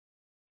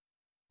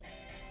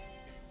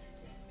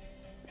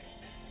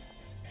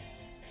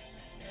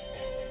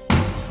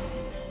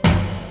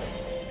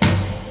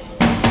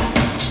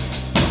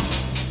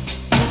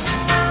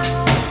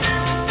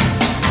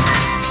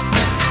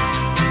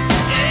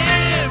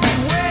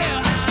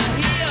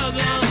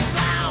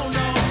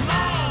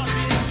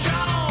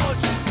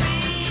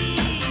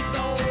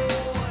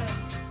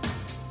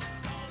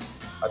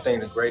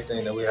think the great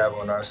thing that we have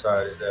on our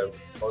side is that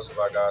most of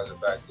our guys are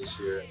back this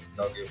year.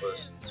 Give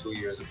us 2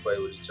 years to play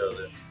with each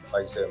other.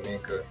 Like you said,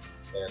 Minkah,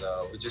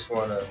 and we just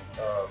want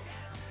to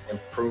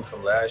improve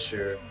from last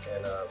year.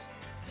 And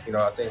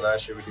I think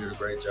last year we did a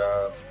great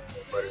job,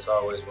 but it's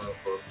always room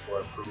for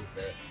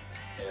improvement.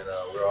 And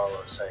we're all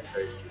on the same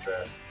page with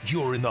that.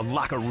 You're in the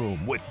locker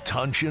room with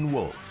Tunch and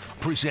Wolf,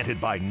 presented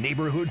by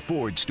Neighborhood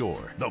Ford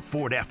Store. The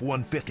Ford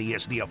F-150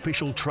 is the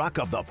official truck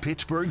of the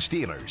Pittsburgh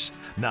Steelers.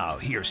 Now,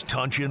 here's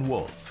Tunch and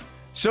Wolf.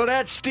 So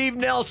that's Steve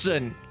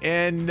Nelson,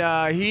 and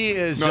he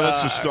is... No,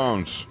 that's the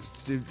Stones.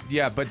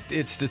 Yeah, but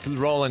it's the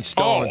Rolling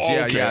Stones. Oh,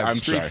 okay. Yeah, I'm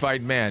Street sorry.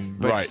 Fight Man.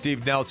 But Right.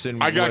 Steve Nelson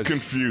I got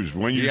confused.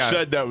 When you Yeah.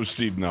 said that was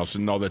Steve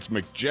Nelson, no, that's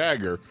Mick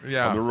Jagger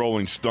of the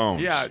Rolling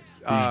Stones. Yeah,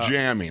 who's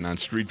jamming on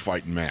Street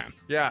Fighting Man.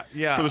 Yeah.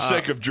 For the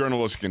sake of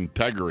journalistic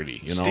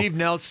integrity, Steve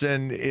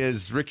Nelson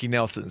is Ricky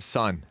Nelson's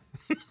son.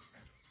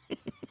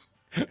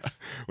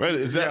 Wait,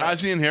 is that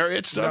Ozzie and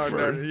Harriet stuff?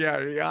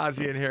 No,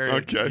 Ozzie and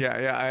Harriet. Okay.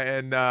 Yeah.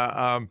 And,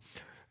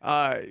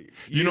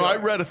 I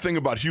read a thing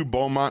about Hugh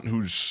Beaumont,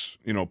 who's,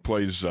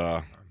 plays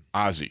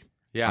Ozzie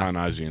on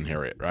Ozzie and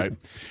Harriet, right?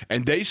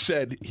 And they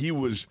said he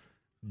was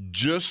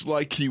just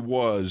like he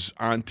was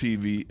on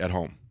TV at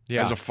home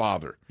as a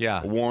father.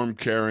 Yeah. A warm,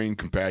 caring,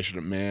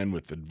 compassionate man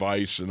with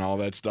advice and all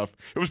that stuff.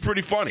 It was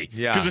pretty funny.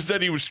 Yeah. Because it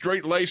said he was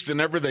straight-laced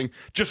and everything,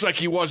 just like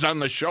he was on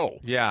the show.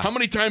 Yeah. How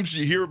many times do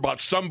you hear about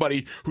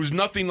somebody who's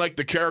nothing like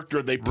the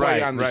character they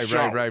play on the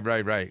show?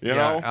 Right. You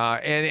know?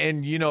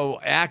 And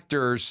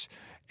actors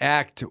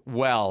act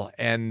well,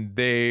 and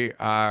they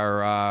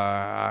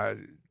are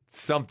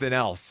something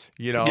else,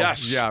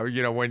 Yes. Yeah,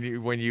 when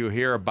you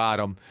hear about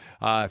them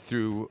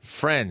through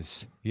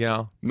friends,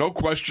 No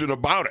question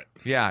about it.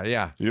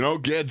 Yeah.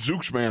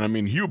 Gadzooks, man. I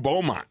mean, Hugh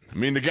Beaumont. I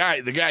mean, the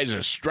guy's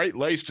as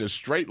straight-laced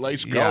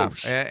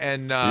goes.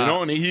 And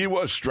and he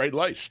was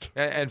straight-laced.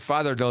 and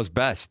father knows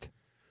best.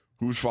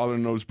 Whose father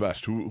knows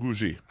best?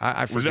 Who's he?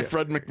 I Was that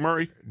Fred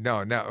McMurray?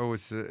 No, it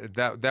was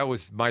that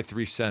was My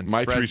Three Sons.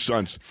 Three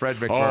Sons. Fred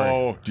McMurray.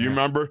 Oh, do you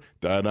remember?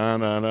 Da da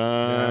da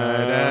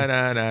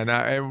da.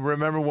 And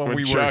remember when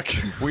we Chuck.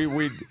 were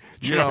we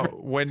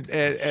when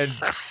and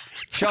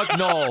Chuck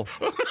Knoll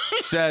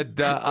said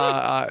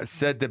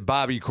to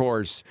Bobby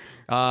Coors,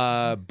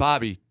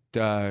 Bobby,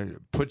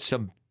 put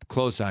some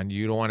clothes on.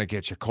 You don't want to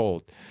get you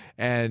cold,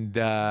 and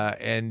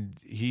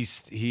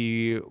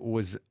he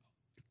was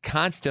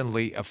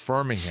constantly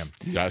affirming him.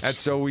 Yes. And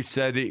so we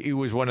said he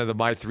was one of the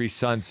My Three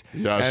Sons.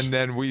 Yes. And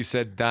then we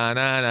said da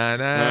na na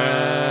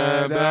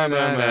na da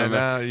na na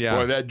na. Yeah.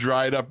 Boy, that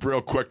dried up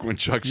real quick when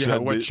Chuck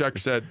said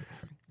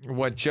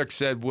Chuck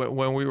said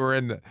when we were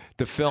in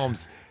the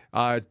films,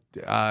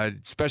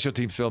 special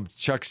teams films,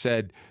 Chuck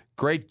said,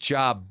 "Great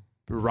job,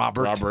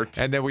 Robert."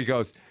 And then we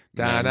goes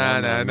da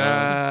na na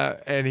na,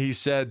 and he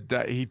said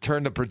he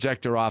turned the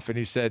projector off and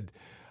he said,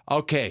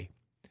 "Okay,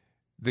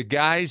 the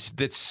guys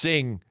that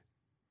sing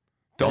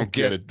don't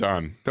get it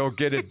done. Don't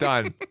get it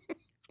done."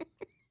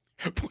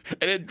 And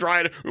it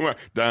dried. We went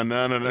da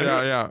na na na.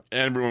 Yeah.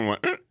 And everyone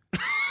went.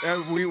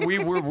 And we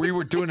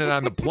were doing it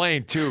on the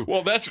plane too.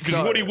 Well, that's because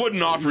Woody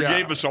Woodenoffer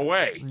gave us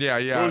away. Yeah.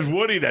 It was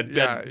Woody that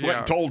went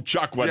and told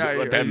Chuck what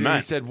that meant.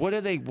 He said, "What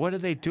are they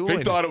doing?"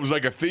 He thought it was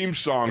like a theme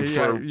song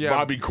for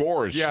Bobby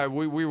Coors. Yeah,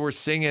 we were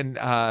singing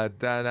da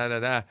da da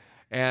da,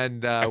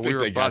 and we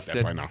were busted. Got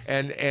that by now.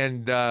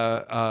 And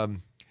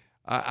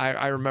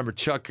I remember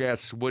Chuck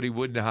asked Woody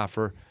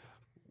Woodenoffer,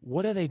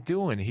 "What are they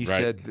doing?" He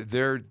said,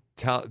 "They're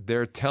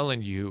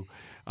telling you,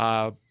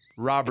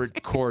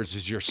 Robert Coors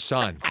is your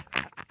son."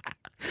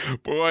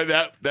 Boy,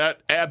 that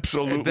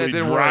absolutely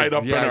dried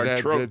up in our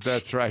throats.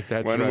 That's right.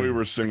 When we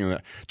were singing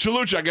that.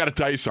 Chalucha, I got to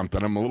tell you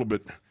something. I'm a little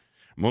bit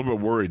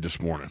worried this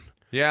morning.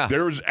 Yeah.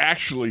 There's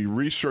actually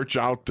research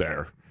out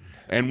there.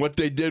 And what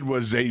they did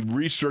was they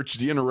researched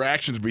the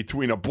interactions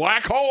between a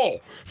black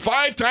hole,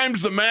 5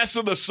 times the mass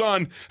of the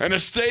sun, and a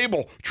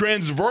stable,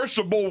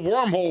 transversible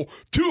wormhole,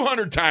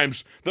 200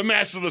 times the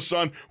mass of the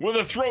sun, with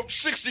a throat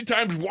 60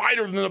 times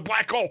wider than the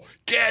black hole.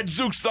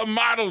 Gadzooks, the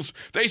models,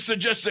 they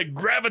suggested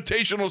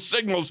gravitational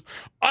signals,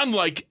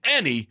 unlike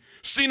any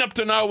seen up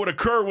to now, would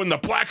occur when the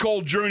black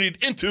hole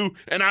journeyed into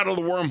and out of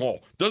the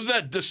wormhole. Doesn't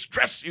that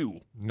distress you?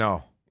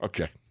 No.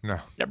 Okay. No.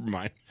 Never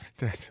mind.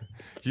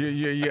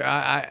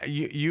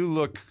 You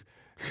look.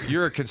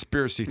 You're a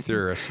conspiracy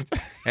theorist,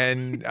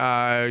 and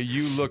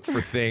you look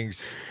for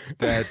things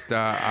that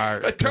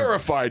are. It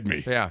terrified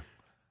me. Yeah.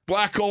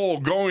 Black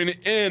hole going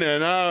in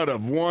and out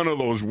of one of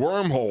those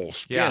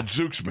wormholes. Yeah.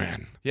 Gadzooks,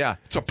 man. Yeah.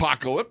 It's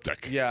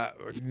apocalyptic. Yeah.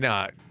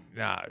 No.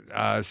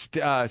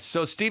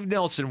 So Steve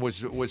Nelson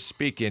was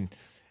speaking,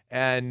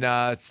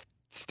 and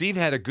Steve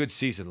had a good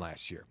season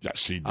last year.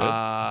 Yes, he did.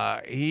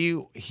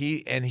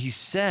 He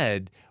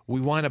said we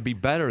want to be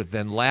better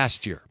than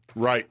last year.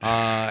 Right.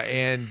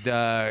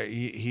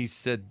 He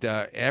said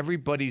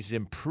everybody's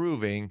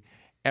improving,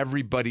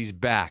 everybody's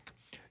back.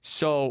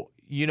 So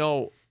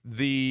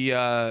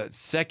the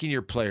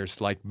second-year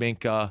players like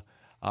Minkah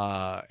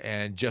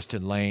and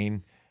Justin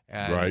Lane.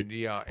 And, right.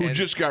 Who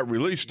just got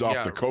released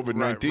off the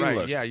COVID-19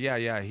 list.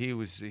 Yeah.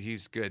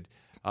 He's good.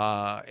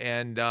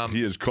 And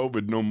he is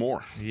COVID no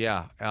more.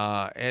 Yeah,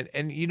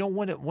 and you know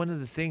one of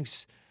the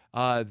things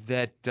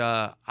that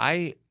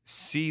I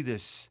see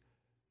this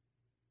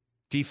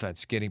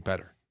defense getting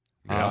better.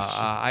 Yes.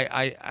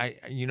 I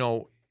you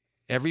know,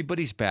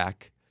 everybody's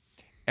back,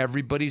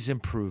 everybody's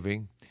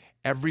improving,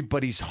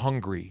 everybody's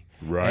hungry,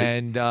 Right.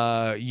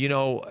 And you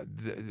know,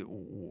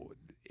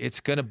 it's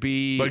going to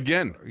be. But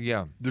again,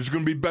 yeah, there's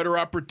going to be better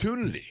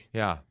opportunity.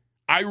 yeah,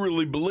 I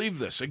really believe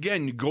this.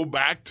 Again, you go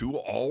back to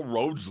all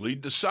roads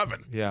lead to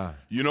 7. yeah,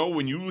 You know,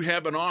 when you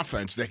have an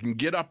offense that can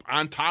get up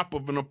on top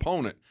of an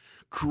opponent,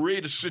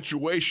 create a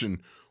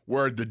situation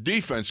where the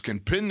defense can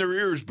pin their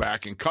ears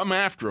back and come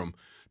after them.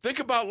 Think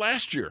about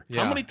last year.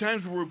 Yeah. How many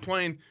times were we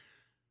playing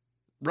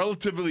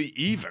relatively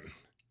even?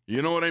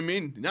 You know what I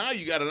mean? Now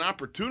you got an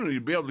opportunity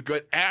to be able to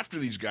get after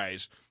these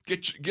guys,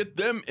 get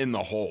them in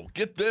the hole,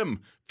 get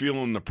them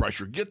feeling the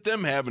pressure, get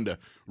them having to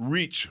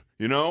reach.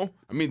 You know,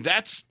 I mean,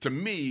 that's to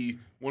me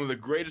one of the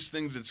greatest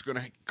things that's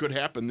could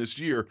happen this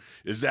year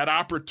is that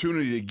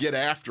opportunity to get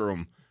after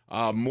them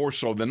more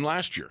so than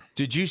last year.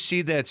 Did you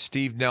see that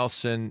Steve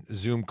Nelson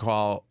Zoom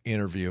call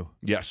interview?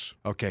 Yes.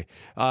 Okay,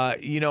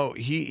 you know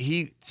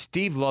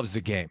Steve loves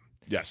the game.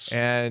 Yes.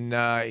 And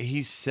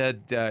he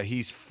said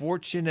he's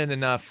fortunate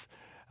enough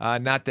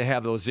not to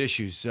have those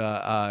issues.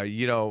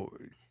 You know,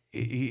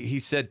 he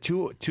said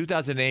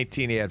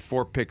 2018 he had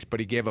 4 picks, but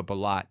he gave up a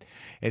lot.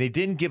 And he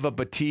didn't give up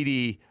a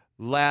TD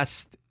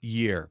last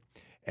year.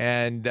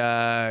 And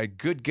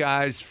good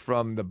guys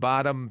from the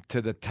bottom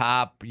to the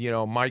top, you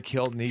know, Mike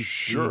Hilton.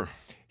 Sure.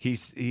 He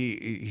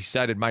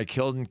cited Mike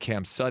Hilton,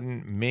 Cam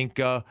Sutton,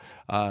 Minka.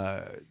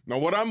 Now,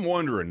 what I'm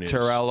wondering is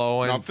Terrell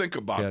Owens. Now, think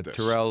about this.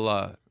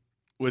 Terrell.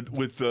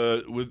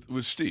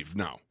 With Steve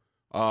now,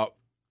 4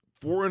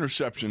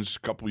 interceptions a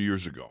couple of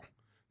years ago.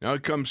 Now he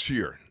comes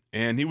here,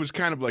 and he was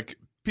kind of like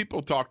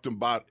people talked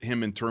about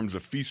him in terms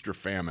of feast or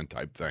famine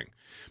type thing,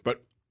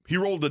 but he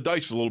rolled the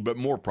dice a little bit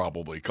more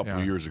probably a couple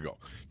of years ago.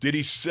 Did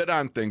he sit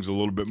on things a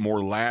little bit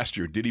more last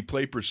year? Did he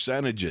play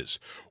percentages?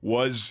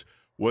 Was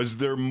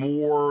there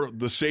more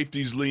the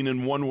safeties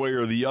leaning one way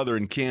or the other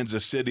in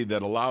Kansas City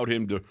that allowed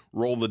him to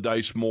roll the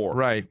dice more?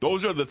 Right.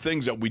 Those are the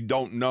things that we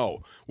don't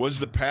know. Was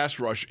the pass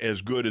rush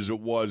as good as it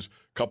was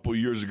a couple of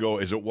years ago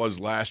as it was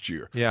last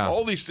year? Yeah.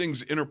 All these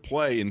things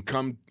interplay and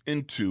come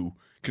into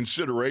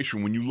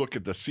consideration when you look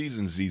at the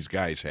seasons these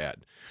guys had.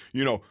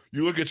 You know,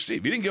 you look at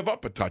Steve. He didn't give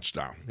up a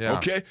touchdown. Yeah.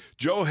 Okay?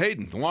 Joe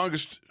Hayden, the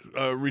longest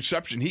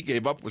reception he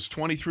gave up was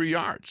 23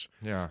 yards.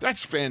 Yeah.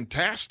 That's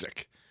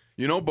fantastic.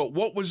 You know, but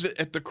what was it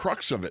at the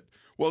crux of it?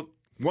 Well,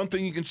 one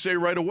thing you can say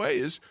right away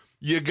is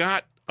you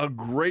got a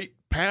great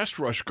pass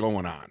rush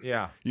going on.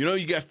 Yeah. You know,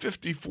 you got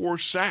 54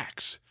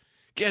 sacks.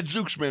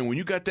 Gadzooks, man, when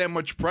you got that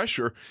much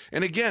pressure,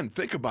 and again,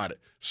 think about it.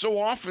 So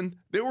often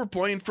they were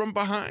playing from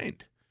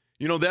behind.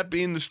 You know, that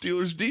being the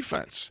Steelers'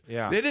 defense.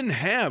 Yeah. They didn't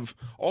have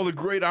all the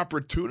great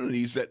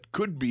opportunities that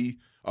could be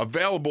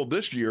available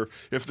this year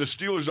if the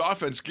Steelers'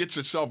 offense gets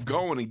itself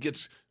going and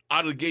gets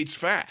out of the gates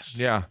fast.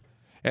 Yeah.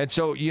 And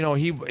so, you know,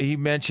 he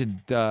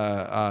mentioned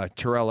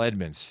Terrell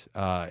Edmonds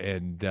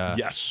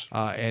yes,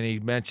 and he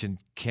mentioned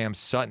Cam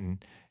Sutton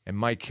and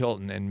Mike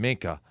Hilton and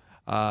Minka.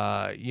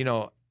 You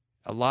know,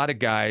 a lot of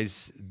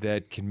guys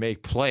that can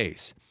make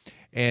plays,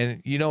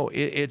 and you know,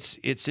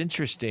 it's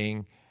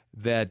interesting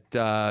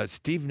that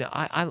Steve.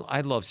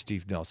 I love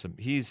Steve Nelson.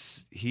 He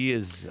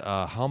is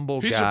a humble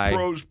he's guy. He's a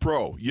pro's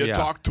pro. You Yeah.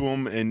 talk to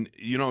him, and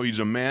you know he's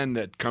a man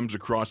that comes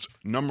across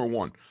number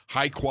one,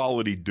 high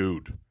quality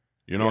dude.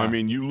 You know, Yeah. I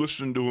mean, you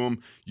listen to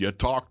him, you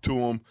talk to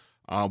him,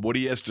 what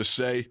he has to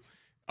say.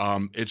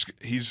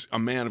 He's a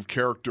man of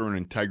character and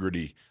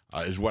integrity,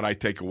 is what I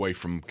take away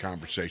from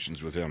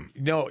conversations with him.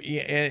 No,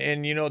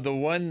 and you know, the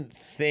one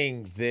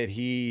thing that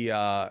he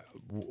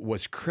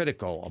was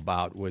critical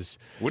about was.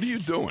 What are you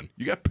doing?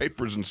 You got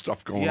papers and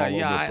stuff going all over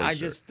the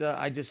place.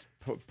 I just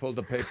pulled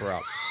the paper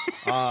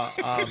out.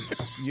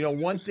 You know,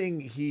 one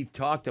thing he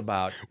talked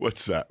about.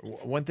 What's that?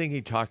 One thing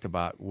he talked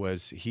about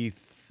was he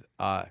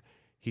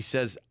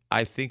says,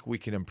 I think we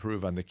can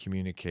improve on the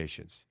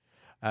communications.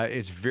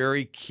 It's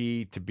very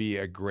key to be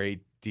a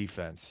great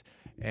defense,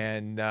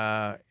 and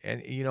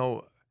you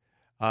know,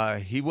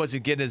 he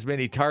wasn't getting as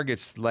many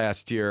targets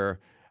last year,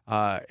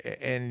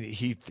 and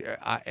he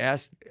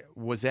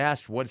was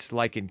asked what it's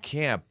like in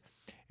camp.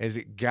 As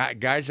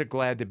guys are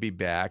glad to be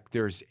back.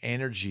 There's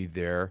energy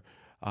there.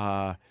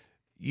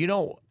 You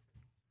know,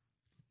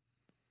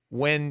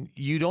 when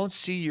you don't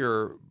see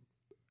your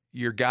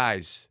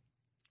guys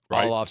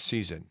Right. all off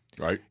season,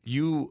 Right.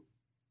 you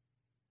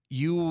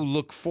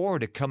look forward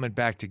to coming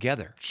back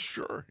together.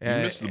 Sure. You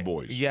miss the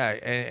boys. Yeah,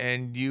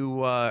 and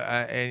you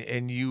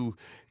and you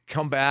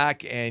come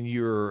back and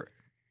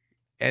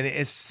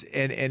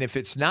if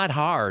it's not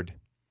hard,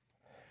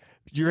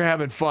 you're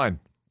having fun.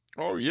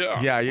 Oh,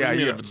 yeah. Yeah, What do you yeah, mean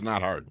yeah. if it's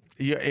not hard?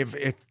 Yeah,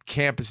 if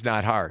camp is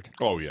not hard,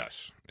 Oh,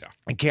 yes. Yeah.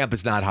 and camp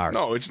is not hard.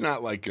 No, it's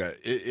not like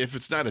if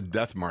it's not a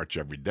death march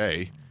every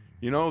day,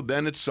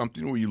 then it's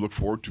something where you look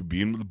forward to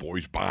being with the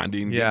boys,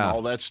 bonding, getting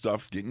all that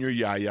stuff, getting your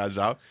yayas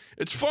out.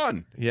 It's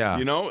fun. Yeah.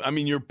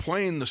 You're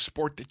playing the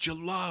sport that you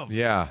love.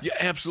 Yeah. You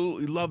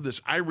absolutely love this.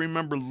 I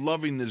remember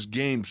loving this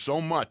game so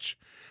much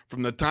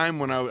from the time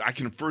when I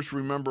can first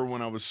remember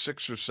when I was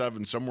 6 or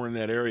 7, somewhere in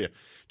that area,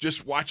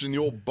 just watching the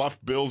old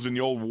Buff Bills in the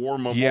old War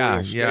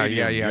Memorial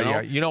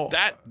Stadium.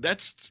 Yeah.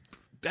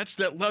 That's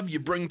that love you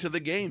bring to the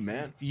game,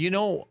 man.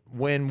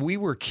 When we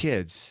were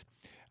kids,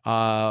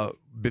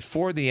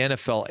 before the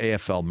NFL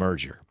AFL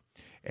merger,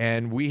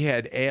 and we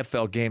had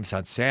AFL games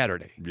on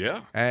Saturday.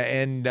 Yeah,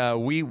 and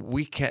we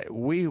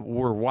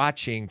were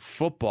watching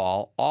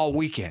football all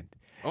weekend.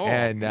 Oh,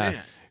 and man.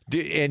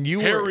 And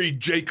you Harry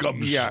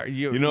Jacobs, yeah,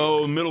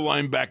 middle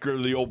linebacker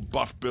of the old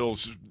Buff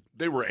Bills.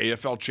 They were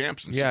AFL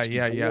champs in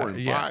 64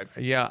 and 5.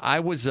 Yeah, I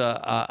was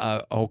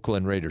a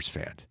Oakland Raiders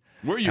fan.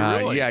 Were you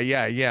really?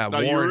 Yeah. Now,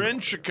 you're in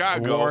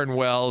Chicago. Warren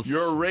Wells.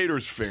 You're a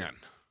Raiders fan.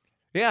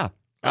 Yeah.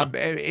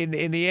 In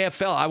the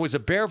AFL, I was a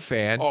Bear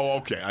fan. Oh,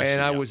 okay.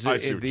 I was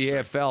in the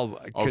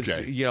AFL because,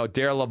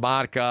 Dare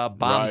LaMonica,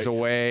 bombs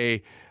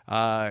away,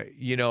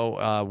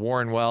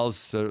 Warren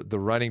Wells, the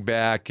running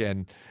back,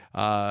 and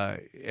how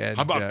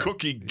about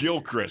Cookie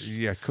Gilchrist?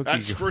 Yeah,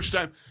 That's the first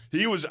time.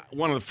 He was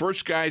one of the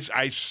first guys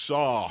I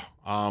saw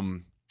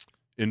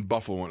in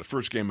Buffalo. The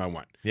first game I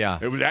went. Yeah.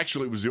 It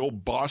was the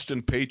old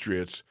Boston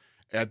Patriots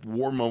at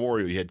War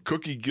Memorial. You had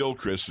Cookie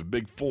Gilchrist, a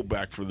big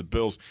fullback for the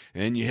Bills,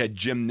 and you had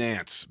Jim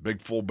Nantz, big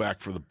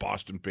fullback for the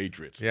Boston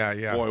Patriots.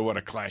 Yeah. Boy, what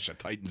a clash of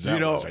titans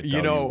that was.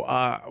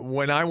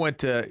 When I went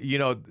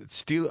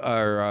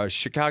to,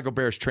 Chicago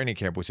Bears training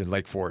camp was in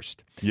Lake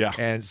Forest. Yeah.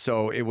 And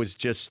so it was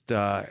just,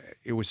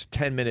 it was a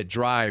 10-minute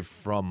drive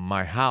from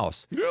my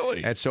house.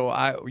 Really? And so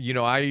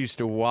I used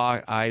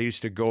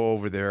to go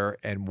over there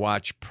and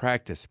watch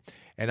practice.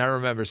 And I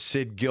remember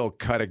Sid Gill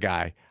cut a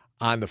guy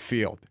on the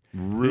field.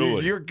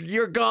 Really?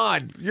 You're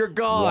gone. You're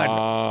gone.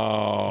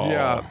 Wow.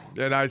 Yeah.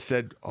 And I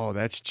said, oh,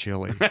 that's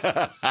chilly.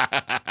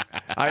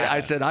 I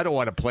said, I don't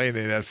want to play in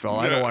the NFL.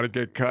 I don't want to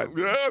get cut.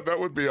 Yeah, that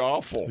would be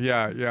awful.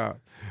 Yeah.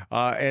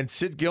 And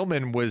Sid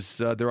Gilman was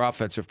their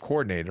offensive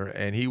coordinator,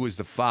 and he was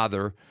the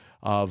father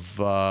of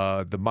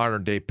the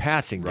modern-day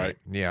passing game. Right.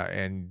 Yeah,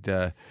 and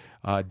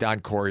Don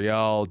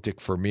Coryell, Dick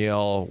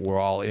Vermeil were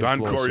all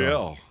influenced. Don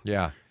Coryell.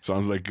 Yeah.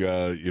 Sounds like,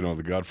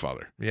 the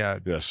Godfather. Yeah.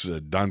 Yes,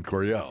 Don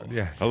Coryell.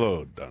 Yeah.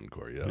 Hello, Don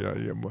Coryell.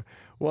 Yeah.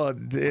 Well,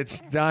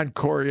 it's Don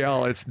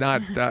Coryell. It's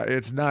not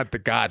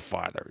the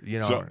Godfather.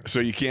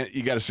 So you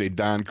got to say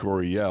Don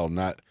Coryell,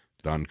 not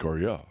Don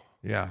Coryell.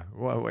 Yeah.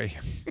 Well, wait.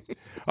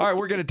 All right,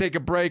 we're going to take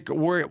a break.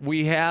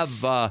 We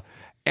have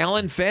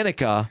Alan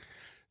Faneca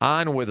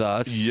on with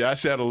us.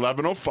 Yes, at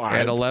 11:05.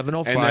 At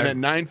 11:05. And then at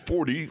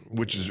 9:40,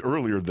 which is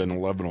earlier than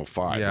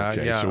 11:05. Yeah,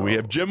 okay. yeah. So we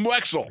have Jim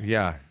Wexell.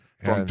 Yeah.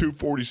 From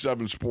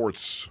 247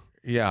 Sports.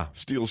 Yeah.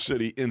 Steel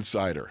City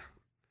Insider.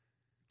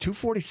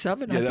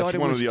 247? Yeah, I thought that's it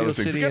one was of the other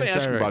Steel things. City We got to ask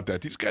Insider. him about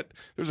that.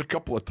 There's a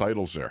couple of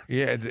titles there.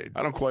 Yeah.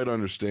 I don't quite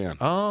understand.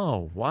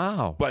 Oh,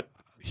 wow. But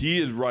he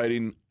is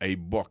writing a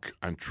book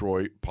on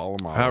Troy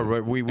Polamalu.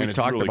 Right. We and it's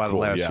talked really about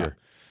cool. it last Yeah. year.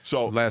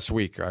 So last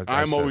week.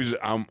 I'm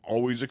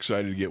always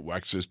excited to get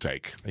Wex's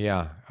take.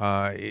 Yeah.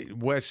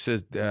 Wes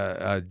says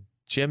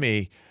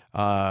Jimmy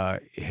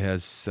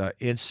has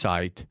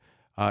insight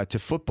to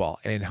football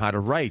and how to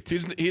write.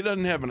 He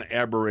doesn't have an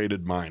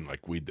aberrated mind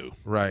like we do.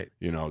 Right.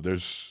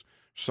 There's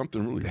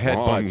something really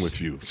Headbutts. wrong with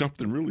you.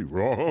 Something really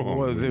wrong.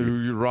 Well,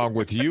 they're wrong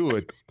with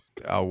you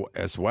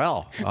as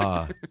well.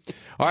 All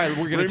right,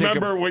 we're going to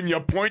remember when you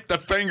point the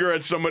finger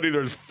at somebody,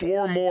 there's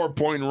 4 more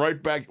pointing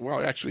right back.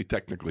 Well, actually,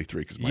 technically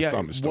 3 because my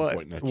thumb is still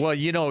pointing at you. Well,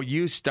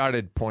 you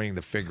started pointing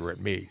the finger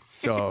at me,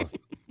 so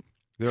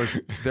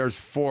there's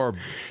 4.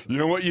 You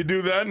know what you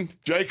do then,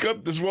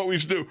 Jacob? This is what we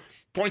used to do.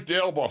 Point the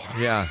elbow.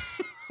 Yeah.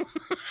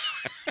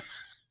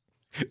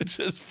 It's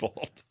his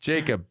fault.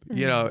 Jacob,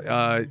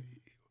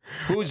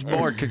 who's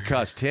more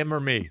concussed, him or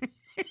me?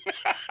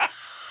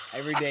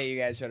 Every day you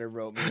guys try to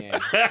rope me in.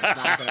 It's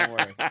not going to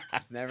work.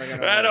 It's never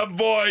going to work.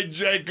 Attaboy,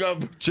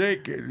 Jacob.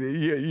 Jake,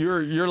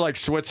 you're like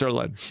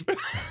Switzerland.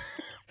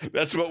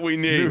 That's what we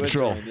need.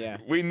 Neutral. Yeah.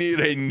 We need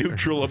a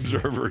neutral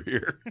observer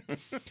here.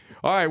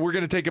 All right, we're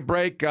going to take a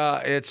break.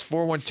 It's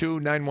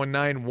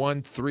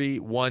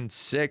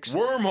 412-919-1316.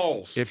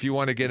 Wormholes. If you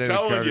want to get in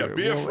telling you,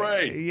 be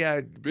afraid.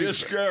 Yeah. Be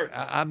scared.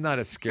 I'm not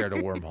as scared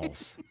of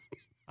wormholes.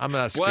 I'm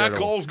not scared Black of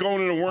holes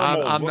going into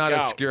wormholes. I'm not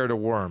Look as out. scared of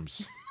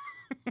worms.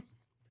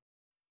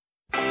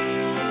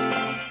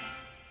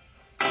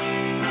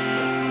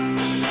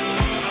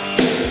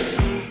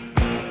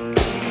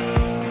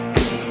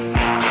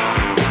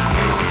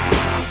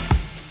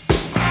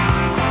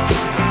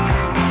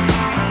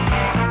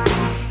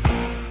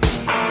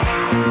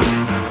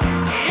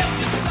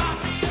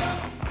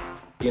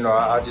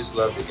 I just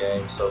love the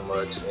game so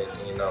much,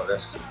 and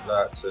that's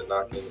not to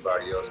knock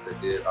anybody else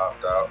that did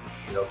opt out.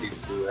 People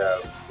do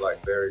have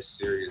very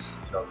serious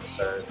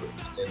concerns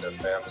within their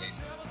families.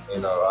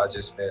 I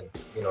just been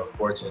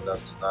fortunate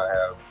enough to not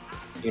have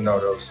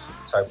those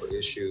type of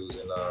issues,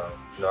 and I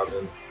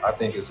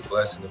think it's a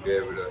blessing to be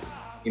able to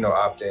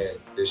opt in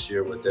this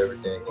year with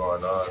everything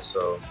going on.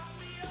 So.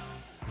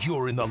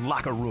 You're in the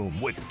locker room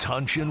with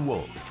Tunch and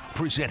Wolf,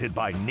 presented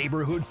by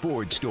Neighborhood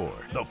Ford Store.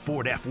 The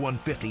Ford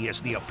F-150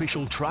 is the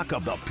official truck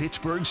of the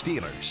Pittsburgh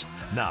Steelers.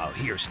 Now,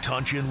 here's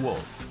Tunch and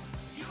Wolf.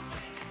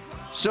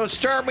 So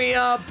start me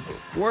up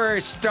where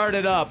it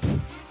started up.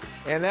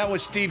 And that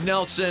was Steve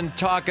Nelson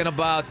talking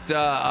about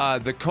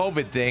the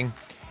COVID thing.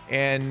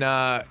 And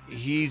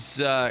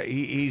he's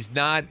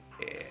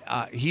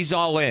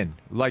all in,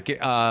 like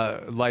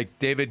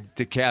David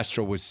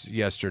DeCastro was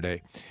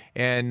yesterday.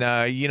 And,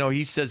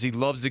 he says he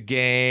loves the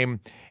game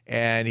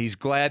and he's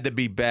glad to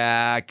be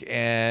back.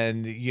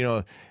 And,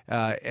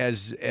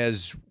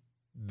 as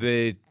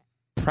the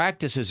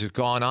practices have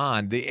gone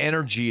on, the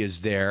energy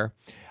is there.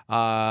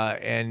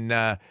 And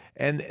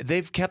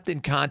they've kept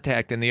in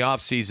contact in the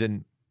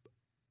offseason,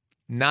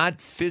 not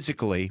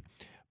physically,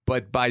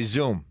 but by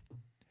Zoom.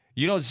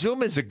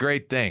 Zoom is a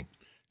great thing.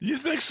 You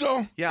think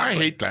so? Yeah, I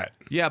hate that.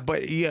 Yeah,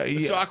 but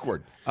it's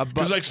awkward.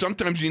 Because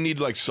sometimes you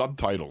need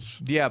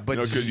subtitles. Yeah, but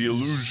because you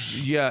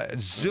lose. Yeah,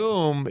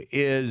 Zoom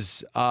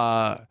is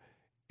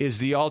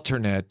the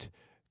alternate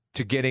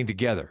to getting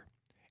together.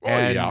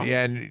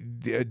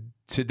 And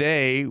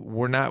today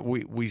we're not.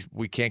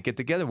 We can't get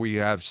together. We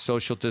have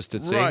social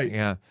distancing. Right.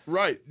 Yeah.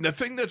 Right. The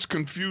thing that's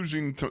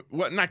confusing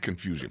not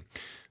confusing.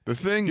 The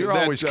thing you're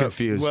always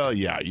confused. Well,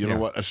 yeah. You know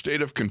what? A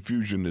state of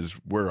confusion is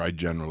where I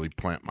generally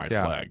plant my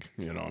flag.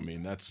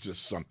 That's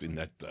just something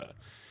that.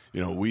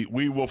 We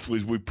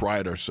Wolfies, we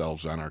pride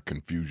ourselves on our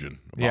confusion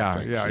about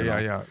things.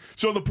 Yeah.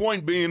 So the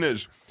point being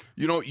is,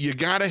 you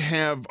got to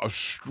have a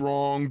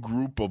strong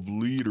group of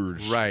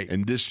leaders. Right.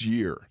 And this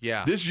year.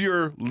 Yeah. This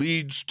year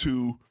leads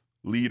to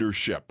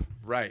leadership.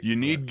 Right. You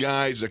need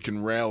guys that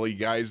can rally,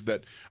 guys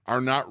that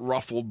are not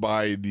ruffled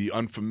by the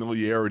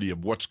unfamiliarity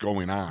of what's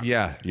going on.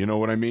 Yeah. You know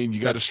what I mean?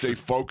 You got to stay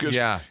focused.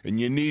 Yeah. And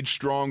you need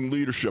strong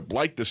leadership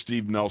like the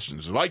Steve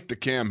Nelsons, like the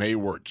Cam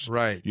Haywards.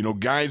 Right.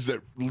 Guys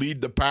that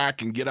lead the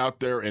pack and get out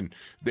there and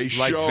they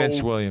like show.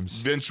 Vince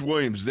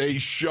Williams. They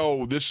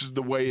show this is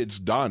the way it's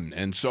done.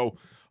 And so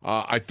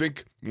I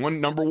think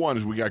number one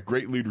is we got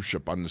great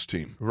leadership on this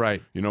team.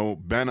 Right.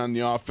 Ben on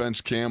the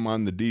offense, Cam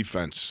on the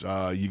defense.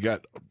 You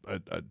got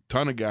a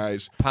ton of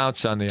guys.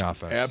 Pounce on the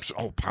offense.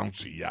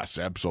 Pouncey, yes,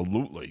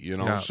 absolutely.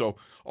 So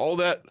all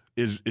that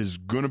is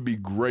going to be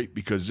great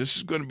because this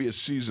is going to be a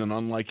season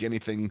unlike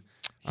anything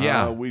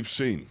we've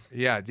seen.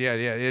 Yeah.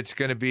 It's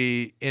going to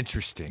be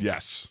interesting.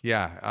 Yes.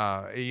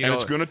 Yeah. And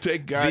it's going to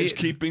take guys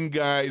keeping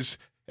guys.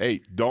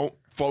 Hey, don't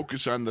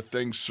focus on the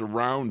things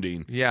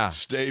surrounding. Yeah.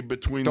 Stay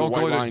between the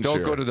white lines Don't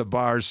here. go to the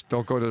bars.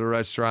 Don't go to the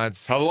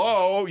restaurants.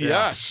 Hello. Yeah.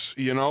 Yes.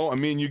 You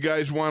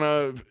guys want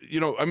to,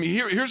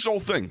 here's the whole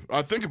thing.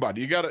 Think about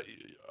it. You got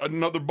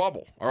another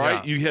bubble. All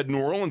right. Yeah. You had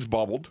New Orleans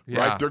bubbled,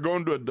 right? They're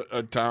going to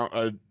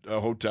a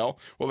hotel.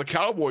 Well, the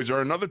Cowboys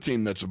are another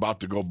team that's about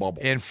to go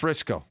bubble. In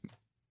Frisco.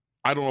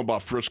 I don't know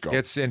about Frisco.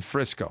 It's in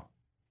Frisco.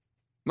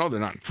 No, they're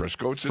not in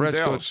Frisco. It's in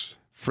Dallas.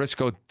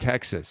 Frisco,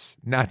 Texas,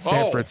 not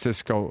San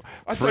Francisco.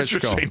 I thought you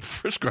were saying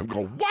Frisco. I'm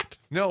going, what?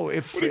 No, what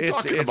are you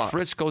talking about?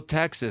 Frisco,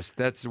 Texas.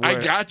 That's where.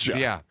 I got you.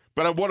 Yeah.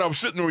 But what I was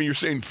sitting there when you're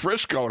saying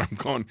Frisco, and I'm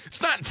going,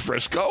 it's not in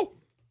Frisco.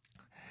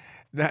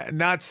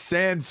 Not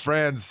San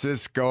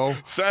Francisco.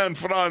 San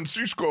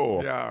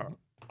Francisco. Yeah.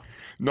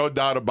 No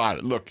doubt about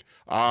it. Look.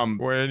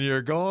 When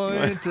you're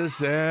going to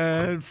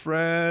San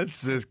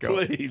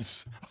Francisco.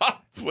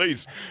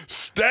 Please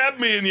stab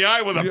me in the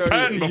eye with a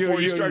pen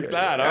before you start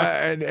that.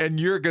 Huh? And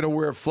you're going to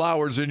wear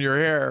flowers in your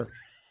hair.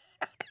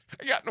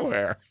 I got no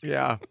hair.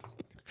 Yeah.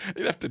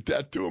 You'd have to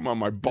tattoo them on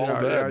my bald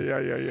head.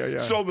 Yeah.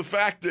 So the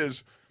fact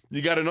is,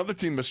 you got another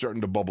team that's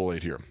starting to bubble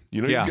right here.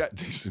 You got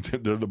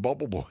they're the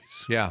Bubble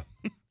Boys. Yeah.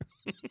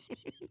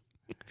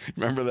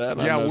 Remember that?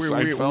 Yeah,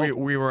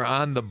 we were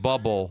on the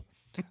bubble,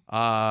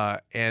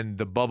 and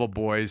the Bubble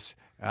Boys,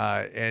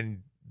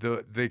 and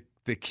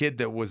the kid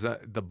that was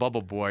the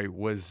Bubble Boy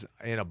was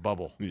in a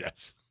bubble.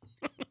 Yes.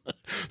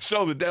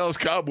 So the Dallas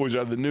Cowboys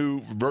are the new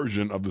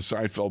version of the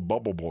Seinfeld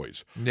Bubble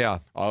Boys. Yeah.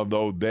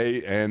 Although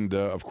they and,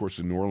 of course,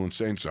 the New Orleans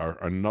Saints are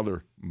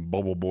another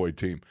Bubble Boy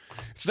team.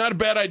 It's not a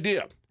bad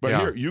idea. But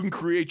here, you can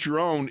create your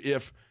own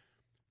if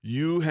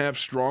you have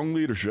strong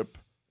leadership,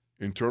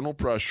 internal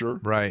pressure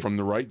from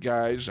the right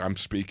guys. I'm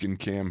speaking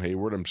Cam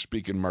Hayward. I'm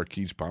speaking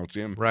Marquise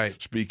Pouncey. I'm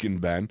speaking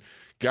Ben.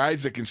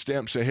 Guys that can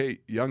stamp say, hey,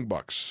 Young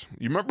Bucks.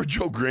 You remember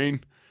Joe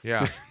Green?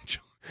 Yeah.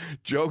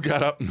 Joe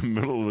got up in the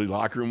middle of the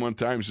locker room one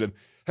time and said,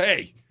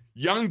 hey,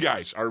 young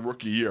guys, our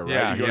rookie year,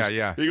 right?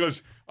 He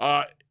goes,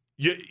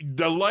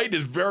 the light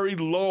is very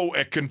low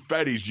at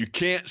Confetti's. You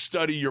can't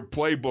study your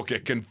playbook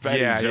at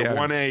Confetti's at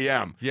 1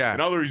 a.m. Yeah.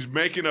 In other words, he's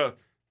making a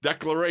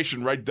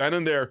declaration right then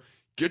and there.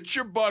 Get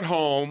your butt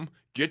home,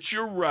 get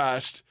your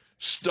rest,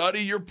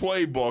 study your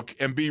playbook,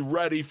 and be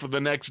ready for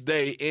the next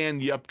day and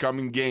the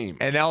upcoming game.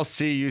 And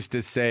LC used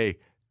to say,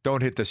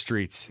 don't hit the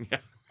streets.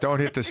 Don't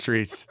hit the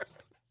streets.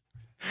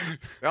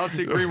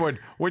 LC Greenwood,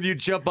 when you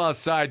jump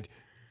outside,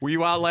 were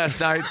you out last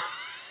night?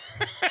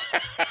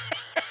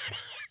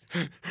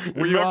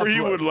 Remember,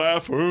 he would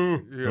laugh. He was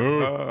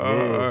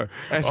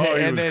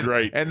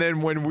great. And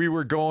then when we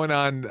were going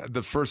on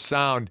the first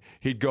sound,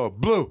 he'd go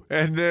blue,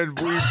 and then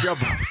we'd jump.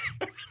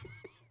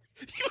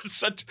 He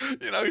was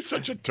he's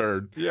such a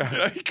turd.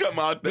 Yeah, he'd come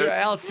out there.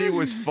 Yeah, LC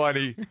was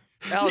funny.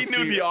 He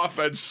knew the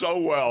offense so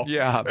well.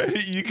 Yeah.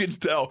 You could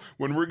tell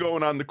when we're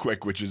going on the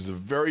quick, which is the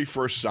very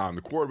first sound,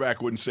 the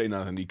quarterback wouldn't say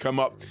nothing. He'd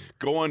come up,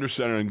 go under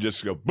center, and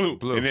just go boom,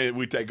 and then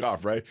we take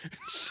off, right?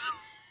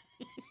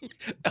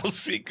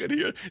 LC could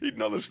hear, he'd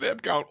know the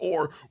snap count,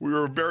 or we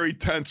were very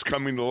tense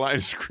coming to the line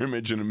of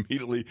scrimmage and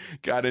immediately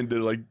got into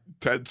like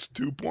tense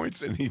 2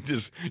 points, and he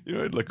just,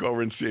 he'd look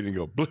over and see it and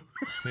go, blue.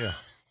 Yeah.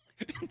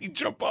 He'd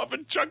jump off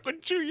and Chuck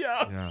would chew you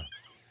out. Yeah.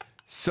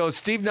 So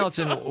Steve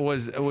Nelson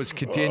was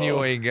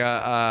continuing.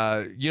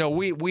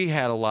 We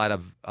had a lot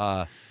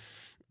of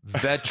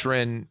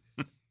veteran,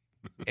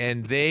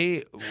 and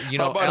they,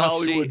 How about LC,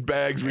 Hollywood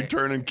Bags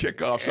returning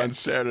kickoffs on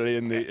Saturday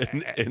in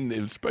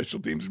the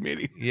special teams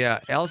meeting? Yeah,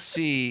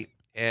 LC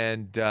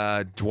and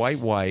Dwight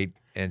White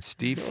and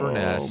Steve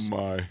Furness.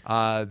 Oh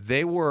my!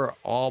 They were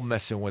all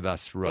messing with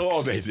us rooks.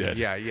 Oh, they did.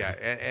 Yeah,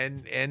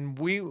 and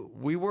we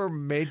were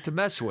made to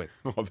mess with.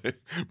 Oh,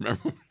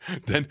 remember?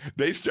 Then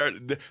they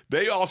started.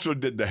 They also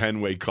did the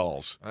Henway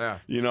calls. Yeah.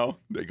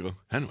 They go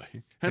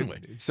Henway.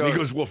 So and he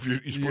goes, well, you're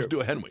supposed to do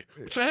a Henway.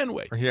 What's a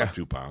Henway? Yeah, about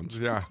 2 pounds.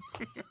 Yeah.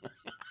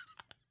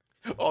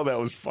 Oh, that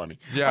was funny.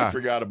 Yeah. I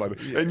forgot about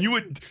it. And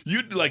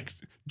you'd like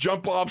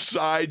jump off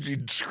sides,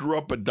 you'd screw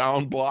up a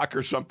down block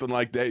or something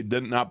like that.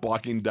 Not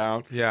blocking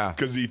down. Yeah.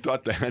 Because you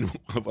thought the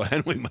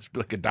Henway must be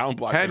like a down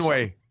block.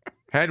 Henway.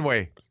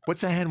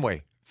 What's a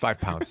Henway?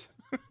 5 pounds.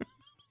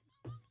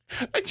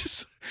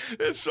 It's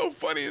so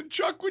funny. And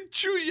Chuck would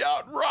chew you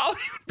out, and Raleigh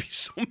would be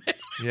so mad.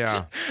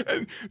 Yeah.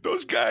 And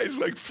those guys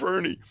like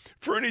Fernie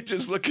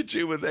just look at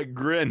you with that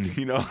grin,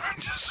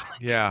 just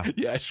like, Yeah.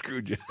 Yeah, I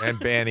screwed you. And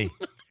Banny.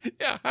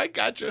 Yeah, I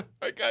got you.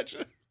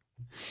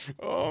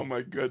 Oh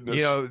my goodness.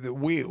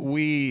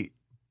 We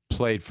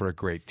played for a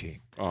great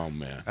team. Oh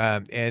man.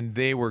 And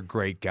they were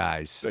great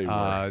guys. They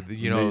were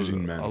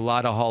amazing men. A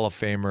lot of Hall of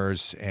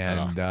Famers,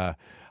 and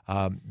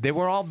they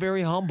were all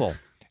very humble.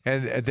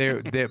 And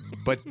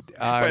but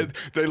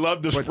they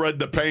love to spread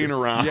the pain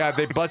around. Yeah,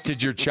 they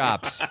busted your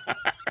chops.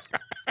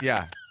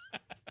 Yeah.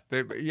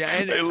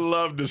 They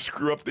love to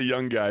screw up the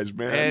young guys,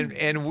 man.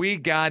 And we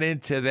got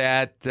into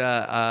that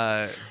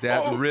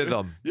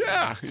rhythm.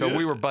 Yeah. So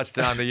we were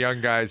busting on the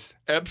young guys.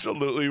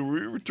 Absolutely. We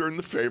returned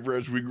the favor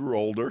as we grew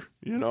older.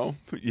 You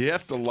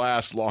have to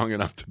last long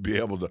enough to be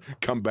able to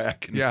come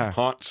back and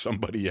haunt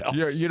somebody else.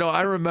 Yeah,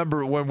 I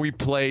remember when we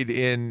played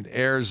in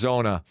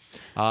Arizona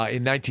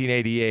in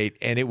 1988,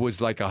 and it was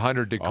like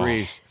 100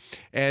 degrees,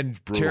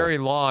 and brutal. Terry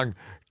Long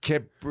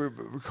kept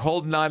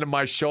holding on to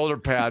my shoulder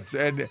pads,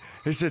 and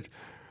he said,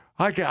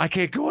 I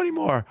can't go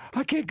anymore.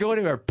 I can't go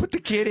anywhere. Put the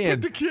kid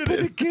in. Put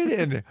the kid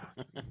in.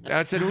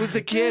 I said, who's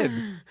the kid?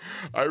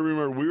 I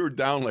remember we were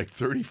down like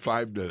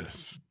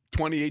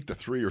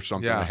 28-3 or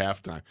something at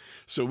halftime.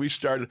 So we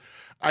started,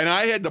 and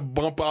I had to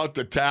bump out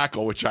the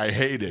tackle, which I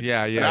hated.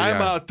 And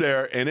I'm out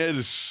there, and it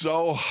is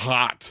so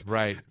hot.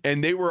 Right.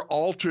 And they were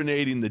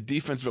alternating the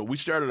defense. But we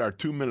started our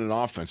 2-minute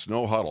offense,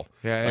 no huddle.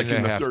 Yeah, like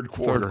in the third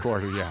quarter.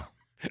 Yeah.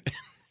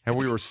 And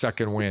we were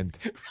sucking wind.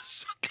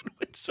 Sucking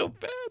wind so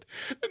bad.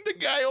 And the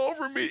guy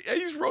over me,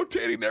 he's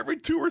rotating every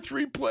 2 or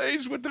 3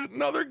 plays with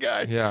another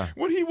guy. Yeah.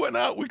 When he went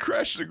out, we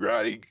crashed to the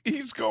ground.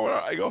 He's going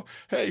out. I go,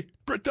 hey,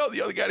 tell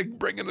the other guy to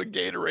bring in a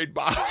Gatorade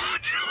bottle.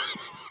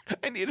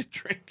 I need a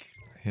drink.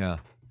 Yeah.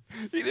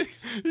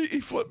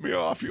 He flipped me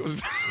off. He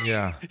was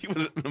in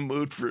the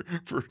mood for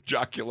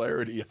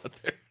jocularity out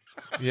there.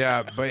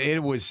 Yeah, but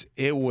it was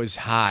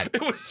hot.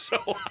 It was so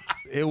hot.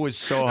 It was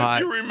so hot.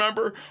 You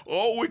remember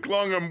all week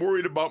long I'm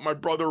worried about my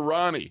brother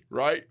Ronnie,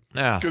 right?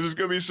 Yeah. Because it's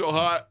gonna be so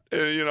hot,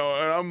 and and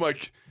I'm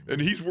like,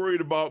 and he's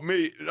worried about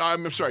me.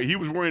 I'm sorry, he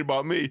was worried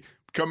about me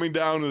coming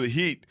down to the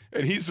heat,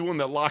 and he's the one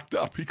that locked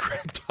up. He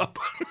cramped up.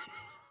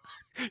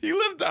 He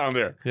lived down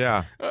there.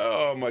 Yeah.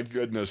 Oh my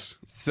goodness.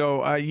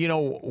 So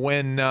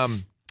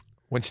when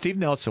Steve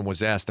Nelson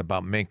was asked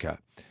about Minkah,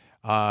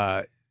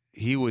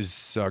 he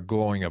was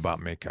glowing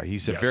about Minkah.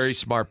 He's a very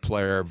smart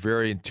player,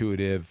 very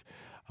intuitive.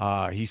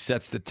 He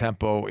sets the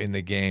tempo in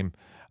the game.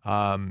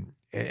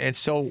 And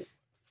so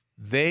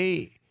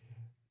they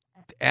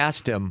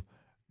asked him,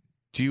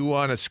 do you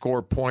want to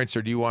score points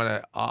or do you want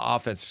to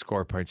offense to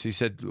score points? He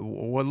said,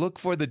 well, look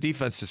for the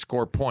defense to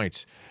score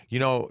points.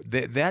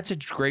 That's a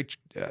great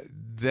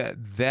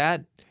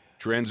that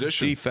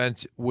transition.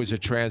 Defense was a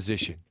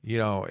transition.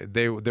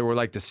 They were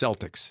like the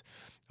Celtics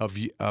of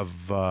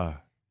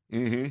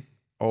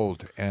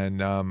old. And,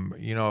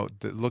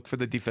 look for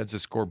the defense to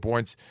score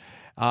points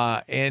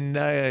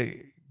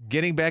and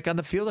getting back on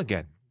the field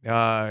again.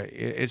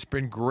 It's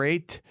been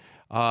great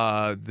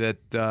that,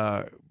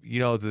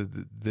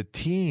 the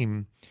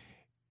team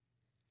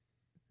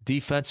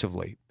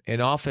defensively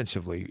and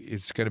offensively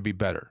is going to be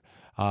better.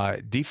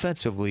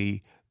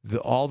 Defensively,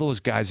 all those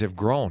guys have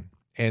grown.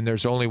 And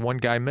there's only one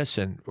guy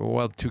missing.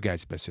 Well, 2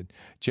 guys missing.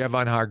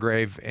 Javon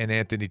Hargrave and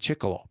Anthony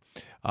Chickalo.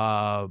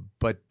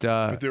 But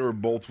they were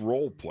both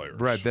role players.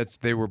 Right,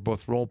 they were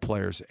both role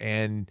players,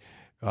 and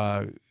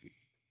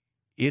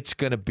it's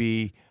going to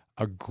be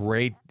a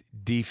great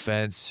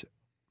defense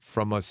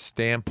from a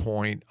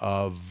standpoint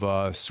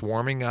of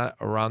swarming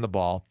around the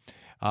ball,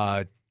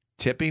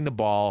 tipping the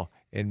ball,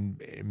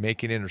 and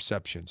making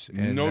interceptions,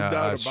 and no doubt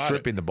about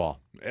stripping the ball.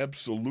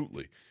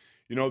 Absolutely.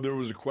 You know, there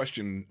was a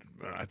question,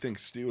 I think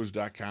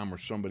Steelers.com or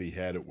somebody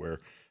had it where,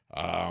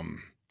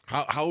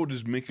 how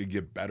does Minkah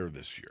get better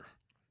this year?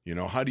 You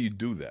know, how do you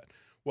do that?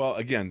 Well,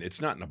 again, it's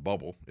not in a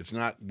bubble. It's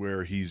not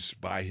where he's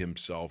by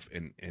himself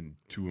and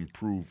to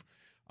improve,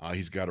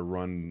 he's got to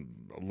run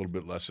a little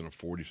bit less than a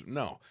 40.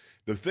 No.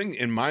 The thing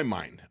in my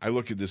mind, I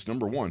look at this,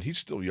 number one, he's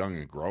still young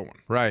and growing.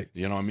 Right.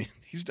 You know what I mean?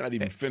 He's not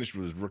even finished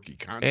with his rookie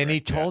contract. And he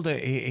told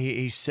it,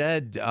 he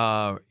said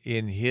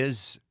in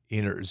his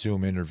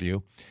Zoom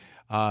interview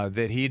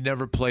that he had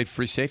never played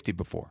free safety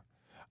before,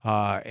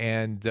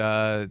 and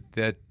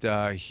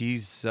that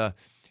he's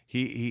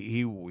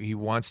he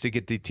wants to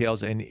get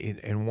details.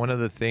 And one of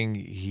the things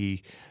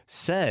he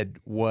said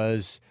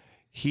was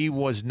he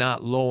was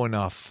not low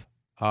enough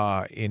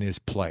in his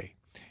play.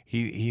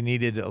 He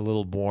needed a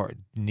little more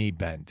knee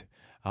bend.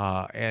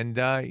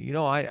 You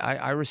know,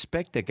 I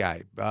respect the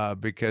guy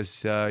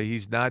because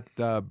he's not,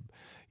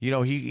 you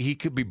know, he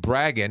could be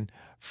bragging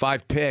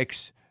 5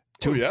 picks,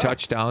 2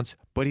 touchdowns,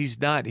 but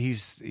he's not.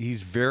 He's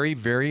very,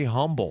 very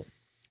humble.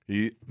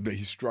 He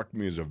struck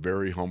me as a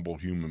very humble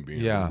human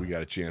being. Yeah. We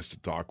got a chance to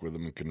talk with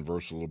him and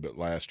converse a little bit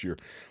last year.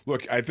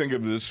 Look, I think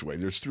of it this way.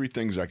 There's 3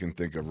 things I can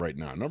think of right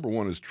now. Number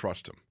one is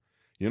trust him.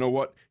 You know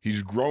what?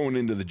 He's growing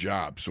into the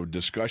job. So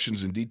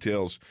discussions and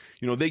details,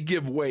 you know, they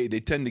give way. They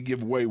tend to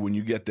give way when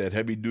you get that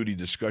heavy-duty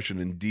discussion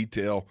and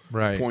detail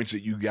points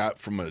that you got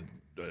from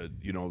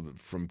you know,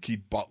 from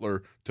Keith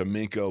Butler to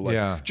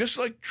Minkah. Just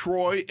like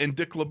Troy and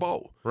Dick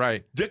LeBeau.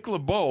 Right. Dick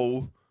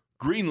LeBeau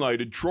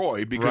green-lighted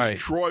Troy because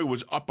Troy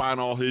was up on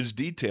all his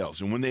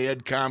details. And when they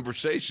had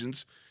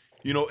conversations,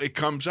 you know, it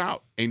comes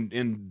out.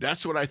 And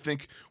that's what I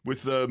think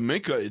with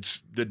Minkah.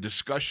 It's the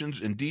discussions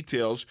and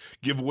details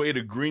give way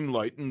to green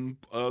light and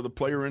the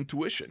player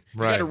intuition. You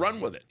got to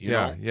run with it, you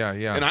know? Yeah.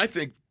 And I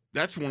think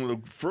that's one of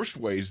the first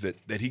ways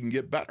that he can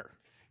get better.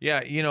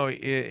 Yeah, you know,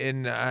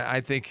 and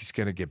I think he's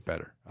going to get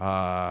better.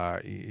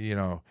 You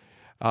know,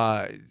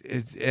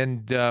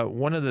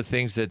 one of the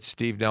things that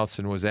Steve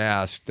Nelson was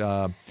asked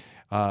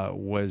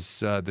was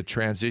the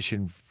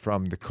transition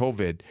from the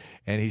COVID,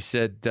 and he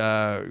said,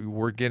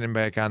 we're getting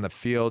back on the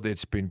field.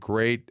 It's been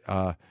great.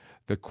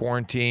 The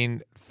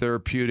quarantine,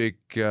 therapeutic,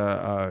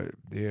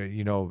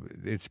 you know,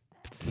 it's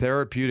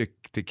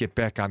therapeutic to get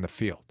back on the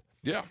field.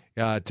 Yeah.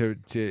 And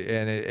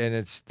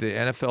it's the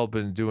NFL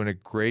been doing a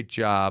great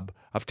job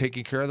of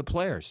taking care of the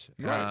players.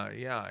 Right.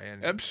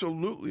 And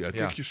absolutely. I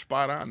think you're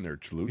spot on there,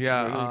 Chaluch.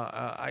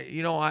 Yeah.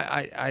 You know,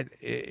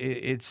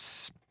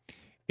 it's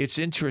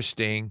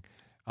interesting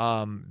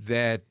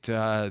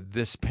that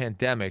this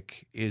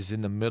pandemic is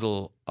in the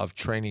middle of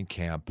training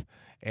camp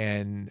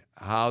and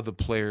how the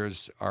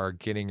players are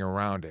getting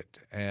around it.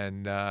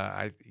 And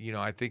I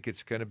think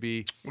it's going to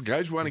be. Well,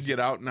 guys want to get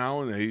out now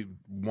and they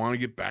want to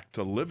get back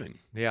to living.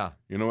 Yeah,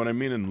 you know what I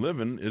mean. And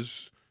living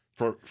is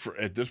for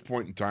at this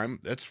point in time,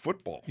 that's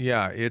football.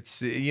 Yeah,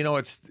 it's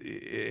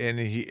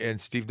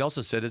and Steve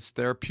Nelson said it's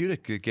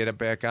therapeutic to get it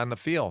back on the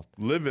field,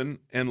 living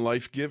and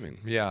life giving.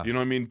 Yeah, you know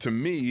what I mean. To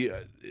me,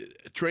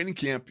 training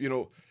camp. You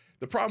know,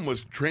 the problem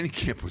was training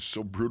camp was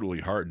so brutally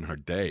hard in our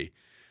day.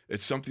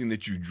 It's something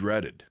that you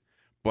dreaded.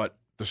 But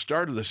the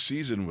start of the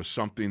season was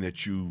something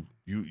that you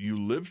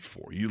lived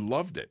for. You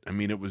loved it. I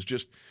mean, it was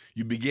just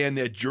you began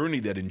that journey,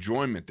 that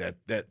enjoyment,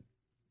 that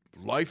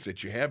life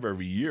that you have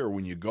every year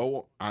when you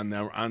go on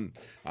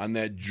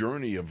that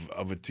journey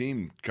of a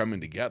team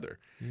coming together.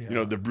 Yeah. You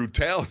know, the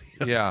brutality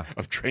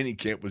of training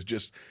camp was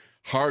just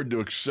hard to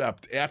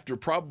accept after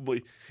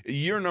probably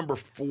year number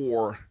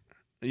 4.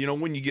 You know,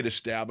 when you get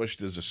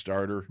established as a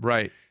starter,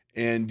 right?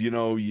 And you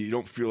know you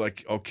don't feel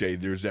like okay,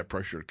 there's that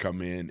pressure to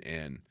come in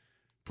and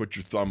put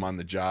your thumb on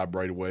the job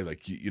right away,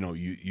 like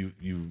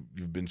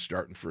you've been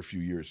starting for a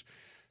few years.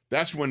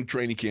 That's when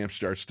training camp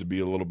starts to be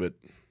a little bit,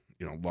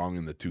 you know, long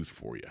in the tooth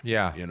for you.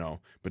 Yeah, you know.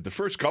 But the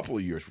first couple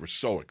of years were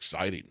so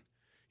exciting,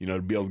 you know,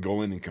 to be able to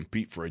go in and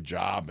compete for a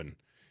job and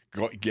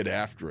go get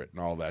after it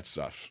and all that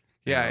stuff.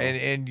 Yeah,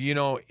 and you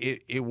know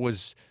it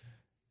was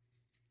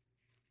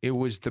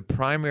the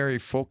primary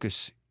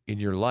focus in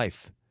your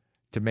life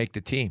to make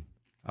the team,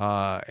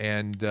 yes,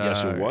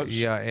 it was.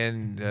 Yeah,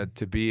 and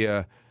to be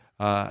an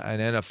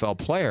NFL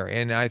player,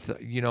 and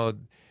you know,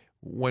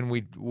 when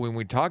we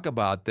talk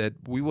about that,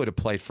 we would have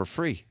played for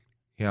free.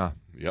 Yeah.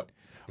 Yep.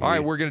 All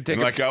right, we're going to take.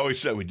 Like I always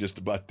said, we just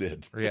about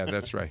did. Yeah,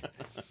 that's right.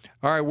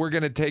 All right, we're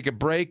going to take a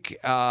break,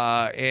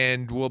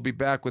 and we'll be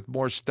back with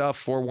more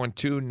stuff.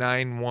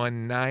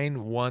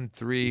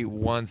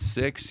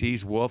 412-919-1316.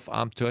 He's Wolf.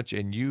 I'm Tunch,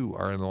 and you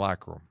are in the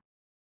locker room.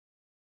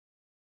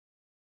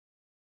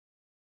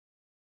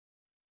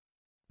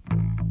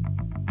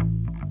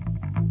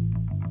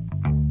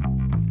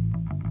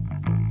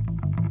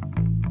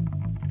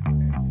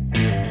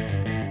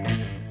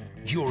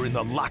 You're in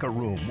the locker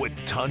room with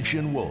Tunch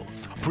and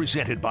Wolf.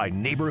 Presented by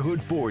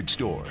Neighborhood Ford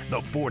Store.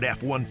 The Ford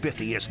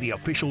F-150 is the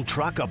official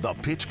truck of the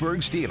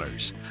Pittsburgh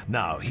Steelers.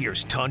 Now,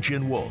 here's Tunch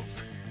and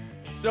Wolf.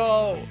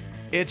 So,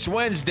 it's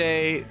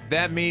Wednesday.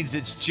 That means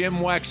it's Jim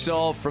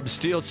Wexell from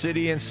Steel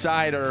City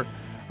Insider.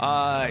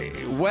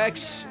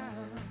 Wex,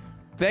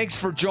 thanks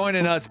for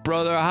joining us,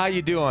 brother. How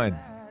you doing?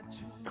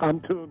 I'm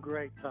doing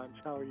great, Tunch.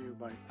 How are you,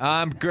 buddy?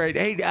 I'm great.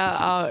 Hey,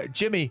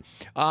 Jimmy,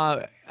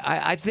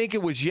 I think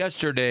it was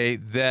yesterday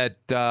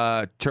that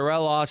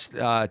Terrell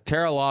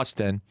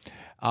Austin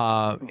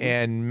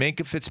and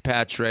Minkah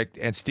Fitzpatrick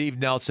and Steve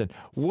Nelson,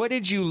 what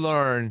did you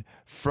learn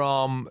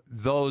from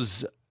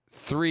those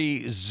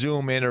 3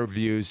 Zoom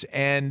interviews?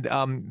 And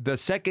the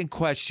second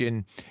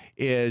question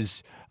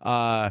is,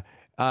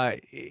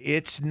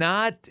 it's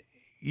not,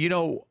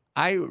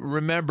 I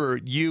remember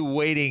you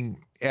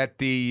waiting at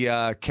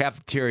the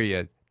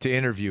cafeteria to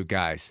interview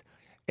guys,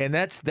 and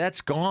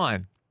that's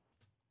gone.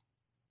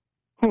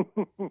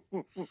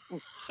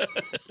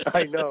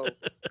 I know.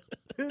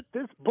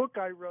 This book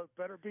I wrote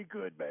better be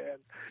good, man,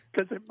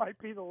 because it might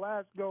be the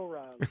last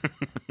go-round.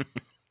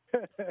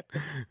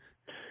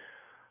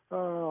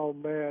 Oh,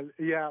 man.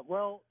 Yeah,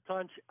 well,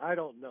 Tunch, I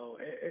don't know.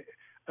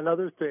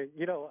 Another thing,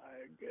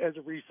 as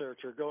a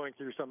researcher going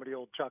through some of the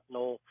old Chuck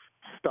Noll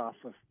stuff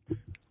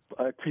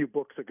a few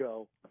books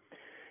ago,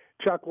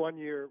 Chuck one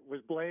year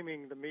was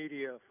blaming the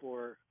media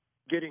for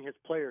getting his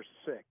players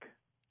sick.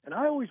 And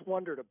I always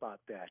wondered about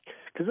that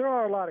because there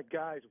are a lot of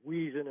guys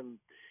wheezing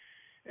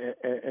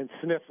and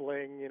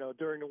sniffling,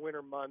 during the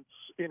winter months,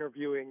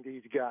 interviewing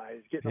these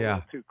guys, getting a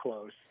little too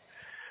close.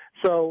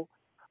 So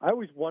I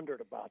always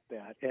wondered about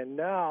that. And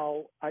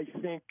now I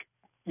think,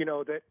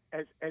 that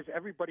as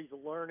everybody's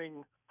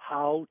learning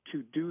how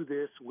to do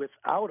this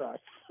without us,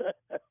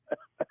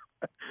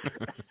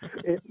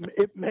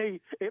 it may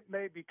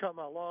become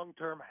a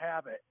long-term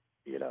habit,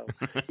 even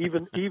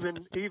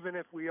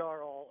if we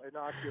are all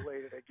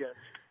inoculated against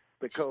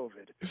the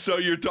COVID. So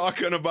you're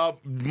talking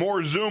about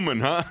more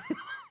Zooming, huh?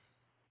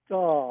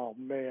 Oh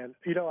man,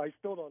 I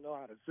still don't know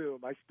how to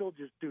Zoom. I still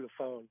just do the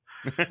phone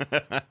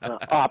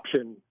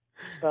option,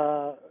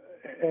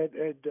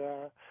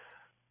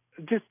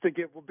 just to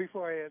give,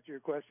 before I answer your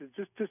question,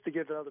 just to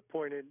give another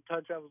point in,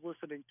 Tunch, I was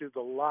listening to the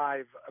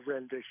live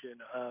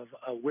rendition of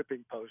a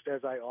whipping post,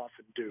 as I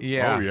often do.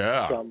 Yeah. Oh,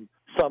 yeah.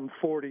 Some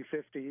 40,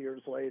 50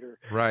 years later.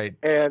 Right.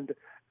 And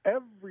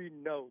every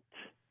note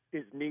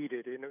is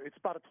needed. It's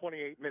about a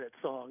 28-minute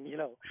song,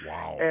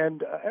 Wow.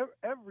 And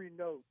every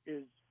note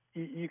is,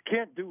 you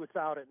can't do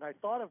without it. And I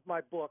thought of my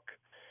book,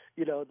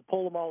 the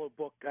Polamalu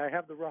book. I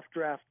have the rough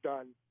draft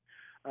done.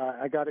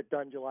 I got it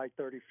done July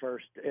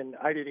 31st, and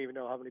I didn't even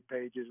know how many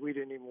pages. We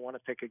didn't even want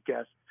to take a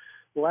guess.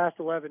 The last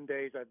 11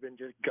 days, I've been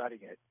just gutting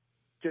it,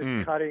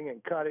 cutting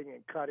and cutting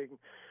and cutting,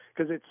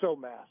 because it's so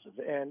massive.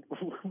 And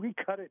we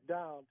cut it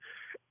down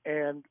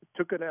and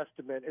took an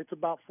estimate. It's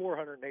about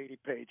 480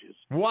 pages.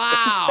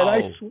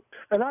 Wow!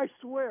 and I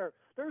swear,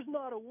 there's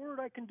not a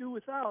word I can do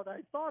without. I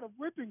thought of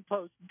whipping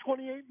post,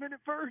 28-minute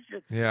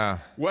version. Yeah.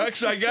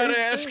 Wex, I got to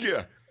ask you.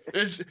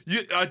 Is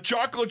a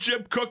chocolate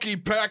chip cookie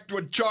packed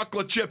with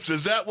chocolate chips?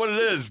 Is that what it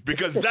is?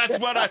 Because that's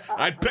what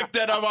I picked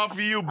that up off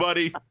of you,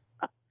 buddy.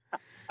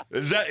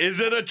 Is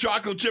it a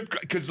chocolate chip?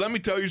 Because let me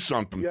tell you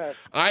something. Yes.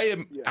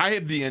 I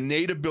have the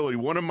innate ability.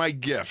 One of my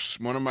gifts,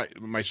 one of my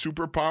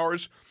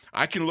superpowers.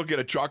 I can look at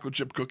a chocolate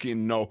chip cookie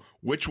and know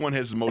which one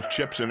has the most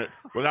chips in it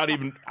without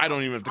even. I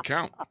don't even have to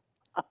count.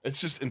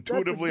 It's just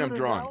intuitively That's a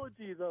good I'm drawn.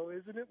 Analogy, though,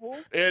 isn't it,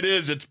 Wolf? It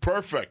is. It's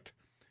perfect,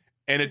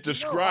 and it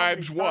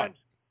describes what.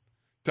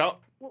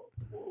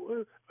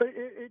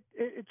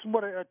 It's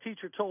what a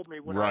teacher told me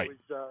when I was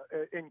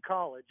in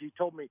college. He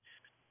told me,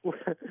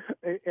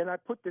 and I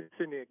put this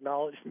in the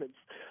acknowledgments.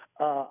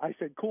 I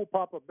said, "Cool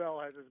Papa Bell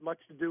has as much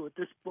to do with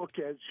this book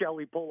as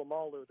Shelley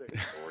Polamalu, the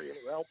historian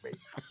who helped me."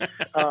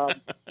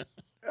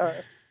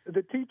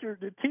 The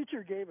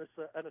teacher gave us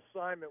an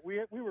assignment.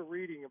 We were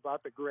reading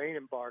about the grain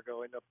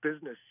embargo in a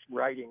business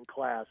writing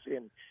class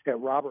at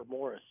Robert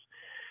Morris.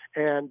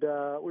 And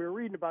we were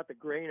reading about the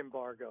grain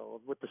embargo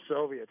with the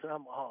Soviets, and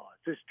I'm,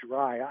 it's just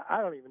dry.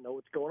 I don't even know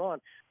what's going on.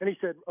 And he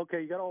said,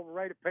 okay, you got to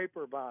write a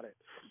paper about it.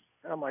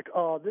 And I'm like,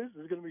 this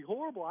is going to be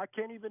horrible. I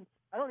don't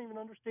even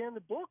understand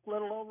the book,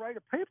 let alone write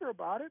a paper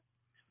about it.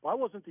 Well, I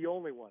wasn't the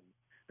only one.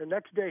 The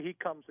next day he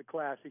comes to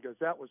class. He goes,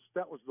 that was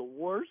the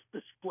worst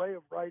display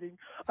of writing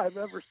I've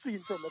ever seen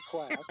from a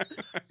class.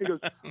 He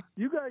goes,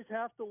 you guys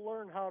have to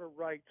learn how to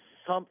write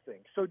something.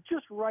 So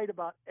just write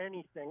about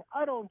anything.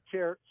 I don't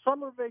care.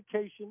 Summer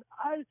vacation.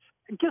 I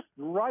just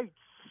write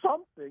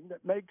something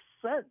that makes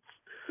sense.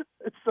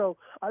 So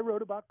I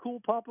wrote about Cool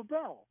Papa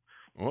Bell.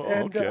 Oh,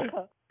 and okay.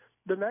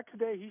 The next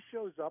day he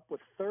shows up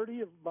with 30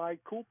 of my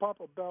Cool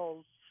Papa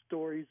Bell's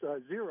stories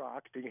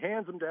Xeroxed. He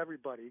hands them to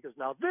everybody. He goes,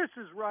 now this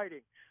is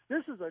writing.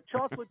 This is a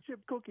chocolate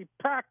chip cookie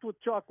packed with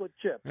chocolate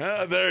chips.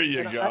 There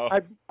you go.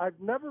 I've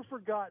never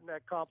forgotten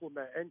that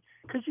compliment. And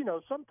because,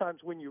 sometimes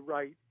when you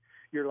write,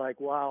 you're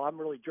like, wow, I'm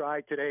really dry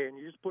today. And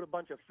you just put a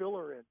bunch of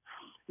filler in.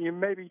 You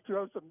maybe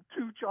throw some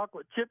 2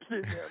 chocolate chips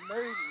in there,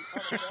 maybe.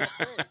 On a bad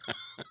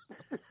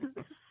day.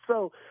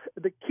 So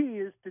the key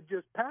is to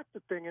just pack the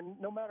thing, and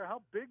no matter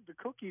how big the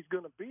cookie's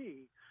going to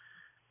be,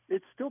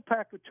 it's still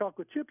packed with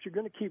chocolate chips. You're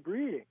going to keep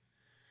reading.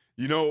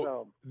 You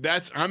know,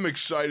 I'm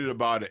excited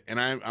about it, and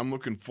I'm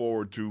looking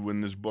forward to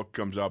when this book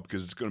comes out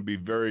because it's going to be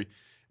very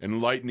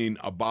enlightening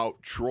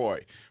about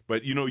Troy.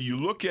 But, you know, you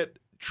look at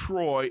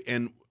Troy,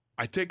 and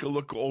I take a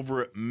look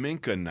over at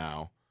Minkah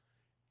now,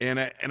 and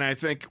I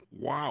think,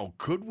 wow,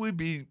 could we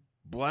be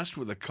blessed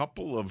with a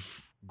couple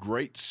of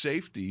great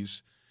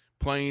safeties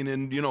playing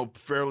in, you know,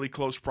 fairly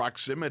close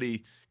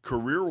proximity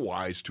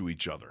career-wise to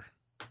each other?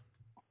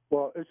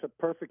 Well, it's a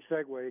perfect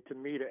segue to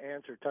me to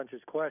answer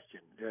Tunch's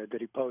question that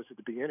he posed at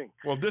the beginning.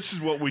 Well, this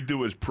is what we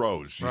do as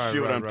pros. You see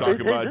what I'm right.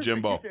 talking about,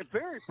 Jimbo? It's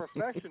very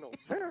professional,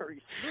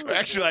 very smooth.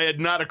 Actually, I had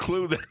not a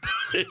clue that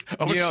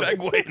I was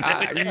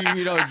segueing.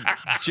 You know,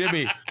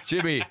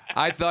 Jimmy,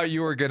 I thought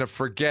you were going to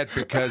forget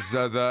because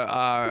of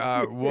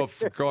the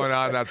Wolf going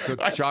on at the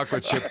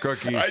chocolate chip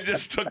cookies. I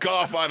just took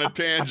off on a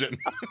tangent.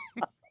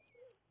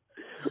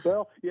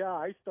 Well, yeah,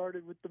 I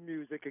started with the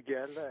music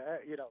again,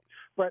 you know.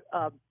 But,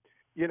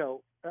 you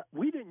know,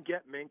 we didn't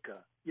get Minkah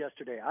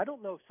yesterday. I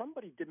don't know.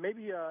 Somebody did.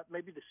 Maybe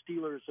the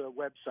Steelers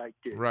website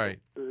did. Right.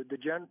 The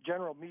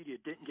general media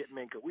didn't get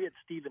Minkah. We had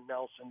Steven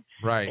Nelson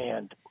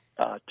and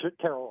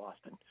Terrell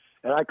Austin.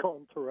 And I call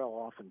him Terrell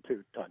often,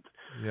 too, Tunch.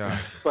 Yeah.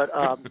 But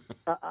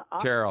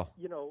Terrell.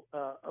 You know,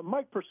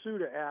 Mike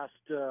Pursuta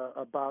asked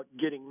about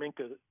getting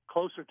Minkah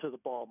closer to the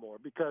ball more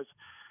because –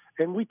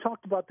 and we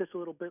talked about this a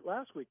little bit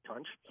last week,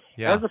 Tunch.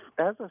 Yeah.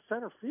 As a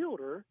center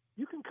fielder,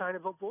 you can kind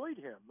of avoid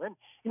him. And,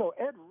 you know,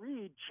 Ed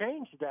Reed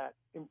changed that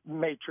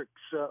matrix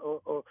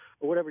or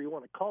whatever you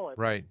want to call it.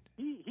 Right.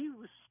 He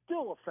was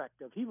still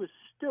effective. He was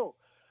still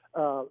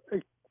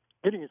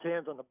getting his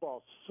hands on the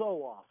ball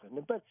so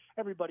often. But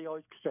everybody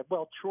always said,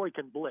 well, Troy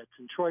can blitz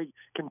and Troy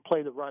can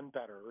play the run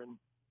better and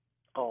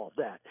all of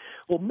that.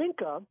 Well,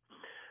 Minkah,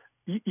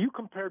 you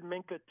compared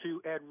Minkah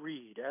to Ed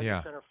Reed as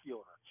a center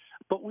fielder.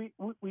 But we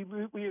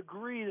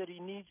agree that he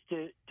needs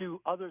to do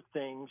other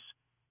things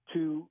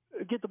to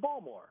get the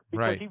ball more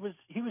because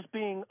he was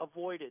being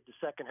avoided the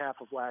second half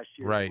of last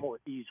year more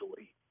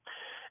easily.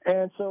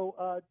 And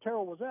so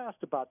Terrell was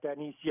asked about that,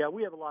 and he said,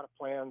 we have a lot of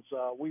plans.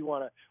 We're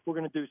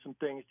going to do some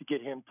things to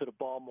get him to the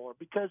ball more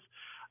because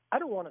I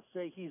don't want to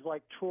say he's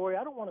like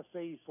Troy. I don't want to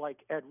say he's like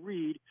Ed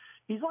Reed.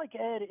 He's like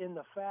Ed in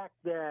the fact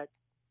that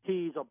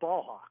he's a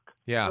ball hawk.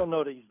 Yeah. I don't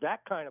know that he's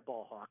that kind of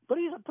ball hawk, but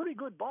he's a pretty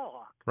good ball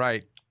hawk.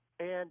 Right.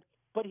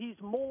 But he's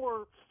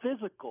more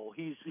physical.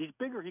 He's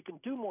bigger. He can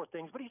do more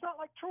things. But he's not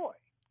like Troy,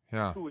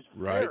 who is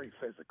very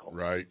physical,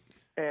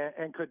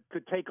 and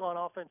could take on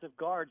offensive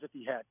guards if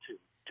he had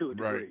to a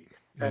degree,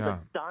 as a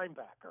dime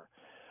backer.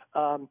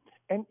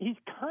 And he's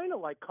kind of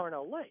like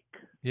Carnell Lake.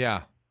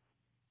 Yeah.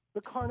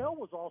 But Carnell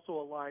was also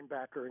a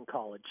linebacker in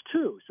college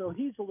too, so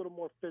he's a little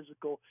more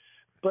physical.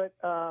 But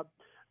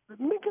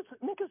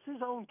Minkah's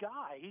his own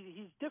guy.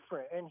 He's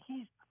different,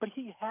 but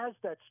he has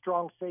that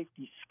strong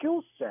safety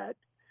skill set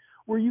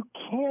where you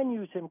can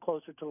use him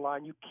closer to the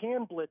line, you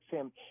can blitz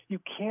him, you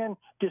can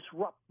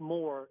disrupt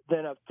more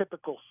than a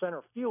typical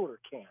center fielder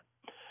can.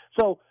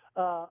 So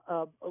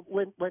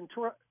when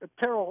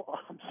Terrell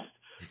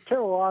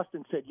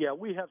Austin said, "Yeah,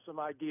 we have some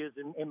ideas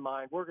in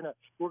mind. We're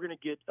gonna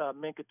get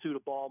Minkah to the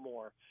ball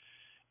more."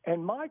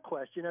 And my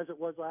question, as it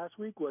was last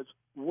week, was,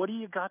 "What do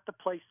you got to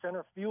play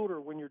center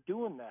fielder when you're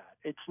doing that?"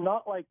 It's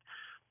not like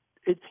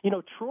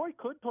Troy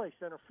could play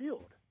center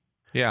field.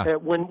 Yeah.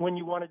 When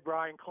you wanted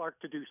Brian Clark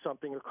to do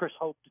something or Chris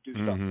Hope to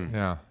do something.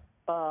 Yeah.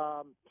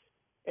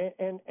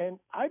 And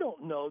I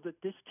don't know that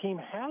this team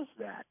has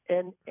that.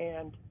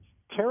 And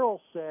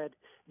Terrell said,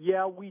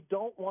 "Yeah, we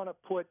don't want to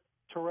put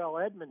Terrell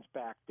Edmonds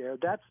back there.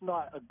 That's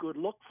not a good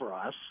look for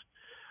us.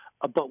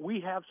 But we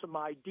have some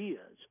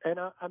ideas." And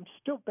I'm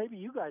still, maybe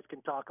you guys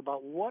can talk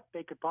about what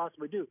they could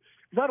possibly do.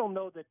 Because I don't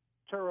know that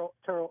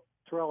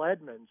Terrell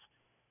Edmonds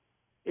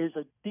is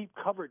a deep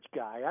coverage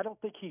guy. I don't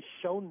think he's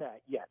shown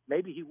that yet.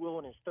 Maybe he will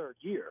in his third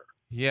year.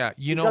 Yeah,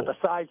 he's got the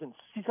size and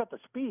he's got the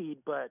speed,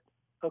 but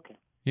okay.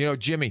 You know,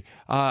 Jimmy,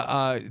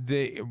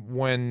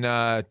 when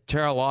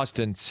Terrell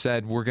Austin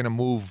said we're going to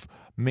move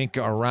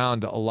Minkah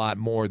around a lot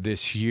more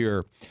this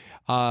year,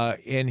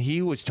 and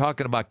he was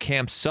talking about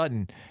Cam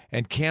Sutton,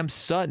 and Cam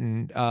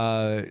Sutton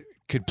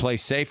could play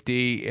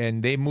safety,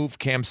 and they moved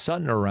Cam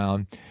Sutton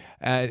around.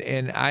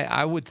 And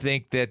I would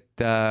think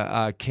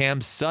that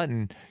Cam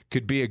Sutton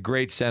could be a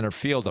great center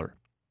fielder.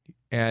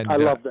 And I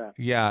love that.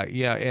 Yeah,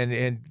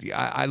 and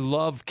I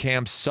love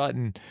Cam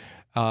Sutton,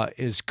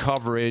 his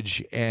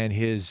coverage and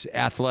his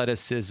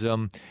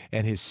athleticism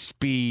and his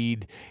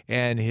speed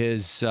and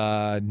his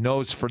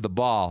nose for the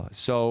ball.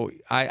 So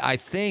I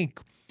think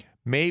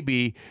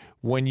maybe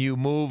when you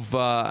move,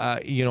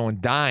 in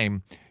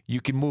dime,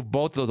 you can move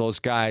both of those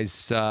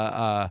guys,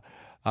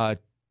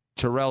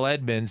 Terrell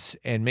Edmonds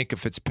and Minkah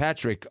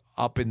Fitzpatrick,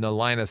 up in the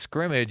line of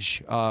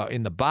scrimmage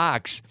in the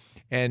box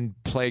and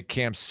play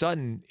Cam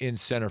Sutton in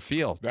center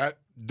field. That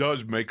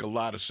does make a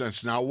lot of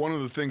sense. Now, one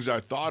of the things I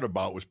thought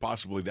about was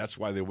possibly that's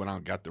why they went out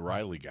and got the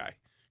Riley guy,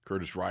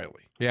 Curtis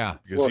Riley. Yeah.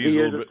 Because he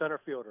is a center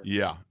fielder.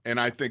 Yeah, and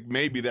I think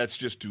maybe that's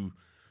just to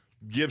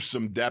give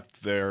some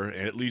depth there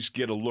and at least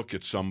get a look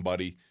at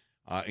somebody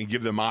and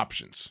give them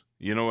options.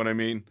 You know what I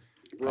mean?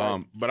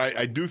 Right. But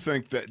I do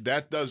think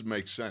that does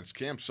make sense.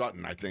 Cam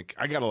Sutton, I think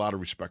I got a lot of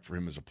respect for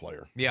him as a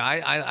player. Yeah,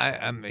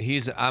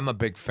 I'm a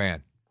big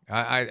fan.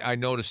 I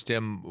noticed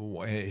him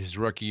his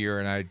rookie year,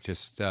 and I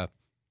just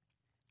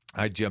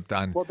I jumped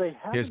on they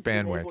haven't his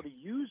bandwagon. been able to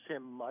use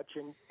him much,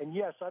 and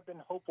yes, I've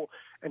been hopeful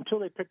until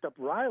they picked up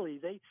Riley.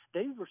 They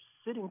were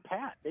sitting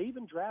pat. They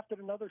even drafted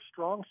another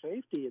strong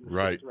safety in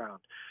the sixth round,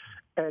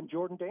 and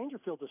Jordan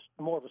Dangerfield is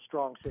more of a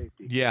strong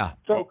safety. Yeah.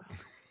 So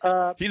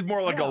he's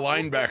more like a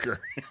linebacker.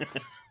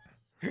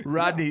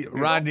 Rodney.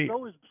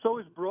 So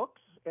is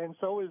Brooks, and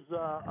so is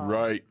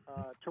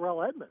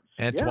Terrell Edmonds.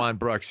 Antoine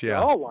Brooks. Yeah.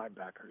 They're all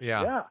linebackers.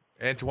 Yeah.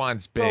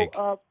 Antoine's big.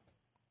 So,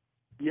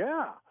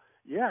 Yeah,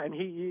 and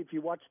he if you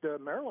watch the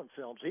Maryland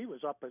films, he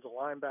was up as a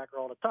linebacker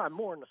all the time,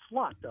 more in the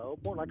slot though,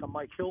 more like a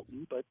Mike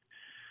Hilton. But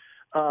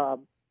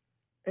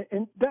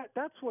and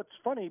that's what's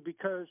funny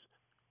because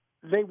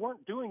they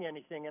weren't doing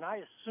anything, and I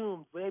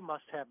assumed they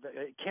must have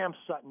Cam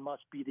Sutton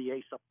must be the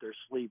ace up their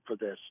sleeve for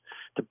this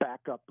to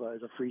back up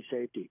as a free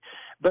safety.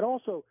 But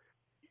also,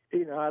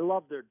 I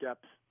love their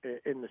depth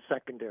in the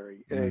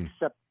secondary,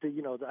 except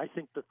I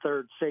think the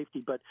third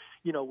safety. But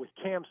with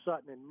Cam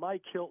Sutton and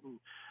Mike Hilton.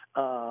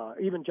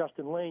 Even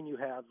Justin Lane, you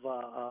have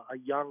a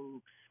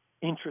young,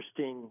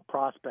 interesting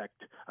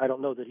prospect. I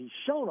don't know that he's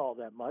shown all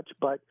that much,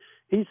 but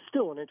he's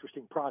still an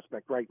interesting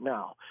prospect right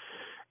now.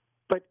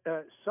 But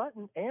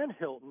Sutton and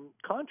Hilton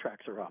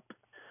contracts are up.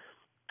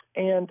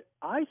 And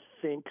I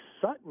think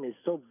Sutton is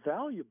so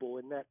valuable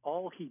in that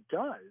all he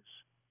does,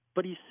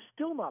 but he's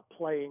still not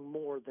playing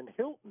more than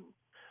Hilton.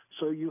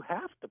 So you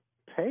have to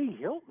pay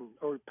Hilton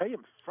or pay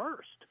him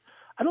first.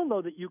 I don't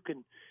know that you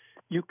can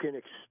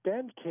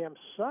extend Cam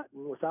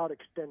Sutton without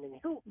extending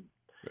Hilton.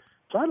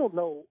 So I don't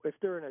know if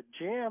they're in a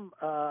jam.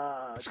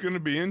 It's going to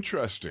be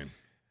interesting.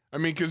 I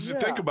mean, because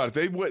think about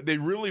it. They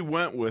really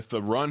went with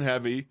the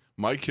run-heavy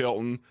Mike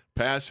Hilton,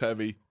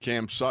 pass-heavy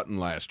Cam Sutton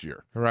last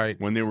year. Right.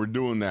 When they were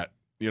doing that,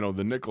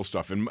 the nickel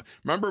stuff. And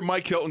remember,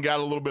 Mike Hilton got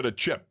a little but of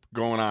chip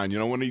going on.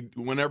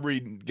 Whenever he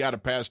got a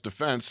pass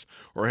defense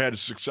or had a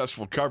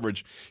successful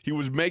coverage, he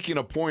was making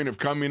a point of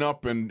coming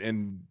up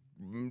and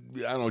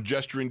I don't know,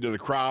 gesturing to the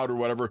crowd or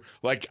whatever.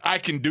 Like, I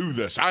can do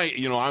this.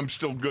 I'm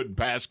still good in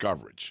pass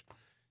coverage.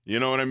 You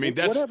know what I mean?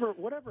 That's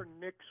whatever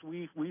nicks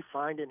we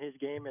find in his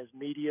game as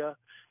media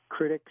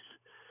critics.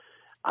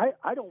 I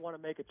don't want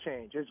to make a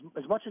change. As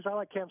much as I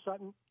like Cam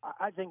Sutton,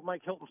 I think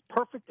Mike Hilton's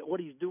perfect at what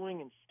he's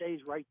doing and stays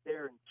right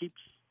there and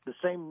keeps the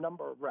same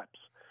number of reps.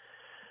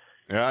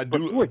 Yeah, I do.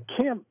 But boy,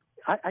 Cam.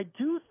 I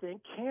do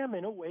think Cam,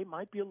 in a way,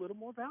 might be a little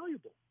more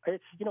valuable. He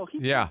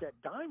played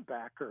that dime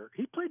backer.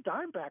 He played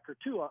dime backer,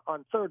 too,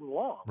 on third and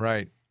long.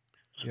 Right.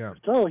 Yeah.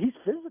 So he's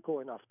physical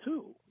enough,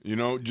 too.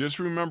 Just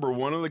remember,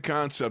 one of the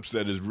concepts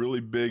that is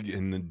really big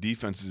in the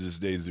defenses these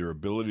days is their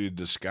ability to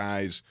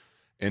disguise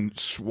and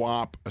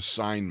swap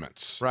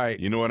assignments. Right.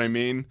 You know what I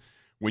mean?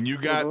 When you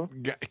got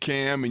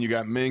Cam and you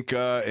got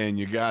Minka and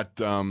you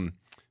got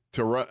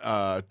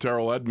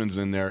Terrell Edmonds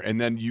in there, and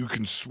then you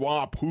can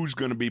swap who's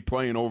going to be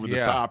playing over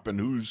the top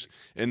and who's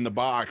in the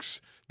box.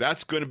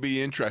 That's going to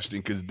be interesting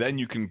because then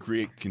you can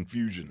create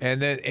confusion.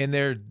 And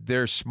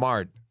they're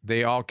smart.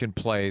 They all can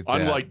play.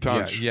 Unlike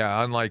Tunch.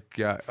 Yeah, unlike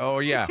when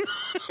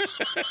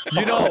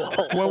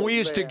we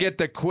used to get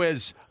the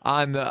quiz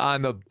on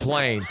the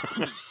plane.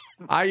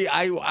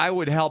 I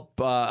would help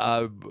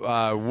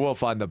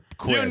Wolf on the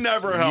quiz. You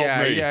never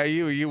helped me. Yeah,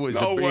 he was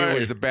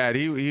a bad.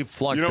 He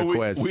flunked the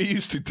quiz. We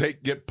used to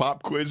get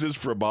pop quizzes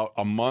for about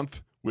a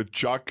month with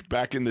Chuck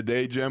back in the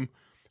day, Jim,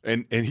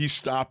 and he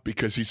stopped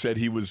because he said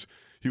he was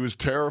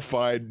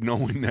terrified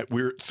knowing that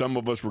some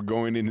of us were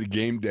going into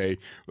game day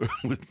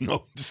with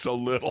so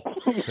little.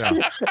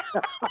 Yeah.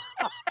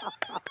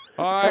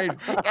 All right.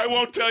 I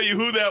won't tell you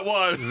who that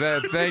was.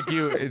 Thank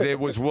you. It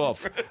was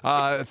Wolf.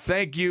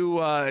 Thank you,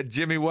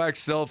 Jimmy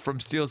Wexell from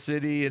Steel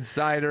City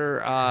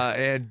Insider.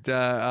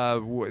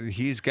 And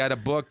he's got a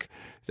book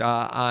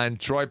on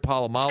Troy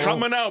Polamalu. It's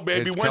coming out,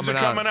 baby. When's it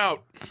coming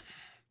out?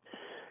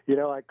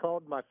 I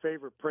called my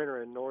favorite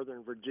printer in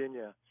Northern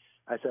Virginia.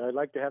 I said, I'd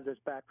like to have this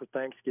back for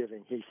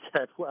Thanksgiving. He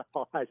said, well,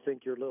 I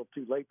think you're a little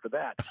too late for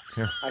that.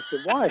 I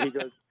said, why? He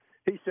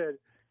said,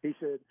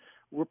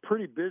 we're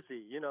pretty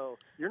busy.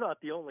 You're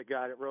not the only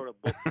guy that wrote a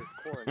book this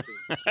quarantine.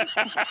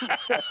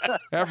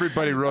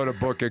 Everybody wrote a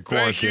book in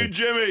quarantine. Thank you,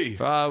 Jimmy.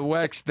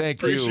 Wex,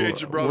 thank you.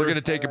 Appreciate you, brother. We're going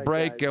to take a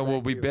break, guys, and we'll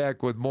be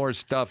back with more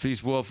stuff.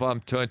 He's Wolf. I'm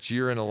Tunch.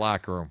 You're in the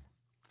locker room.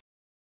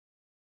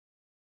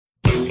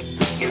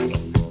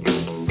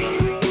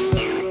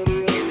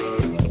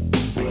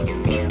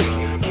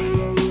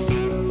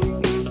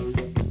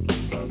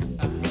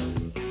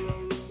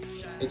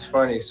 It's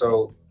funny.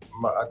 So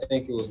I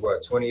think it was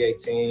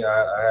 2018.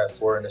 I had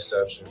 4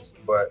 interceptions,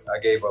 but I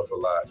gave up a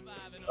lot.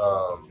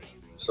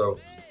 So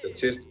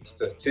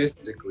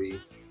statistically,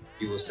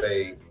 you would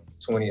say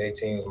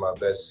 2018 was my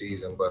best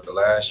season, but the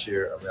last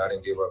year, I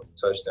didn't give up a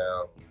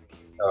touchdown.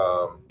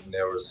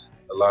 There was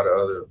a lot of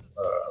other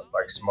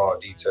like small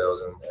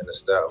details in the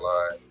stat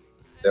line,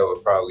 that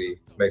would probably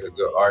make a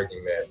good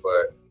argument.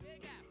 But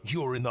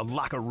You're in the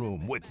locker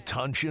room with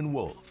Tunch and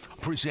Wolf,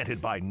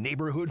 presented by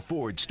Neighborhood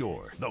Ford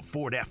Store. The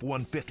Ford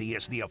F-150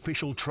 is the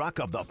official truck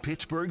of the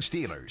Pittsburgh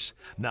Steelers.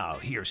 Now,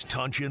 here's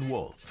Tunch and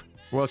Wolf.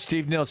 Well,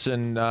 Steve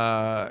Nielsen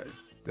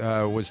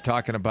was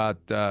talking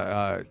about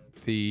the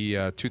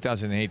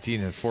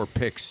 2018 and 4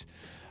 picks,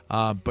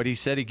 but he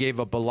said he gave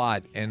up a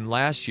lot. And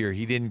last year,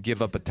 he didn't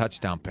give up a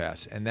touchdown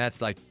pass, and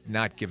that's like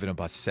not giving up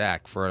a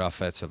sack for an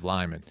offensive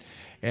lineman.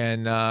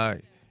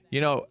 And,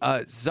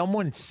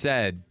 someone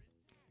said,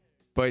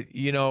 but,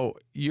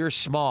 you're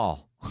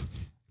small.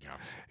 Yeah.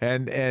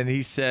 And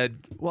he said,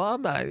 well,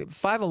 I'm not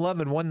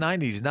 5'11",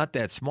 190 is not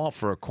that small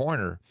for a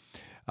corner.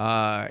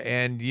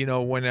 And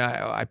when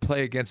I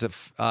play against a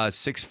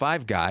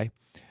 6'5" guy,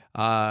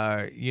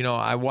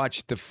 I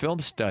watched the film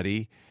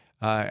study.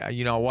 I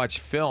watch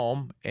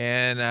film,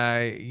 and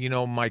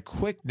my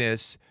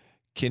quickness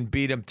can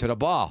beat him to the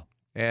ball.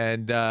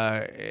 And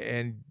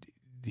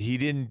he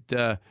didn't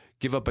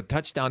give up a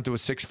touchdown to a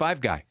 6'5"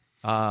 guy.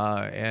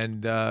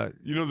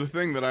 The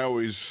thing that I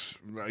always,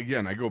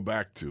 again, I go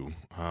back to,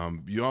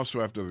 you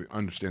also have to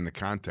understand the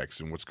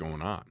context and what's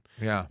going on.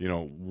 Yeah.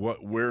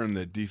 Where in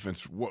the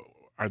defense, what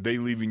are they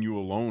leaving you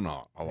alone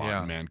a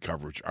lot in man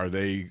coverage? Are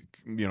they,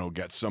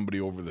 got somebody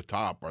over the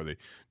top? Are they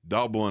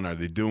doubling? Are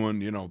they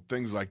doing,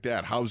 things like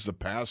that? How's the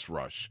pass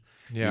rush?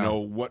 Yeah.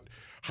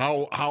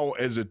 How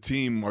as a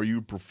team are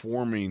you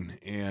performing?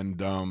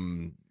 And,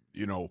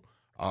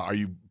 are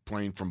you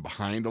playing from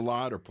behind a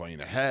lot or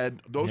playing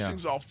ahead? Those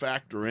things all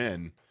factor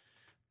in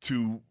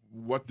to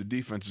what the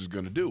defense is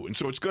going to do. And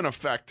so it's going to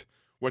affect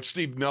what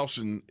Steve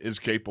Nielsen is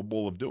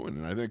capable of doing.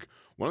 And I think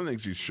one of the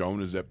things he's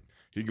shown is that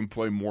he can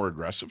play more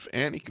aggressive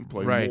and he can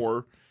play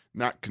more,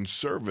 not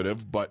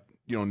conservative, but,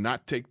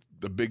 not take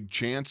the big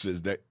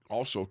chances that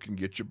also can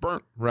get you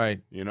burnt.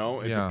 Right. It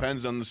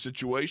depends on the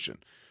situation.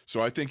 So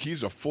I think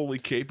he's a fully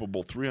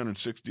capable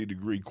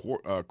 360-degree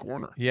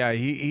corner. Yeah,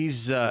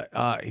 he's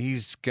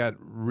got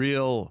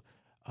real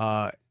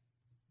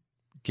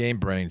game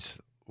brains.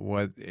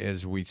 What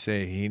as we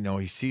say,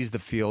 he sees the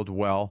field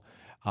well,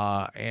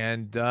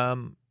 and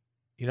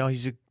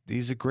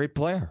he's a great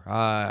player.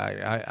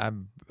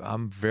 I'm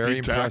very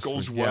impressed. He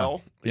tackles with,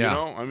 well.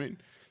 Yeah.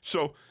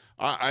 So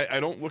I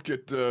don't look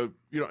at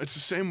it's the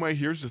same way.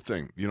 Here's the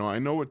thing. I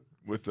know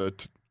with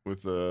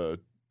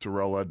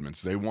Terrell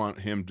Edmunds, they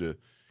want him to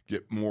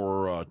get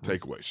more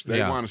takeaways.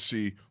 They want to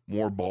see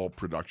more ball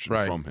production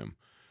from him.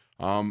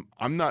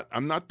 I'm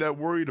not that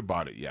worried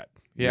about it yet.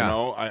 Yeah.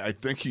 I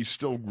think he's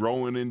still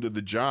growing into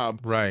the job.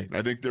 Right. And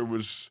I think there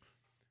was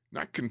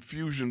not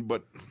confusion,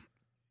 but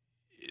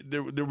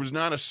there was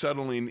not a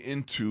settling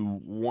into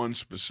one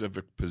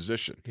specific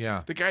position.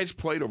 Yeah. The guy's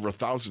played over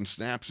 1,000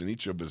 snaps in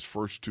each of his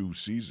first 2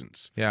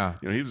 seasons. Yeah.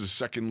 He was a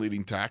second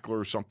leading tackler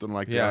or something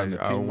like that.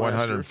 Yeah,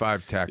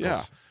 105 tackles.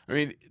 Yeah. I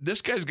mean,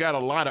 this guy's got a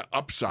lot of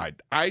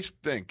upside. I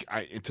think,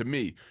 to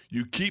me,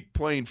 you keep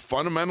playing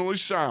fundamentally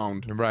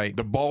sound, right?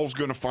 The ball's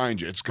going to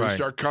find you. It's going to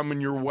start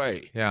coming your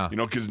way. Yeah.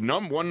 Because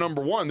number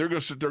one, they're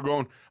going to sit there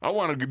going, I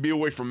want to be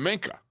away from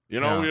Minkah. We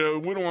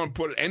don't want to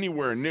put it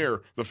anywhere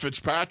near the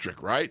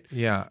Fitzpatrick, right?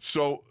 Yeah.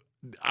 So,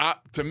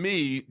 to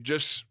me,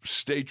 just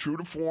stay true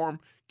to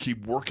form,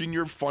 keep working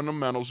your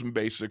fundamentals and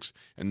basics,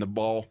 and the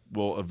ball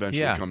will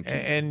eventually come to you.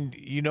 And,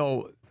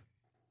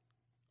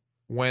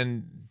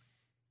 when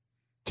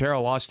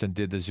Terrell Austin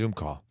did the Zoom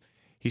call,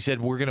 he said,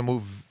 we're going to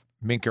move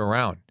Minkah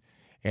around.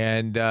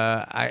 And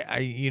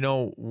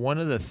one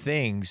of the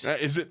things.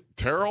 Is it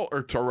Terrell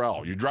or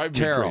Terrell? You drive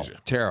me crazy.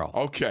 Terrell.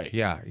 Okay.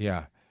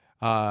 Yeah.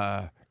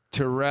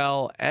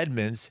 Terrell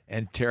Edmunds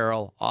and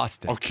Terrell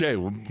Austin. Okay.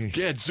 Well,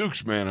 yeah,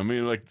 Zooks, man. I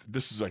mean,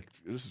 this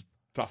is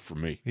tough for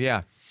me.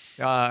 Yeah.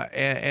 One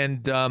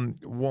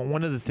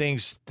of the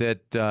things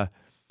that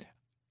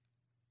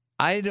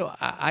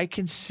I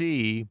can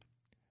see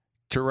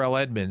Terrell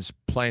Edmunds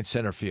playing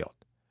center field,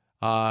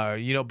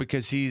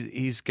 because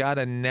he's got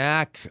a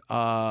knack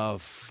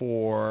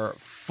for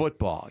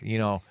football,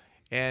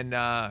 and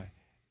I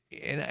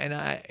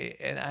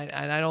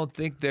don't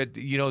think that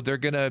they're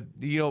gonna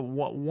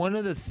one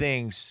of the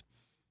things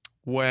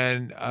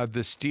when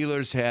the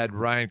Steelers had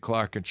Ryan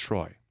Clark and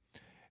Troy,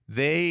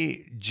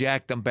 they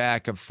jacked them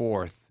back and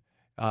forth.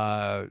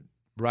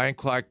 Ryan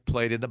Clark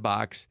played in the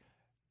box,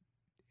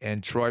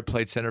 and Troy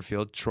played center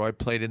field. Troy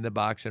played in the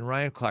box, and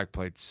Ryan Clark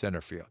played center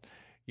field.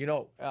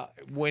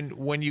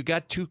 When you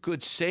got 2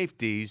 good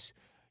safeties,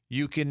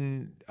 you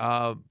can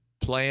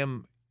play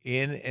them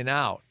in and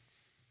out.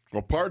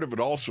 Well, part of it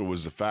also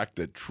was the fact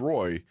that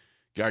Troy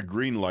got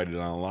green-lighted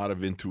on a lot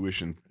of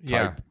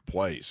intuition-type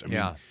plays. I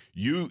mean,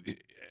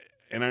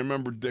 and I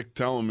remember Dick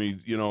telling me,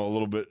 a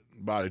little bit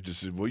about it,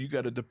 just said, well, you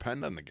got to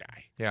depend on the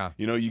guy. Yeah.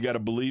 You got to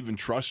believe and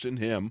trust in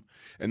him.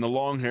 And the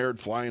long-haired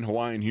flying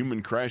Hawaiian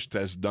human crash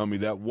test dummy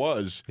that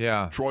was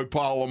Troy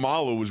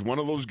Polamalu was one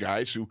of those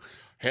guys who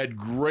had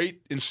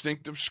great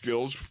instinctive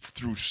skills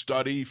through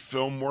study,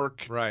 film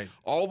work,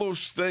 all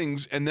those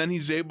things, and then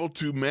he's able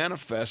to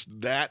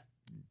manifest that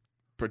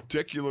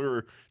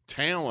particular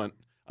talent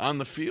on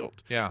the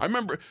field. Yeah. I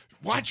remember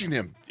watching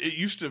him.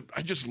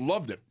 I just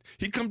loved it.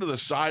 He'd come to the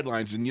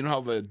sidelines, and you know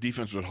how the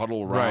defense would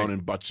huddle around, Right.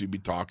 and Butsy be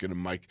talking, and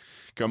Mike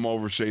come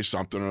over, say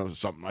something or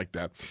something like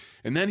that.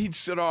 And then he'd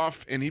sit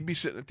off, and he'd be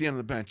sitting at the end of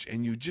the bench,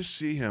 and you just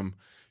see him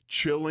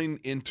chilling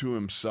into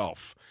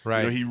himself. Right.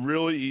 You know, he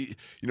really,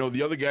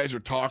 the other guys are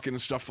talking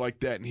and stuff like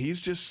that, and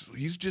he's just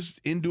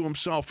into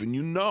himself.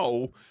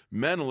 And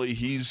mentally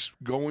he's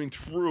going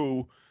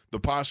through the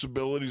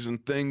possibilities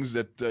and things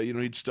that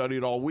he'd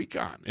studied all week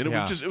on. And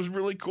it was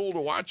really cool to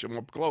watch him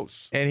up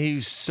close. And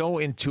he's so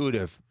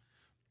intuitive.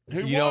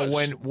 He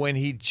was. When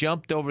he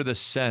jumped over the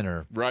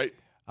center, right,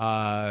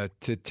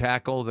 to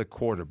tackle the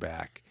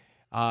quarterback,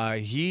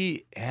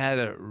 he had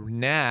a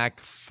knack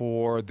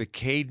for the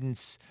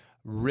cadence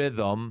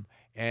rhythm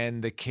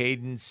and the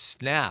cadence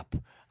snap.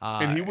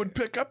 And he would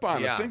pick up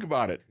on it. Think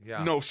about it.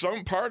 Yeah.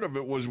 Some part of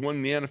it was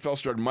when the NFL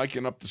started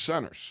miking up the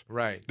centers.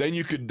 Right. Then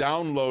you could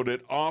download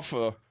it off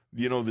of,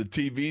 the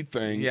TV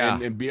thing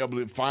and be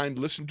able to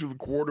listen to the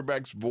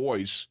quarterback's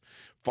voice,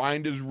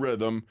 find his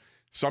rhythm.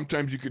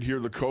 Sometimes you could hear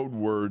the code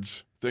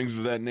words, things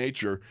of that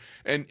nature.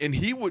 And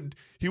he would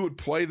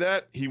play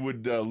that. He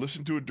would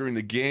listen to it during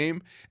the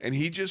game, and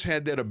he just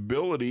had that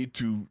ability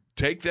to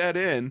take that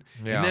in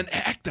and then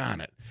act on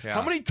it. Yeah.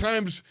 How many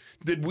times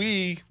did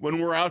we, when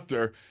we're out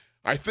there,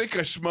 I think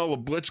I smell a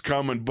blitz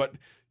coming, but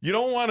you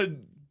don't want to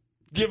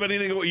give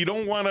anything away. You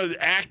don't want to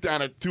act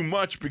on it too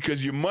much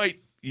because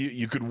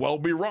you could well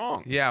be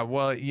wrong. Yeah,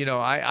 well,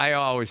 I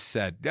always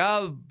said,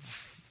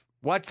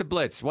 watch the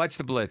blitz.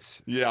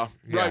 Yeah,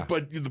 right.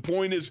 But the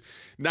point is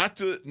not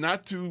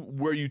to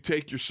where you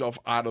take yourself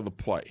out of the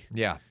play.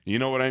 Yeah. You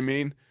know what I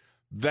mean?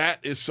 That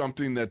is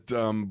something that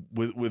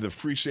with a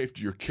free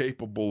safety, you're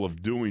capable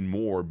of doing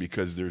more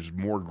because there's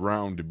more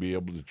ground to be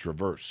able to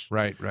traverse.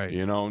 Right.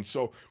 And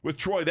so with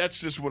Troy, that's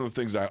just one of the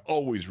things I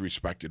always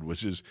respected,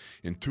 was his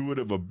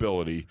intuitive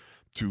ability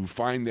to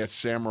find that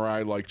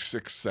samurai-like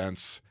sixth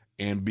sense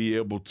and be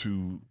able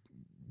to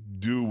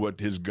do what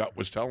his gut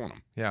was telling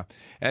him. Yeah.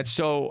 And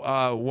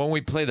so when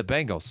we play the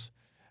Bengals,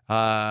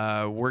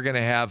 we're going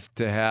to have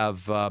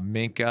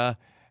Minka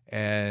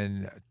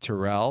and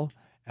Terrell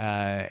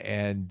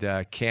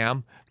and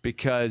Cam,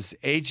 because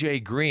A.J.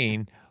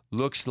 Green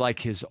looks like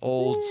his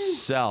old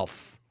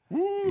self.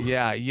 Woo.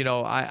 Yeah,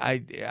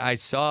 I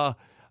saw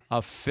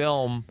a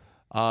film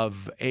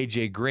of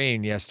A.J.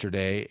 Green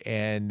yesterday,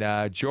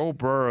 and Joe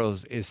Burrow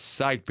is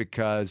psyched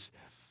because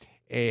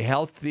a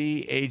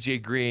healthy A.J.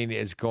 Green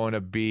is going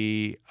to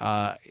be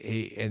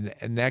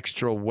an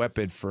extra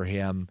weapon for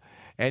him.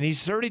 And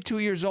he's 32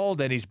 years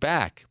old, and he's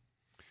back.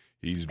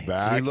 He's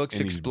back. He looks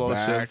explosive.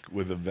 He's back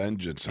with a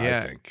vengeance,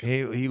 I think.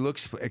 He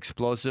looks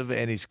explosive,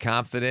 and he's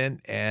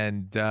confident,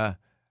 and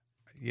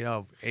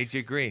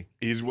A.J. Green.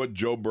 He's what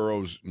Joe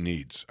Burrow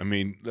needs. I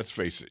mean, let's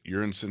face it.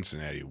 You're in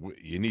Cincinnati.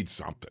 You need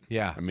something.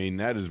 Yeah. I mean,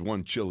 that is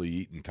one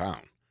chili-eating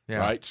town. Yeah.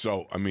 Right?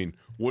 So, I mean,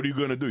 what are you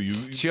going to do?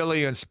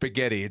 Chili and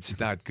spaghetti, it's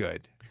not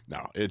good.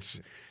 No,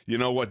 it's, you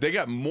know what? They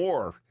got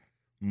more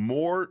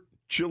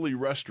chili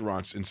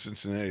restaurants in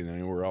Cincinnati than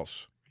anywhere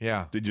else.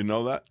 Yeah. Did you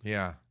know that?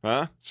 Yeah.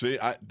 Huh? See,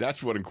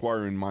 that's what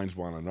inquiring minds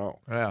want to know.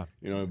 Yeah.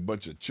 A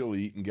bunch of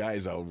chili-eating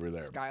guys over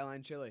there.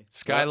 Skyline Chili.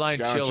 Skyline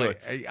Chili.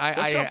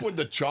 What's up with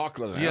the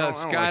chocolate? Yeah, I don't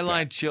Skyline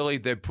like Chili,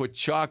 they put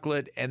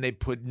chocolate and they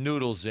put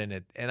noodles in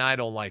it, and I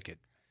don't like it.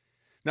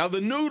 Now,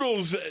 the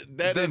noodles,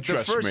 that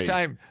interests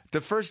me.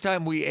 The first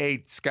time we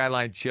ate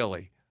Skyline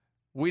Chili,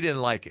 we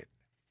didn't like it.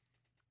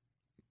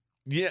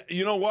 Yeah,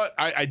 you know what?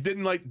 I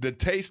didn't like the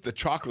taste. The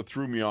chocolate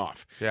threw me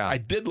off. Yeah. I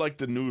did like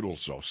the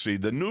noodles, though. See,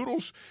 the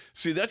noodles,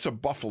 that's a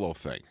Buffalo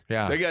thing.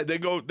 Yeah. They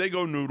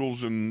go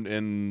noodles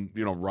and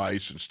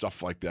rice and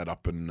stuff like that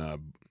up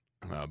in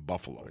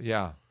Buffalo.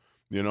 Yeah.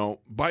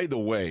 By the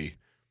way,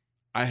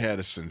 I had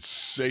a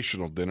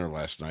sensational dinner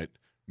last night.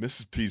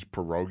 Mrs. T's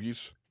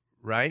pierogies.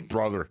 Right?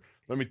 Brother,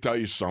 let me tell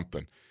you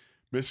something.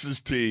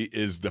 Mrs. T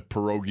is the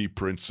pierogi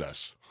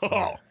princess.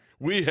 Oh,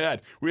 we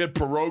had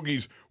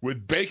pierogies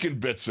with bacon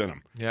bits in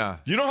them. Yeah.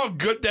 You know how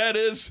good that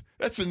is?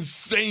 That's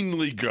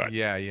insanely good.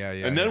 Yeah.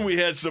 And then we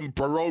had some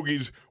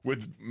pierogies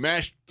with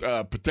mashed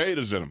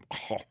potatoes in them.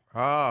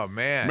 Oh,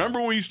 man. Remember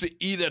when we used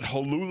to eat at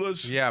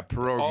Halula's? Yeah,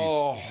 pierogies.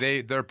 Oh.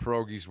 Their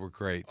pierogies were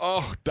great.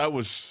 Oh, that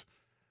was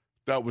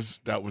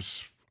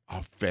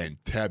a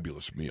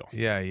fantabulous meal.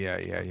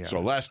 Yeah. So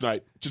last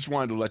night, just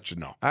wanted to let you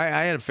know. I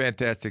had a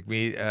fantastic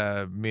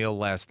meal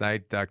last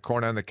night.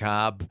 Corn on the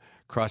cob,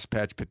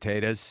 cross-patch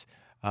potatoes.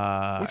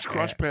 What's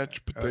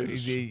cross-patch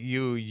potatoes?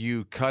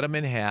 You cut them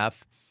in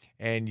half,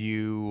 and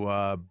you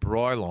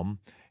broil them,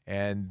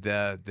 and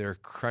they're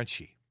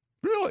crunchy.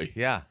 Really?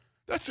 Yeah.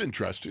 That's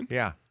interesting.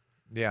 Yeah.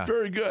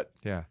 Very good.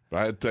 Yeah.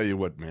 But I tell you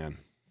what, man,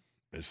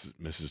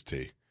 Mrs.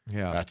 T.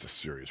 Yeah. That's a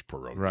serious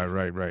pierogi.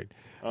 Right. Right.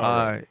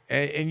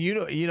 And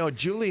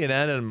Julian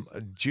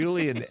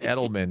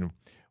Edelman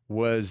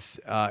was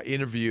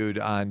interviewed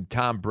on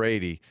Tom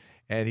Brady,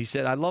 and he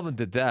said, "I love him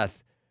to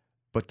death,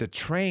 but the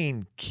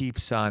train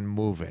keeps on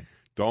moving."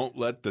 Don't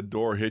let the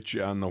door hit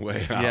you on the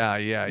way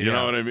out. Yeah. You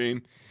know what I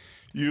mean?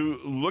 You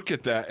look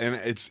at that, and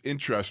it's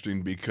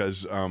interesting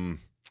because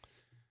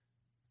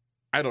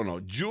I don't know.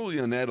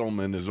 Julian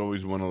Edelman is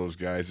always one of those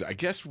guys. I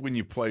guess when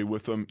you play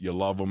with him, you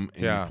love him,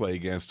 and you play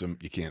against him,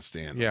 you can't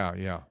stand him.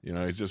 Yeah. You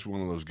know, he's just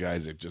one of those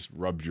guys that just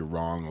rubs you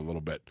wrong a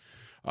little bit.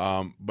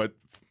 But,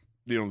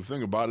 you know, the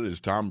thing about it is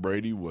Tom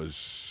Brady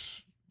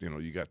was, you know,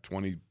 you got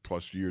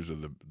 20-plus years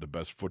of the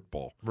best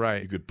football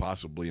you could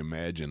possibly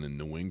imagine in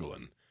New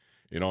England.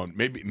 You know,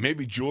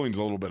 maybe Julian's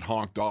a little bit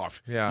honked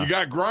off. Yeah. You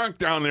got Gronk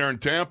down there in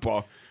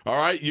Tampa. All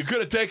right, you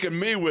could have taken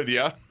me with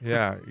you.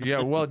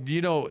 Yeah. Well,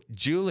 you know,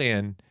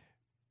 Julian,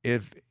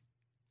 if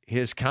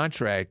his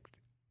contract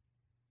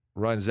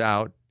runs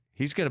out,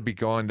 he's going to be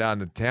going down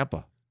to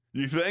Tampa.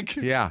 You think?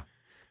 Yeah.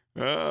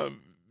 Yeah.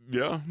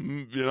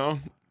 You know,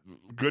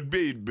 could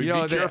be. Be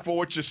careful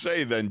what you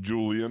say, then,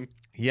 Julian.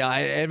 Yeah.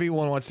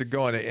 Everyone wants to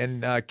go in it,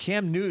 and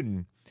Cam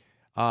Newton.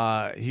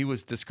 He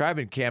was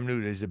describing Cam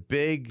Newton as a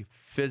big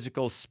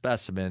physical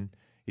specimen.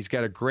 He's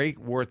got a great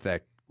work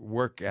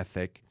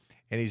ethic,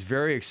 and he's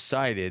very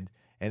excited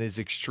and is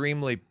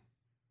extremely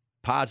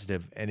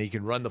positive, and he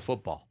can run the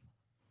football.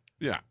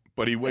 Yeah,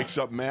 but he wakes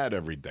up mad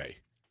every day.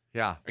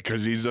 Yeah.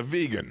 Because he's a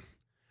vegan.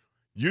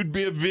 You'd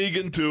be a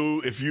vegan,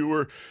 too, if you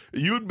were –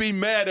 you'd be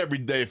mad every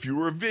day if you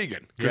were a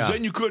vegan. Because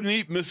then you couldn't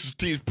eat Mrs.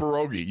 T's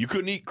pierogi. You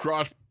couldn't eat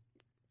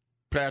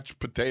cross-patch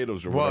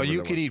potatoes or whatever. Well,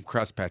 you can eat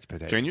cross-patch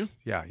potatoes. Can you?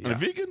 Yeah. And a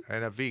vegan?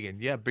 And a vegan,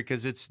 yeah,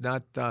 because it's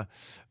not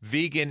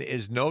vegan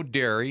is no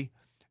dairy,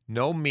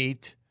 no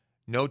meat,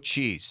 no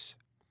cheese.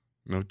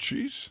 No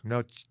cheese?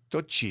 No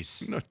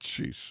cheese. No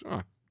cheese.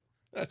 Oh,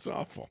 that's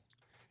awful.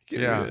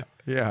 Yeah.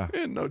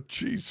 And no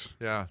cheese.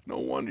 Yeah. No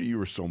wonder you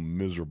were so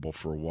miserable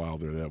for a while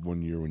there that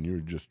one year when you were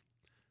just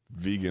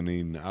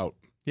veganing out.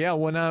 Yeah,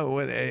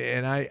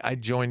 I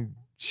joined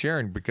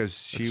Sharon because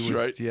she was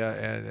right. Yeah,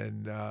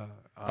 and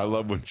I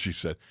love when she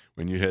said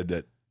when you had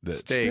that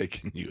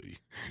steak and you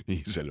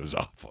said it was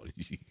awful.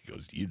 He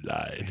goes, "You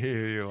lied."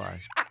 You lied.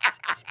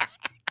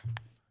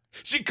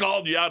 She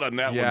called you out on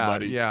that one,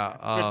 buddy.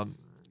 Yeah.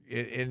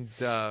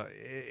 It's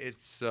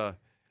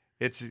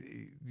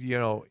you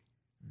know.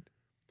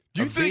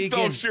 Do you think,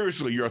 though,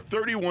 seriously, you're a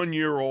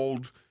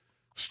 31-year-old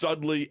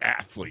Studley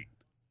athlete,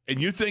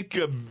 and you think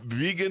a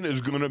vegan is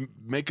going to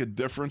make a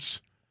difference?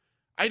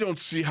 I don't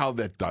see how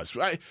that does.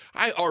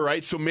 All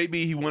right, so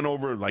maybe he went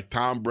over like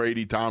Tom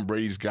Brady. Tom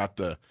Brady's got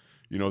the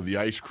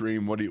ice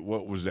cream.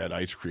 What was that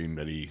ice cream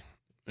that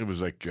it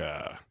was like,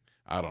 I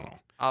don't know.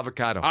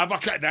 Avocado.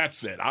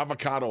 That's it.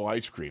 Avocado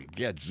ice cream.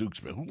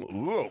 Gadzooks, man.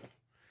 Ooh. I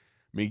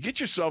mean,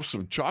 get yourself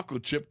some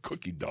chocolate chip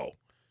cookie dough.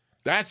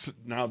 That's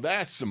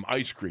some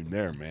ice cream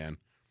there, man.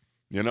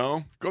 You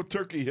know, go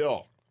Turkey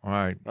Hill. All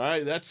right.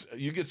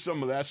 You get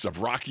some of that stuff.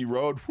 Rocky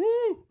Road.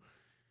 Woo.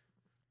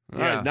 All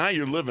Yeah. right, now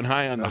you're living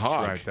high on the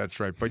hog.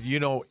 That's right. But you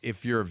know,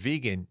 if you're a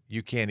vegan,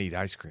 you can't eat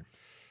ice cream.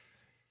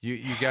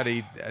 You got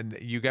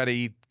to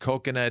eat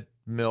coconut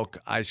milk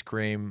ice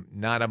cream,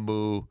 not a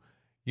moo.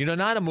 You know,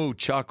 not a moo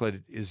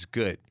chocolate is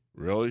good.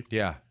 Really?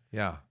 Yeah.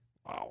 Wow.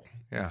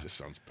 Yeah. That just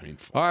sounds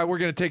painful. All right, we're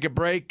going to take a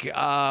break.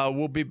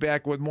 We'll be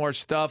back with more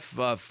stuff.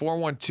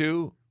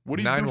 412. What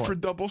do you do for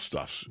double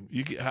stuffs?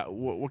 You get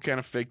what kind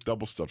of fake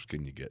double stuffs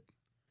can you get?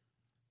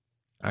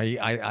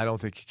 I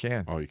don't think you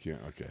can. Oh, you can't?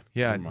 Okay.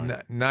 Yeah,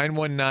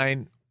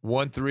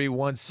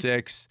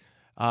 919-1316.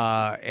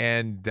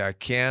 And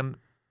Cam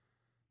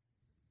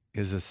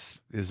is a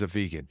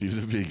vegan. He's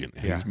a vegan.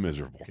 Yeah. He's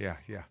miserable. Yeah.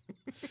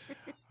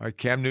 All right,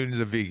 Cam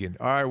Newton's a vegan.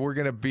 All right, we're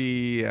going to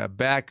be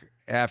back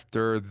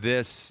after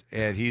this,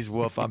 and he's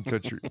Wolf. I'm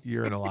Toots.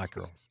 You're in the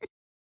locker room.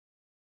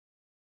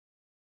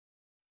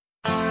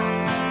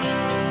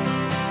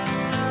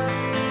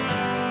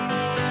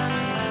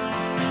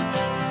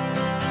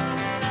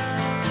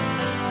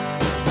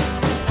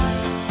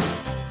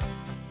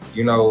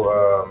 You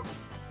know,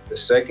 the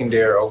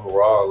secondary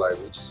overall, like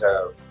we just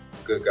have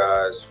good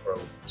guys from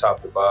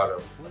top to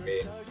bottom. I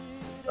mean,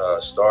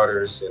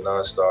 starters and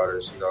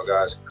non-starters,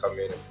 guys can come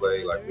in and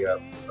play. Like we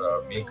have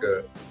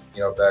Minkah,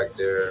 back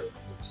there. We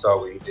saw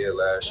what he did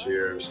last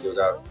year. We still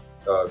got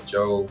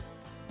Joe,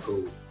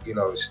 who,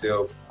 is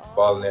still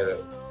balling at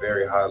a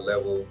very high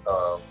level.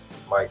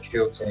 Mike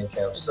Hilton,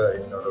 Cam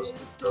Sutton,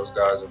 those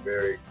guys are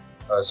very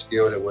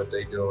skilled at what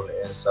they do on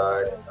the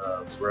inside. And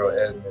Terrell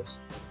Edmonds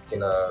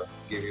can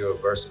give you a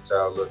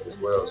versatile look as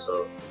well.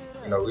 So,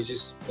 we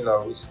just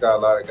got a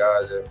lot of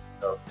guys that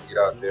can get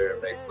out there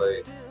and make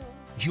plays.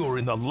 You're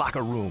in the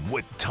locker room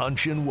with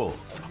Tunch and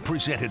Wolf,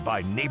 presented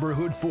by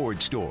Neighborhood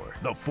Ford Store.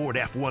 The Ford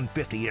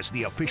F-150 is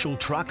the official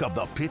truck of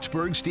the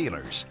Pittsburgh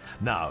Steelers.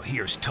 Now,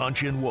 here's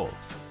Tunch and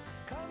Wolf.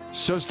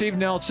 So Steve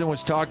Nelson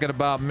was talking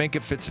about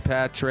Minkah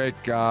Fitzpatrick,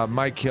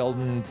 Mike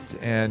Hilton,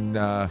 and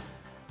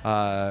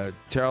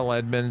Terrell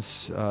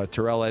Edmonds.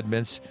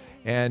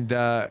 And,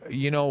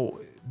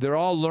 they're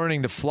all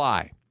learning to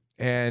fly.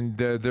 And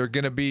they're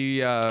going to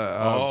be...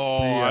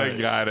 I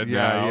got it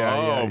now.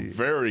 Yeah.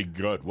 Very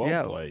good.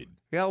 Well played.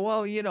 Yeah,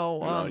 well, you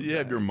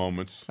have your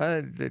moments.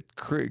 The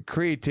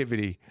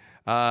creativity.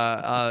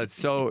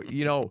 So,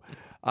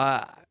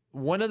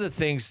 one of the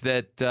things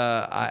that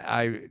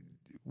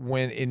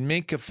when in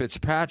Minkah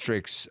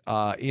Fitzpatrick's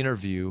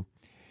interview,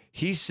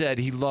 he said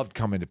he loved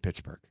coming to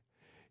Pittsburgh.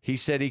 he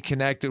said he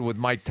connected with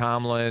Mike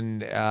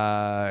Tomlin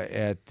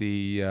at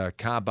the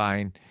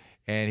Combine,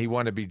 and he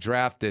wanted to be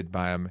drafted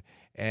by him.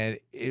 And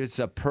it's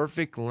a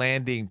perfect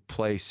landing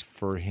place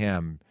for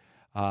him.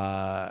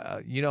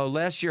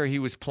 Last year he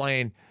was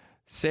playing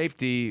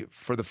safety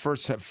for the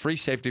free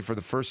safety for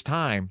the first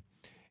time,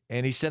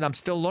 and he said, "I'm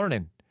still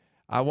learning.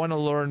 I want to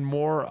learn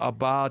more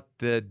about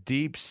the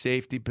deep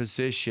safety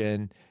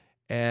position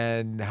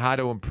and how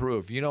to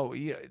improve."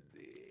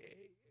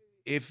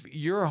 If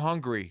you're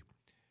hungry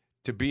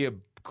to be a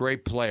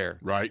great player,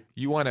 right,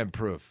 you want to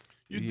improve.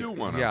 You do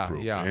want to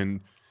improve. Yeah. And,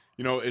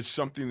 it's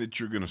something that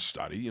you're going to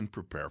study and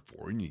prepare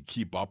for and you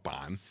keep up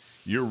on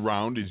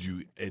year-round as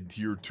you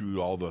adhere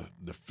to all the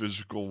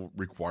physical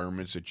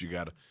requirements that you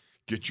got to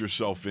get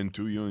yourself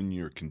into, and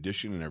your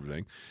condition and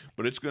everything.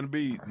 But it's going to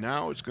be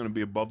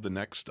above the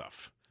next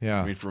stuff.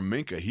 Yeah. I mean, for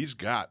Minkah, he's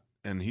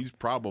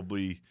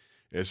probably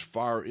as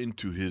far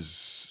into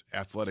his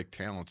athletic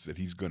talents that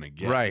he's going to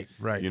get.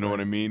 Right. You know what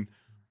I mean?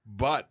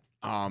 But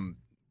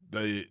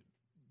the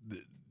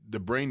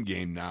brain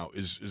game now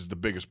is the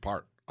biggest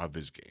part of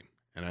his game.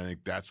 And I think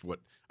that's what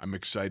I'm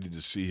excited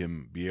to see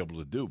him be able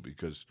to do,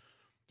 because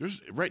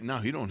right now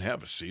he don't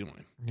have a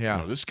ceiling.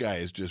 Yeah. This guy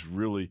is just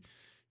really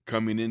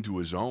coming into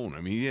his own.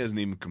 I mean, he hasn't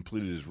even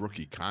completed his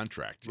rookie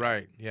contract yet.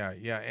 Right. Yeah.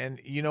 And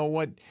you know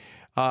what?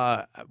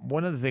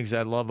 One of the things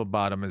I love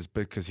about him is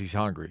because he's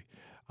hungry.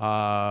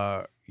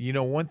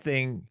 One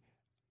thing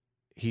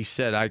he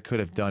said I could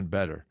have done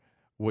better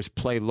was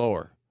play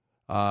lower,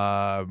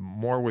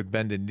 more with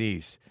bended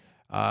knees.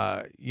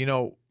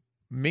 Minkah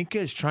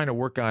is trying to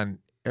work on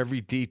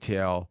every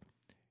detail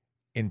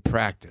in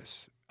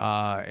practice,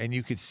 and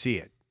you could see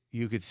it.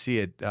 You could see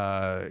it,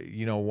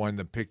 when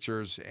the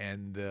pictures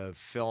and the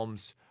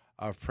films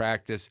of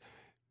practice.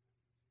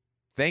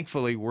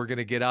 Thankfully, we're going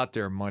to get out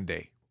there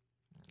Monday,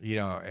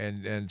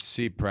 and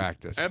see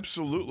practice.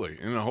 Absolutely,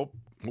 and I hope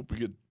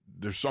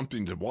there's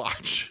something to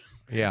watch.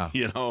 Yeah.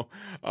 One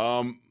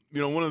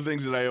of the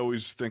things that I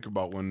always think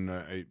about when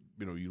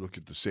you look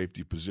at the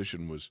safety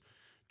position was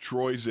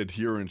Troy's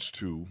adherence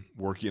to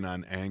working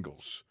on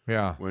angles.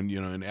 Yeah. When,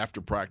 and after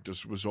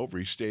practice was over,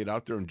 he stayed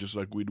out there, and just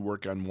like we'd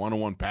work on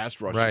one-on-one pass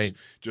rushes, right,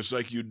 just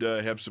like you'd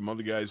have some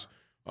other guys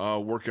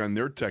work on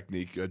their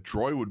technique,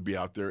 Troy would be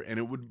out there, and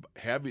it would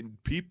having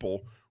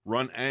people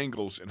run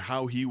angles and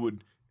how he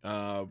would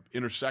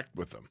intersect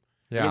with them.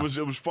 Yeah. And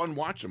it was fun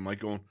watching him,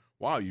 like going,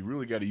 wow, you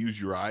really got to use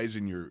your eyes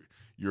and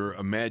your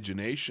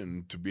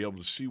imagination to be able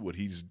to see what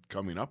he's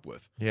coming up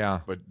with.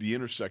 Yeah. But the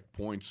intersect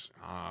points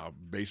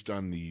based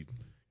on the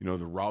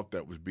the route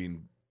that was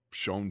being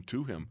shown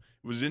to him,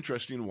 it was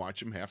interesting to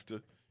watch him have to,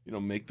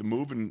 make the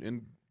move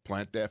and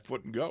plant that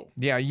foot and go.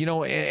 Yeah,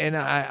 and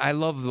I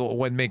love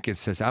when Minkah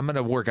says, "I'm going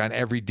to work on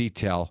every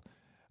detail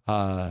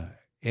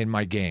in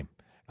my game,"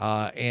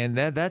 and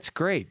that's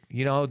great.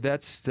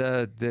 That's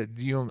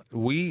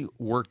we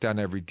worked on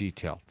every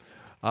detail.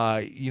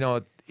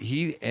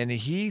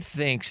 He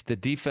thinks the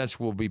defense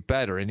will be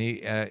better,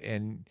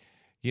 and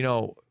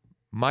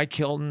Mike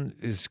Hilton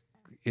is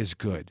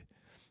good.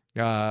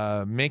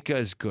 Minkah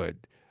is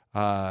good.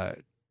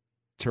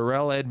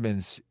 Terrell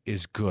Edmonds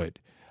is good.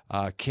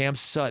 Cam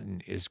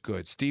Sutton is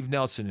good. Steve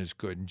Nelson is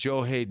good. And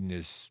Joe Hayden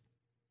is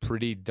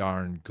pretty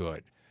darn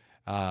good.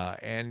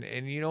 And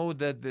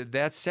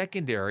that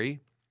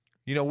secondary,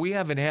 we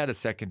haven't had a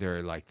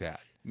secondary like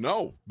that.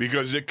 No,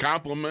 because it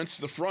complements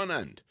the front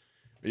end.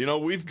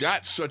 We've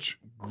got such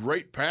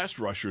great pass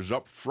rushers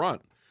up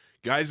front,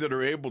 guys that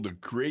are able to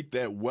create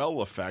that well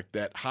effect,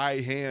 that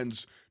high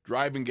hands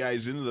driving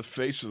guys into the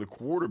face of the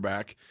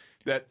quarterback,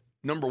 that,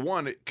 number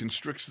one, it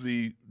constricts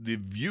the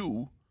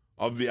view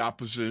of the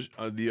opposite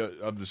of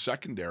the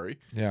secondary.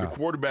 Yeah. The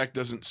quarterback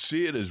doesn't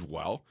see it as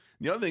well.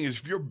 The other thing is,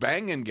 if you're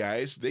banging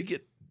guys,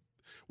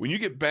 when you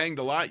get banged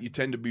a lot, you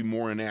tend to be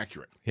more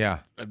inaccurate. Yeah.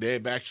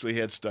 They've actually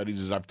had studies,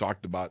 as I've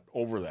talked about,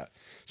 over that.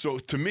 So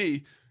to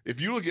me, if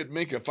you look at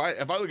Minkah, if I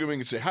look at Minkah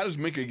and say, how does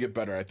Minkah get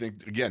better? I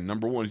think, again,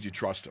 number one is you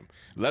trust him.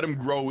 Let him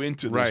grow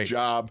into this right.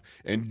 job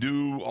and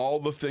do all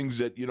the things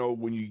that,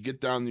 when you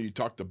get down there, you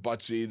talk to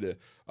Butsy, to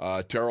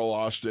Terrell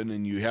Austin,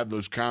 and you have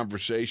those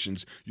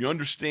conversations, you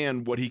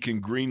understand what he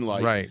can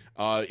greenlight right.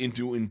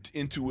 Into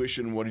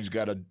intuition, what he's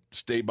got to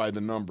stay by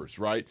the numbers,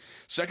 right?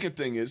 Second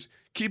thing is,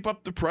 keep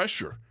up the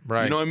pressure.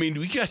 Right.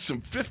 We got some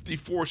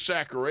 54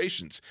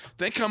 saccurations.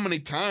 Think how many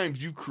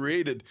times you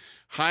created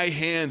high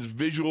hands,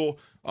 visual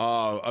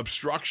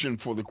obstruction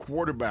for the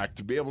quarterback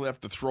to be able to have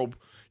to throw,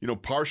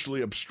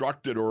 partially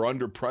obstructed or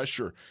under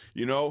pressure,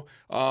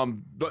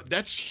 but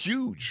that's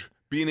huge,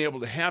 being able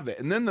to have that.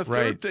 And then the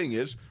third thing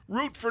is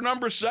root for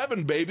number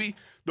 7, baby.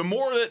 The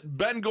more that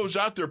Ben goes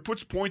out there,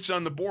 puts points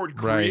on the board,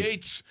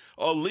 creates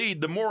a lead,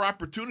 the more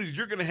opportunities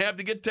you're going to have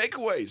to get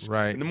takeaways.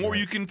 Right. And the more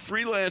you can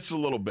freelance a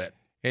little bit.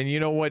 And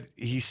you know what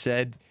he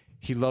said?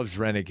 He loves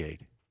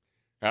Renegade.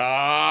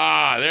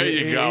 There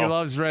you go. He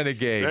loves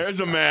Renegade. There's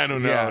a man who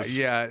knows.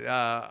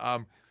 Yeah.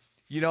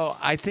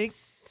 I think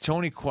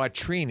Tony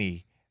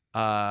Quattrini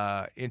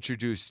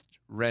introduced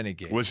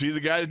Renegade. Was he the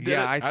guy that did it?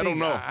 I don't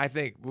know. I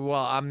think.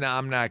 Well, I'm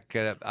not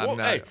gonna.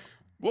 Hey,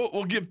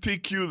 We'll give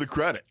TQ the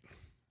credit.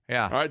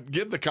 Yeah. All right,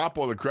 give the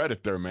capo the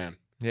credit there, man.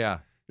 Yeah.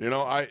 You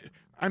know, I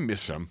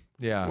miss him.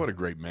 Yeah. What a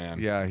great man.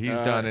 Yeah, he's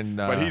done in.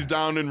 But he's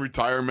down in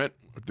retirement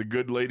with the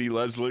good lady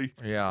Leslie.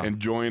 Yeah.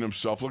 Enjoying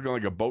himself, looking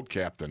like a boat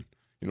captain.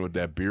 You know, with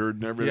that beard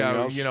and everything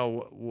else. You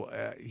know,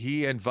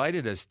 he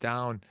invited us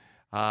down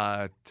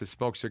to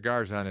smoke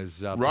cigars on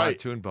his Right.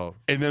 pontoon boat.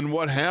 And then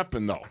what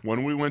happened, though,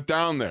 when we went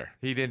down there?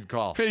 He didn't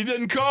call. He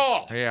didn't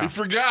call. Yeah. He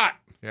forgot.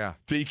 Yeah.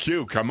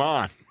 TQ, come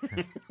on.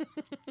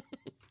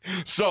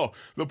 So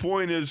the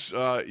point is,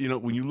 you know,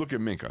 when you look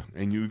at Minkah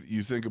and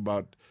you think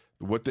about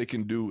what they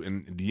can do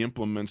and the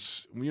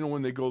implements, you know,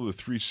 when they go to the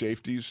 3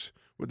 safeties,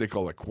 what they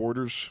call it,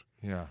 quarters.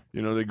 Yeah.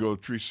 You know, they go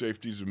 3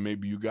 safeties, and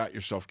maybe you got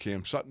yourself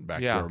Cam Sutton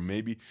back Yeah. there. Or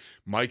maybe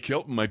Mike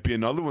Hilton might be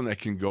another one that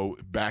can go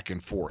back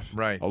and forth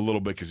Right. a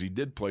little bit because he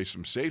did play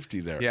some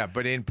safety there. Yeah,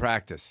 but in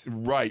practice.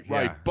 Right.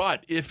 Yeah.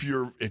 But if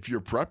you're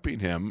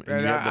prepping him and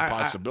And you have the I-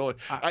 possibility,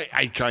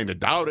 I kind of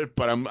doubt it,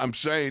 but I'm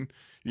saying,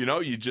 you know,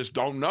 you just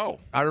don't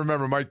know. I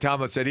remember Mike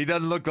Tomlin said he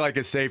doesn't look like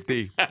a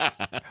safety,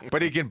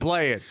 but he can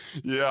play it.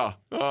 Yeah.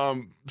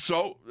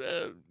 So,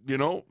 you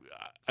know,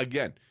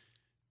 again,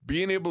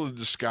 being able to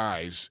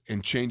disguise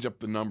and change up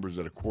the numbers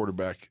that a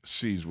quarterback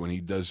sees when he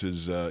does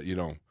his, you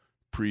know,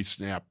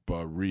 pre-snap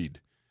read,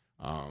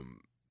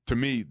 to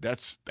me,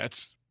 that's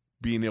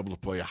being able to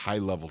play a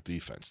high-level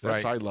defense.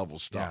 That's Right. high-level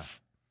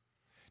stuff.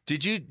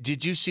 Did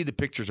you see the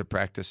pictures of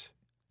practice?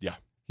 Yeah.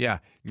 Yeah.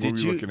 What were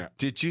you looking at?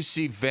 Did you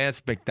see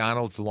Vance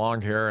McDonald's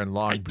long hair and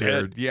long I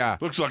beard? did. Yeah.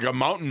 Looks like a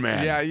mountain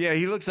man. Yeah,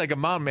 he looks like a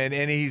mountain man,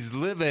 and he's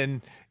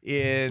living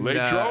in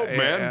Latrobe,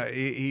 man.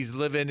 He's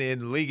living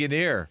in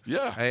Ligonier.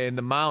 Yeah. In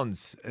the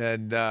mountains,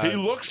 and He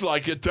looks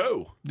like it,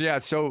 too. yeah.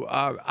 So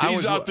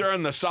He's out there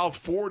in the South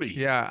 40.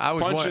 Yeah, I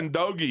was punching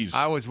dogies.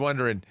 I was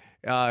wondering,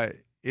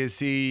 is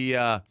he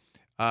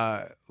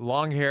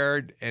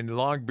long-haired and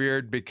long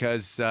beard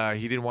because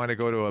he didn't want to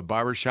go to a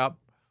barber shop?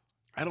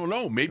 I don't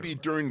know. Maybe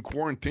during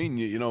quarantine,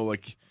 you know,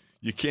 like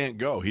you can't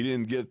go. He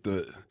didn't get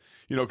the,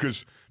 you know,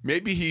 because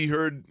maybe he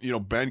heard, you know,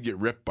 Ben get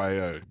ripped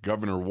by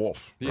Governor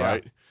Wolf, Yeah.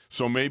 right?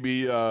 So maybe,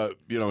 you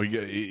know,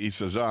 he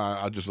says,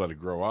 I'll just let it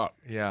grow out.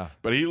 Yeah.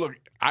 But he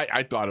looked,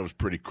 I thought it was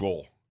pretty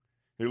cool.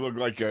 He looked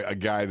like a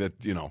guy that,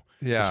 you know,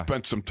 Yeah.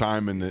 spent some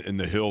time in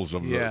the hills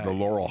of Yeah. the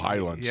Laurel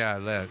Highlands.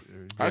 Yeah.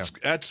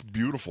 That's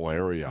beautiful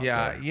area out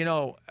Yeah, there. you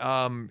know,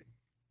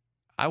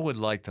 I would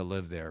like to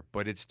live there,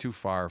 but it's too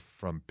far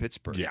from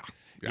Pittsburgh. Yeah.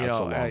 You it's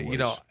know, a long you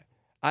know, ways.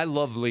 I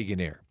love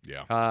Ligonier.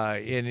 Yeah.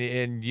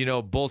 And you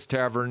know, Bull's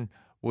Tavern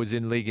was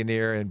in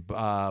Ligonier, and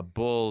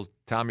Bull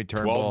Tommy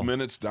Turnbull. 12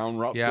 minutes down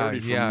Route Yeah, 30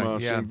 from yeah.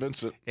 St.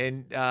 Vincent.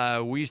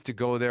 And we used to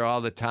go there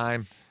all the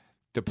time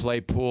to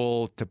play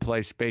pool, to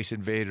play Space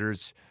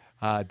Invaders,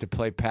 to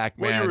play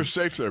Pac-Man. Well, you were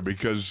safe there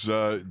because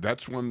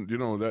that's when, you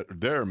know, that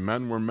there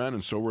men were men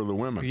and so were the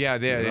women. Yeah,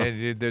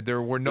 you know?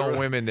 there were no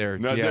women there.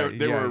 No, yeah,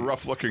 they were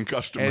rough-looking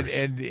customers.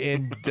 and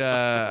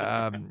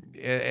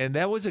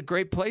that was a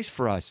great place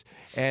for us.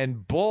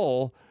 And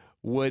Bull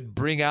would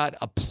bring out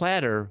a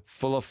platter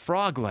full of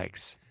frog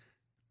legs.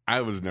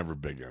 I was never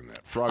big on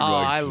that. Frog Oh,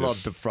 legs. I just-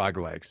 loved the frog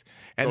legs.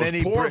 And Those then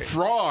he poor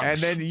frogs. And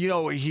then you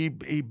know he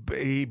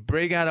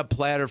bring out a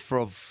platter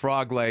full of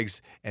frog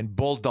legs and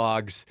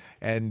bulldogs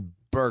and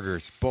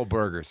burgers, bull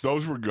burgers.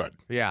 Those were good.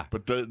 Yeah.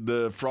 But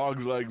the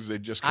frog's legs, they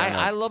just kind of.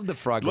 I love the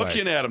frog legs.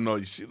 Looking at them, though,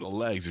 you see the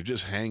legs. They're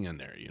just hanging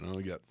there, you know.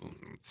 You got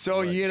So,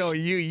 legs. you know,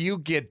 you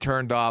get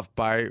turned off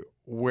by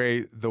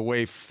the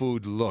way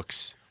food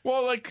looks.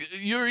 Well, like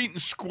you're eating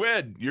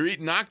squid. You're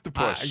eating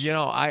octopus. You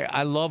know,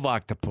 I love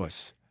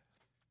octopus.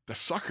 the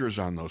suckers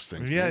on those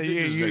things. Yeah,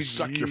 they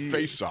suck your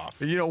face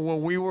off. You know,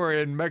 when we were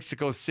in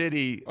Mexico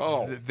City,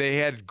 they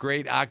had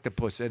great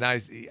octopus, and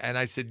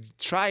I said,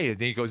 try it.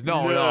 And he goes,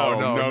 no. We're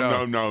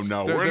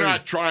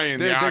not trying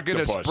the octopus.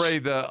 They're gonna spray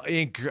the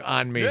ink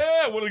on me.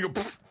 Yeah, well, they go,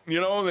 you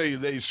know,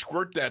 they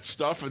squirt that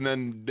stuff and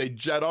then they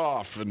jet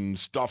off and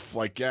stuff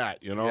like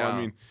that. You know, Yeah.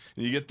 I mean,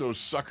 and you get those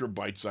sucker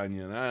bites on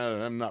you, and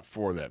I'm not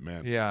for that,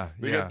 man. Yeah,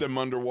 they yeah. got them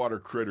underwater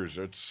critters.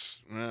 It's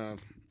you know,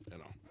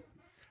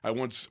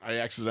 I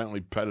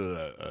accidentally petted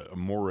a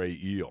moray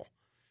eel.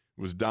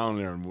 It was down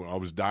there, and I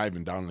was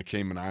diving down in the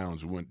Cayman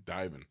Islands. We went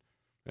diving,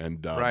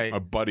 and Right. my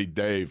buddy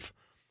Dave,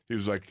 he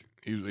was like,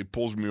 he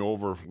pulls me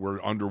over.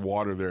 We're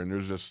underwater there, and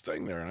there's this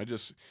thing there, and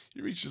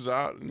he reaches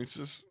out and he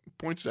just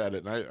points at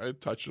it, and I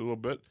touch it a little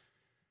bit.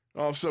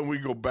 All of a sudden, we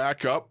go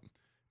back up,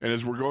 and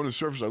as we're going to the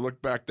surface, I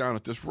look back down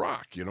at this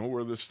rock, you know,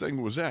 where this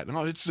thing was at. And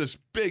it's this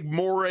big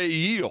moray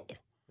eel.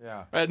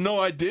 Yeah. I had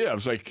no idea. I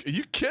was like, are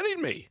you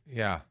kidding me?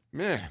 Yeah.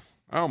 Man,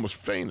 I almost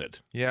fainted.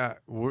 Yeah.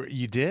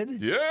 You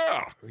did?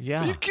 Yeah.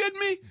 Yeah. Are you kidding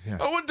me? Yeah.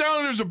 I went down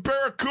and there's a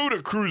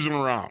barracuda cruising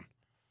around.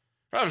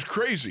 That was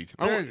crazy.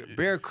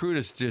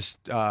 Barracudas just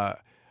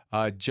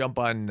jump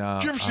on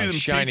Did you ever see them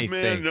shiny teeth,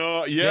 man? things.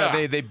 No,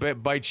 yeah. They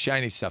bite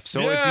shiny stuff.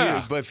 So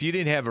Yeah. if you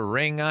didn't have a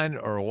ring on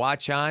or a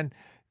watch on,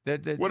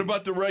 What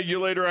about the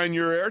regulator on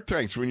your air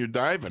tanks when you're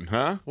diving,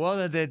 huh?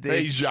 Well,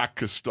 Hey, Jacques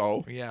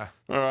Cousteau. yeah.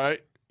 All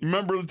right. You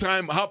remember the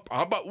time? How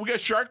about we got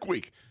Shark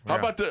Week? How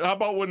Yeah.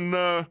 about when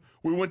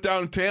we went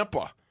down to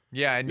Tampa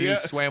Yeah, and you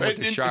swam with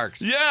the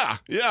sharks. Yeah.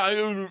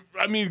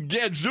 I mean,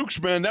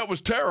 Gadzooks, man, that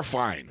was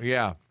terrifying.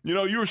 Yeah. You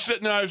know, you were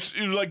sitting there,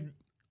 you was like,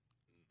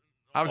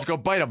 I was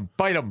going, bite him.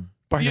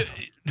 yeah.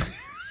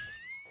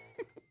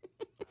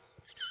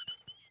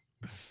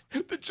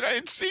 The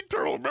giant sea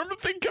turtle, remember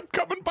the thing kept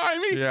coming by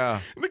me?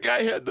 Yeah. And the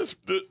guy had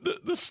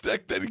the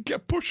stick that he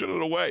kept pushing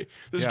it away.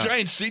 This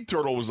giant sea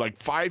turtle was like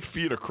 5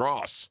 feet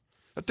across.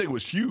 That thing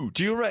was huge.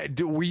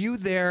 Were you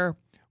there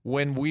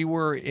when we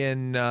were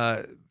in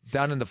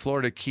down in the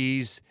Florida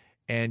Keys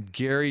and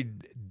Gary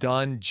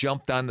Dunn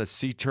jumped on the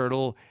sea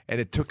turtle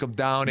and it took him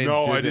down?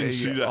 No, I didn't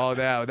see that. Oh,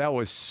 that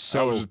was so.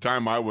 That was the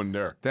time I wasn't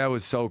there. That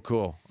was so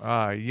cool.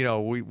 You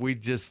know, we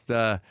just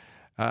went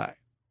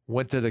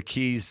to the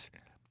Keys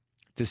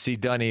to see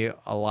Dunny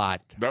a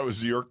lot. That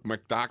was the Irk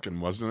McDocken,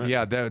 wasn't it?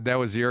 Yeah, that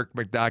was the Irk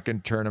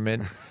McDocken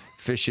tournament,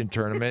 fishing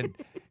tournament,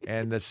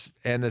 and the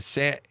Samuel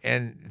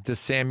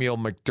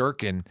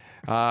McDurkin.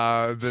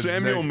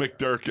 Samuel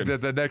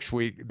McDurkin. The next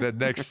week, the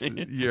next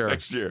year.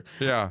 Next year.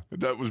 Yeah.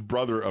 That was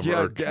brother of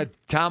Irk.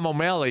 Tom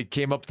O'Malley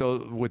came up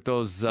with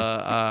those,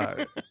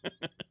 and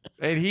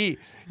he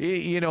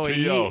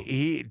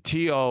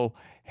T.O.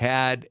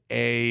 had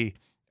a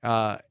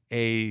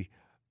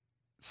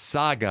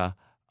saga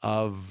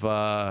of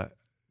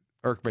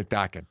Irk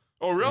McDocken.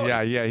 Oh, really?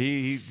 Yeah.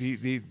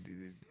 He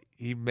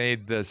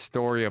made the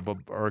story of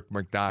Irk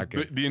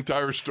McDocken. The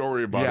entire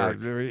story about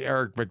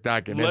Irk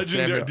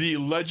McDocken. The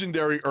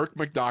legendary Irk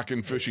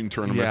McDocken fishing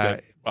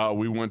tournament that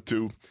we went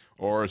to,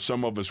 or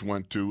some of us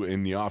went to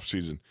in the off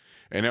season,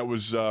 and it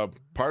was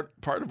part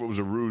of it was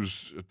a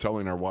ruse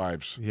telling our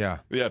wives. Yeah,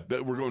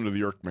 that we're going to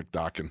the Irk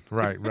McDocken.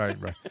 Right.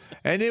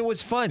 And it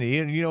was funny.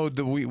 You know,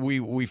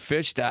 we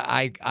fished.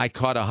 I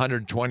caught a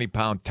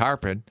 120-pound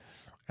tarpon.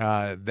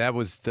 That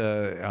was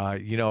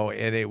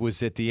and it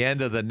was at the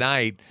end of the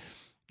night.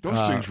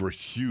 Those things were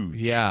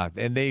huge. Yeah,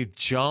 and they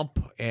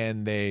jump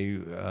and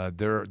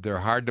they're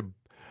hard to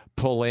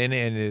pull in,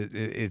 and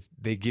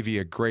they give you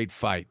a great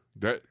fight.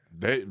 They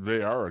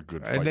are a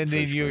good fight. And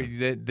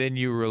then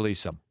you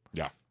release them.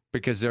 Yeah,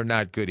 because they're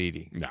not good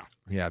eating. No.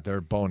 Yeah,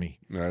 they're bony.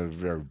 They're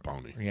very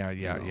bony. Yeah.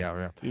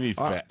 You need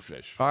fat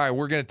fish. All right,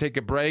 we're gonna take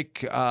a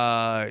break.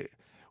 We're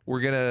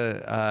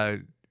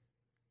gonna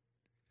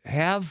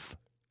have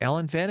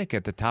Alan Vanek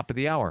at the top of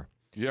the hour.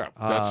 Yeah,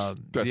 that's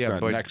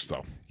not next,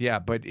 though. Yeah,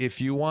 but if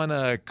you want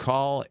to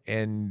call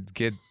and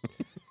get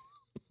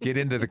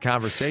into the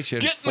conversation,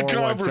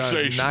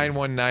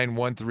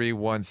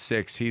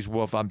 919-1316. He's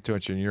Wolf, I'm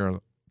Tunchin. You're in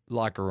the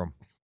locker room.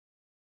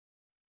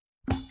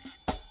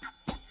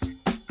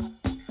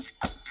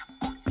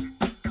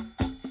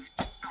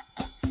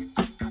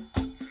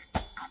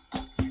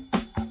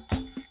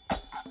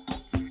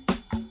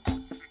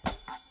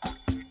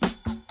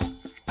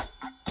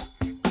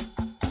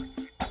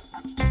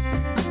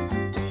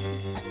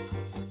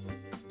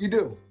 You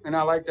do, and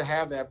I like to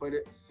have that, but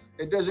it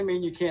doesn't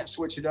mean you can't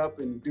switch it up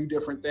and do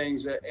different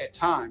things at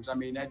times. I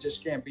mean, that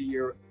just can't be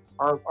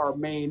our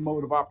main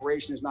mode of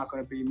operation is not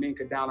going to be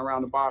Minkah down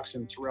around the box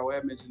and Terrell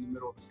Edmonds in the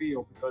middle of the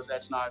field, because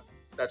that's not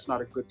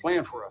a good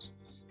plan for us.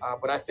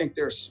 But I think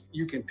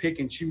you can pick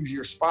and choose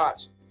your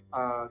spots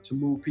to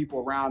move people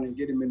around and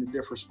get them into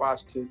different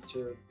spots to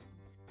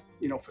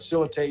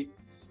facilitate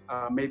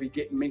maybe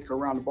getting Minkah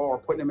around the ball or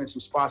putting them in some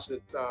spots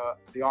that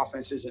the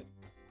offense isn't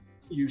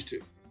used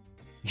to.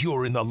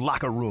 You're in the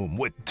locker room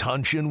with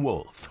Tunch and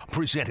Wolf,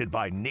 presented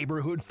by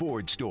Neighborhood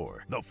Ford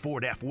Store. The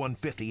Ford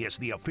F-150 is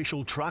the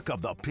official truck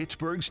of the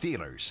Pittsburgh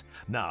Steelers.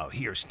 Now,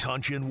 here's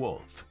Tunch and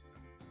Wolf.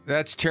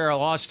 That's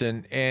Terrell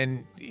Austin,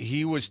 and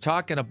he was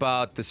talking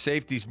about the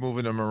safeties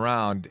moving them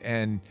around.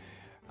 And,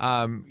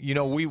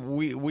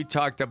 we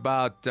talked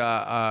about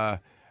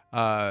Terrell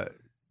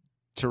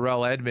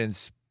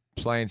Edmonds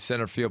playing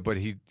center field, but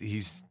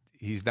he's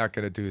not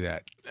going to do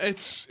that.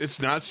 It's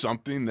not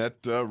something that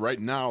right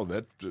now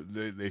that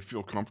they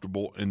feel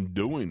comfortable in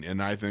doing,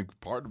 and I think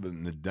part of it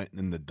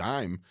in the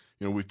dime.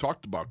 We've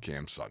talked about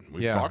Cam Sutton.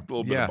 We've talked a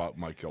little bit about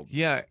Mike Hilton.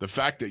 Yeah, the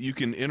fact that you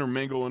can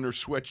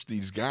interswitch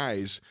these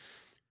guys,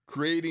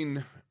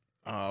 creating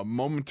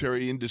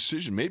momentary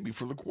indecision, maybe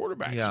for the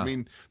quarterbacks. Yeah. I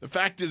mean, the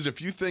fact is,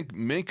 if you think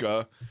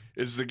Minkah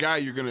is the guy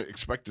you're going to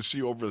expect to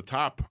see over the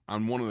top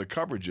on one of the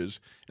coverages,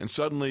 and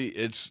suddenly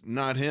it's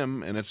not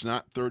him and it's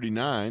not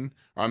 34,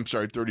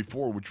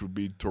 which would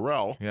be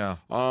Terrell. Yeah.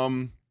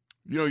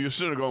 You're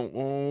sitting there going,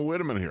 oh,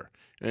 wait a minute here.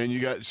 And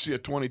you see a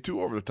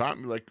 22 over the top,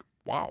 and you're like,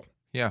 wow.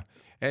 Yeah.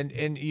 And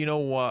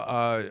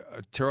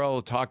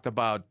Terrell talked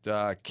about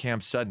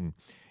Cam Sutton.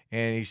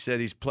 And he said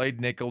he's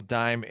played nickel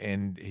dime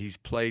and he's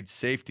played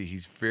safety.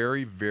 He's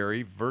very,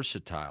 very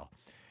versatile,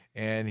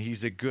 and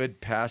he's a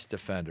good pass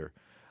defender.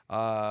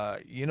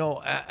 I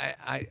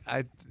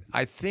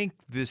think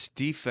this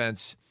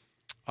defense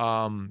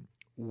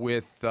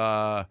with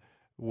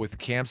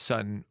Cam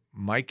Sutton,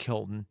 Mike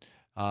Hilton,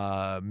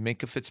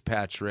 Minkah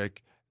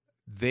Fitzpatrick,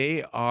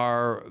 they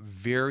are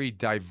very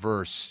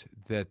diverse.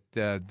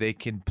 That they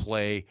can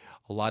play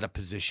a lot of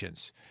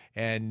positions,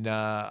 and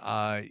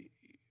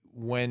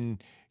when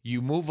you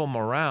move them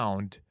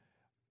around,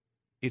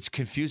 it's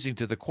confusing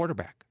to the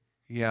quarterback.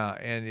 Yeah,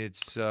 and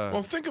it's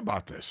well, think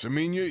about this. I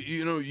mean,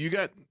 you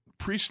got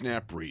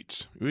pre-snap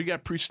reads. We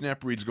got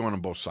pre-snap reads going on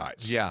both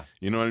sides. Yeah.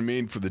 You know what I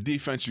mean? For the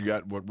defense, you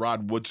got what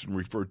Rod Woodson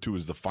referred to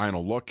as the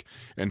final look,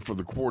 and for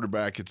the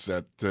quarterback, it's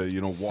that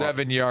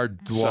 7-yard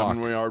walk.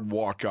 7-yard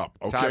walk up.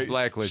 Okay. Todd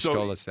Blackledge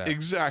told us that.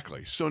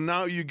 Exactly. So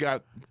now you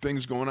got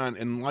things going on,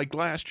 and like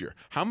last year,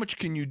 how much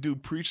can you do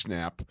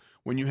pre-snap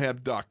when you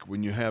have Duck,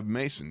 when you have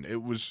Mason?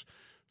 It was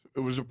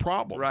a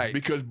problem, right?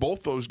 Because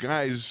both those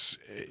guys,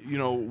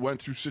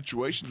 went through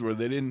situations where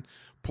they didn't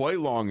play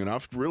long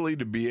enough really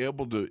to be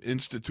able to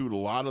institute a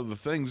lot of the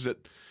things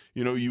that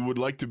you would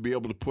like to be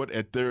able to put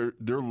at their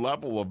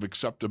level of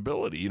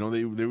acceptability.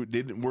 They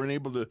weren't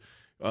able to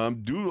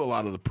do a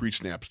lot of the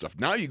pre-snap stuff.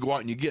 Now you go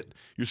out and you get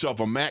yourself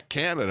a Matt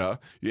Canada.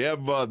 You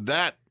have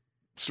that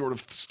sort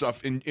of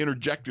stuff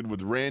interjected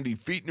with Randy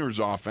Fichtner's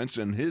offense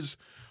and his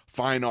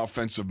fine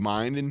offensive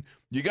mind, and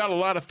you got a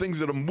lot of things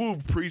that'll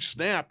move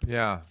pre-snap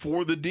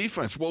for the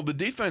defense. Well, the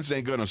defense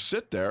ain't going to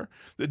sit there.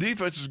 The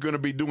defense is going to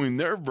be doing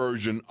their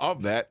version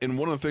of that, and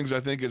one of the things I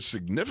think is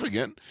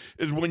significant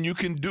is when you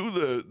can do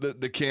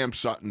the Cam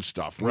Sutton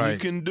stuff, when you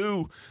can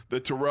do the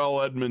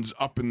Terrell Edmonds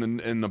up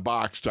in the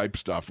box type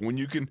stuff, when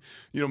you can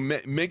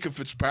make a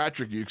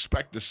Fitzpatrick, you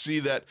expect to see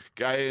that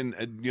guy in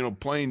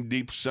playing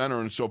deep center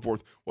and so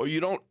forth. Well, you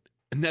don't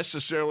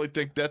necessarily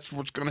think that's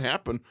what's going to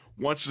happen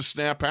once the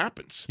snap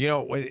happens.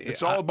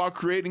 It's all about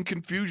creating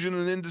confusion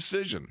and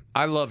indecision.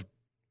 I love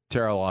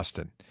Terrell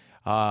Austin.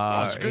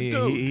 That's a good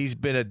dude. He's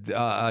been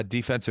a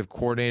defensive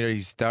coordinator.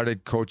 He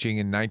started coaching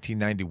in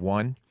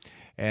 1991.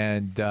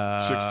 And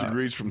 6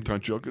 degrees from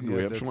Tunchilka. Do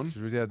we have one?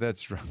 Yeah,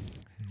 that's right.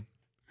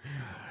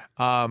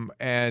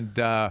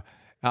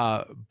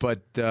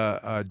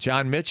 But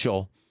John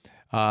Mitchell,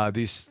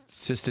 the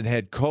assistant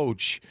head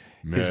coach,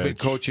 has been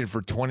coaching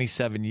for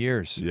 27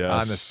 years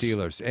on the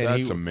Steelers. And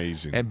that's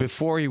amazing. And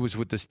before he was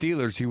with the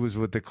Steelers, he was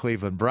with the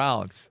Cleveland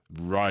Browns.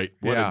 Right.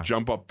 What a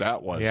jump up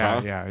that was,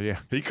 huh? Yeah.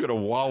 He could have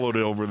wallowed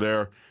it over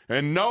there.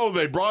 And no,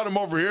 they brought him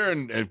over here,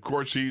 and of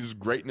course he's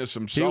greatness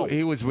himself.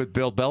 He was with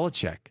Bill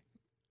Belichick.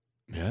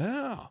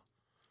 Yeah,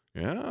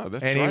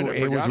 that's and right.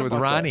 He was with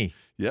Ronnie.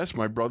 That. Yes,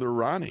 my brother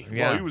Ronnie.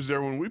 Yeah. Well, he was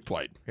there when we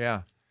played.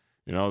 Yeah.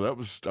 That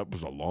was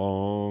a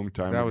long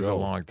time ago. That was a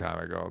long time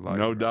ago.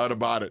 No doubt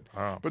about it.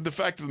 Oh. But the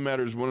fact of the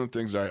matter is, one of the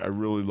things I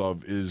really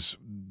love is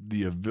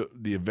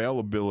the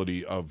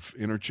availability of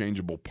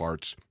interchangeable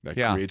parts that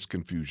creates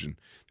confusion.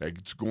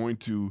 That's going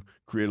to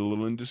create a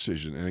little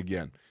indecision. And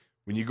again,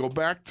 when you go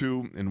back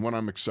to, and what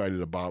I'm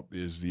excited about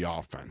is the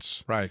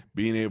offense. Right.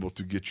 Being able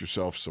to get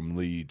yourself some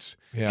leads.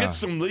 Yeah. Get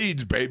some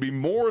leads, baby.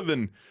 More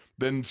than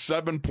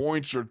 7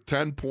 points or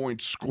 10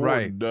 points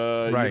scored,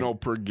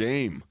 per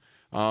game.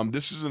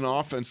 This is an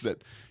offense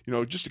that,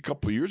 just a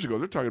couple of years ago,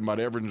 they're talking about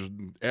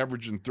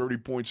averaging 30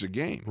 points a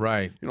game.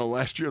 Right.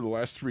 Last year, the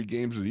last 3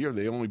 games of the year,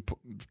 they only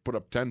put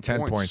up 10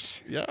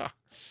 points. Yeah.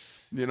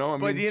 Ben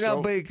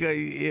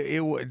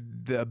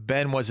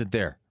wasn't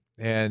there.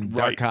 And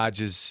Doc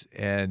Hodges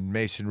and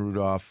Mason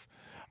Rudolph.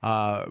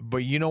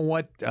 But you know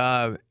what?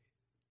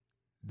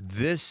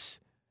 This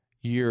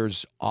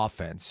year's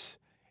offense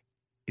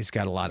has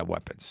got a lot of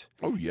weapons.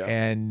 Oh, yeah.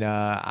 And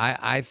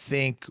I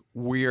think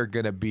we are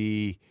going to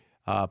be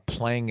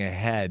playing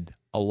ahead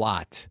a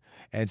lot.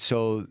 And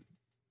so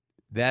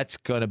that's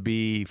going to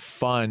be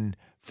fun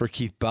for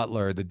Keith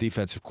Butler, the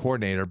defensive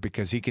coordinator,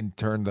 because he can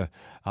turn the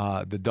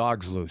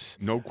dogs loose.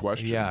 No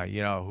question. Yeah,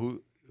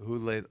 who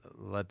let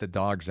the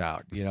dogs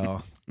out,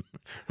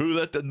 Who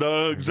let the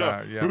dogs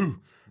out? Yeah.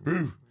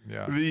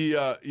 Yeah.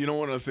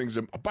 One of the things,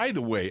 by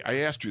the way,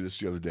 I asked you this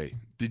the other day.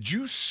 Did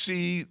you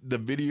see the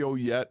video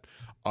yet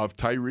of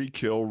Tyreek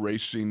Hill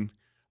racing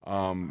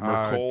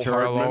Mecole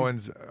Terrell Hardman?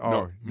 Owens?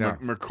 Oh, no.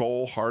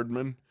 Mecole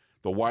Hardman,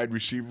 the wide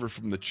receiver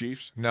from the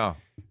Chiefs? No.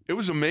 It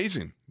was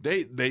amazing.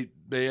 They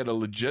had a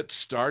legit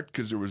start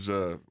because there was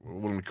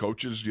one of the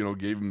coaches,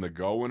 gave him the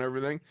go and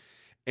everything.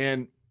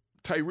 And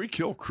Tyreek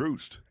Hill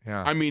cruised.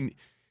 Yeah. I mean,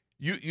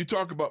 you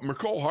talk about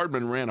Mecole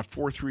Hardman ran a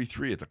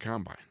 4.33 at the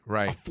combine.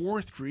 Right. A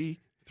 4.33.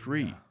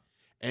 Yeah.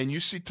 And you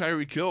see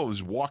Tyreek Hill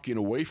is walking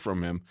away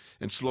from him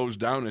and slows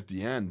down at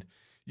the end.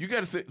 You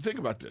got to think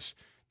about this.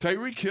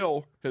 Tyreek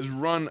Hill has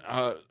run,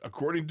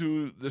 according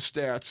to the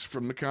stats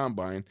from the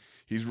combine,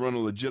 he's run a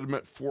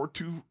legitimate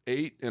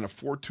 4.28 and a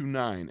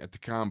 4.29 at the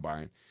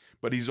combine.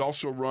 But he's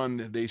also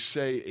run, they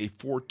say, a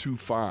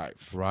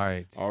 4.25.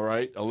 Right. All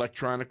right,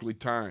 electronically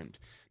timed.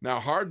 Now,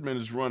 Hardman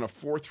has run a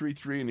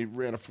 4.33 and he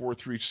ran a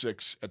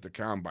 4.36 at the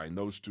combine,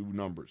 those two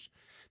numbers.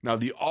 Now,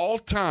 the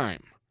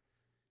all-time,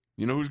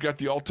 you know who's got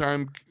the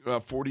all-time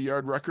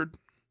 40-yard record?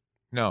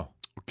 No.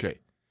 Okay.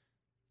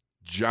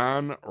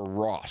 John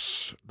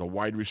Ross, the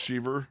wide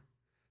receiver.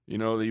 He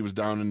was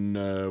down in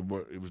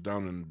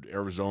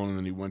Arizona, and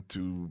then he went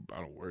to, I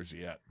don't know, where's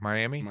he at?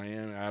 Miami,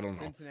 I don't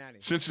know.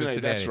 Cincinnati.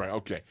 That's right.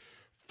 Okay.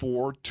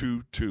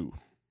 4.22.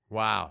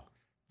 Wow.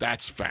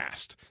 That's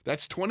fast.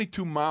 That's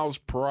 22 miles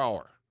per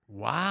hour.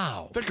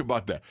 Wow. Think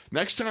about that.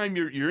 Next time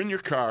you're in your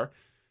car,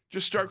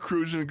 just start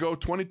cruising and go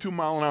 22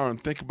 mile an hour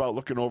and think about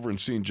looking over and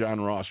seeing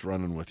John Ross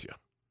running with you.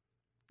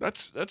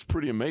 That's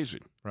pretty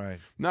amazing. Right.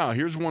 Now,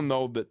 here's one,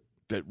 though, that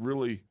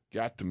really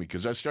got to me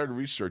because I started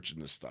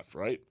researching this stuff,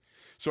 right?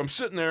 So I'm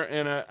sitting there,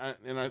 and I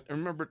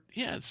remember,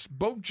 it's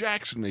Bo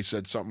Jackson. They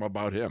said something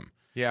about him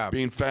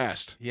being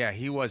fast. Yeah,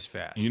 he was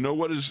fast. You know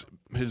what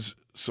his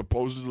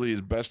supposedly his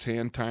best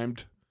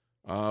hand-timed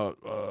 40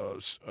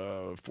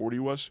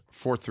 was?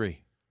 4.3.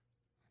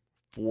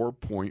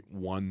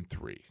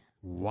 4.13.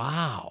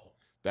 Wow.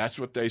 That's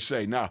what they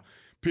say. Now,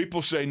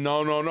 people say,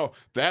 no.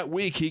 That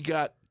week he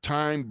got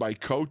timed by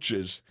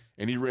coaches,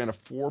 and he ran a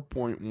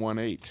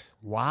 4.18.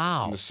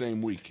 Wow. In the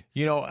same week.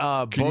 You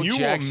know, Bo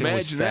Jackson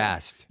was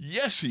fast. That?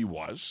 Yes, he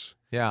was.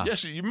 Yeah.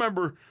 Yes, you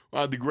remember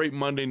the great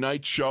Monday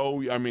Night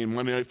Show? I mean,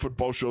 Monday Night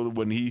Football show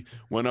when he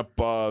went up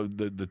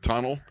the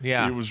tunnel.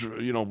 Yeah. He was,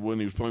 when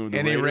he was playing with the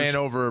Raiders. And he ran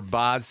over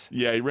Boz.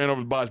 Yeah, he ran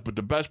over Boz. But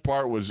the best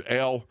part was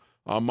Al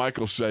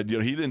Michael said, he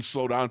didn't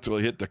slow down until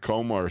he hit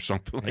Tacoma or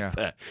something like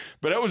that.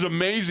 But that was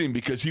amazing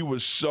because he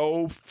was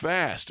so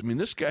fast. I mean,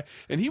 this guy,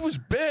 and he was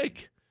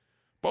big.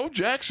 Bo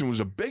Jackson was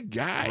a big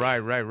guy.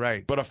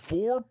 Right. But a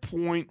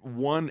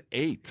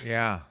 4.18.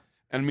 Yeah.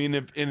 I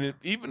mean,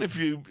 even if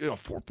you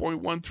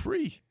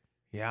 4.13.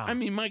 Yeah. I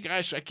mean, my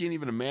gosh, I can't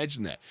even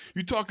imagine that.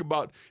 You talk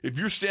about if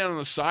you're standing on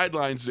the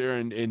sidelines there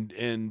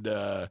and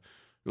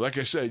like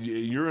I said,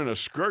 you're in a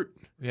skirt.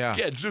 Yeah.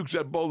 Zooks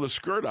that blow the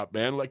skirt up,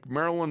 man, like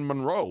Marilyn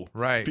Monroe.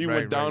 Right. If he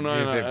went down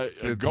on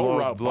a go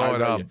route, blow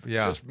it up.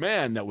 Yeah. Just,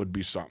 man, that would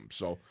be something.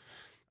 So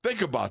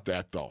think about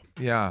that, though.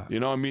 Yeah.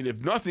 I mean,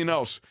 if nothing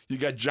else, you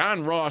got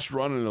John Ross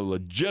running a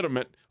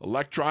legitimate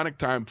electronic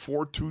time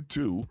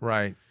 4.22.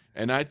 Right.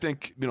 And I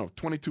think,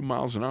 22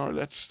 miles an hour,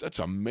 that's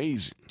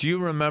amazing. Do you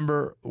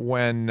remember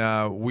when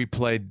we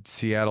played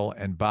Seattle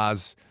and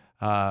Brian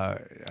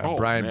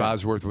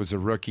Bosworth was a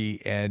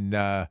rookie,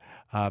 and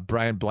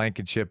Brian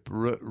Blankenship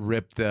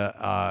ripped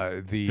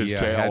his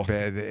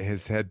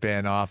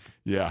headband off?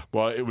 Yeah,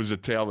 well, it was a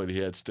tail that he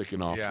had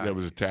sticking off that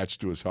was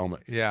attached to his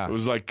helmet. Yeah. It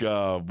was like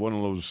one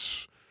of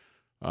those...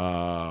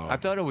 I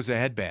thought it was a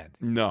headband.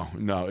 No,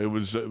 it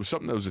was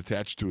something that was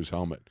attached to his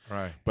helmet.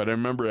 Right. But I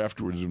remember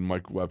afterwards when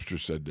Mike Webster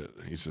said that,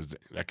 he says,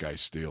 that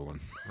guy's stealing.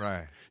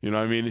 Right. You know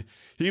what I mean?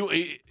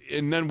 He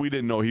and then we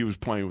didn't know he was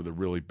playing with a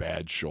really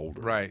bad shoulder.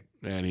 Right.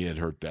 And he had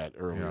hurt that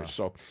earlier. Yeah.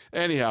 So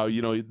anyhow,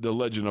 the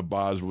legend of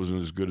Boz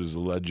wasn't as good as the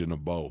legend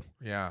of Bo.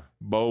 Yeah.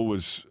 Bo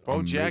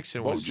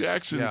Jackson was.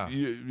 Yeah.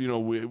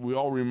 We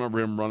all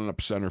remember him running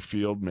up center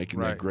field, making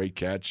that great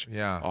catch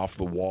off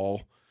the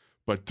wall.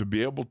 But to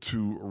be able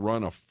to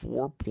run a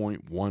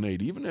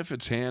 4.18, even if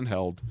it's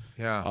handheld,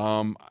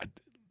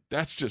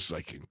 that's just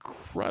like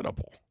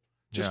incredible.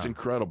 Just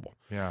incredible.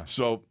 Yeah.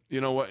 So,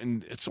 you know what?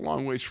 And it's a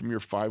long ways from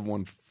your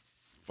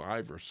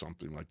 5.15 or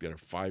something like that, or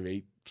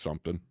 5.8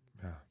 something.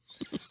 Yeah.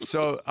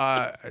 So,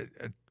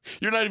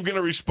 you're not even going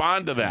to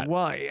respond to that.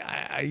 Well,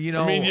 I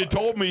mean, you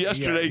told me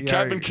yesterday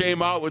Kevin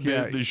came out with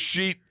the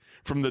sheet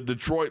from the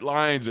Detroit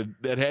Lions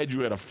that had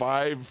you at a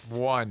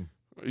 5.1.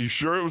 Are you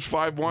sure it was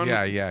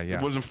 5.1? Yeah. It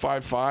wasn't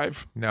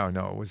 5.5? No,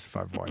 it was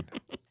 5.1.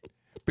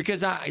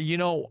 Because I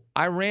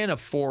ran a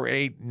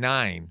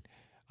 4.89,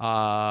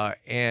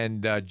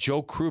 and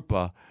Joe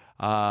Krupa,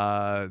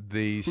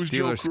 the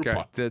Steelers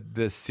scout, the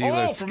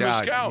Steelers from the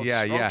Scouts.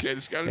 Yeah. Okay,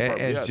 the scouting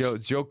department. And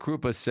yes. Joe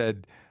Krupa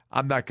said,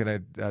 "I'm not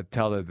going to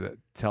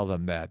tell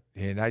them that."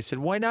 And I said,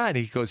 "Why not?"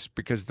 He goes,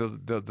 "Because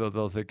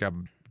they'll think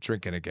I'm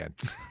drinking again."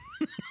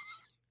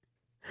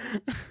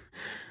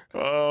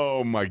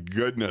 Oh my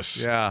goodness!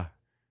 Yeah.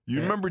 You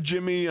remember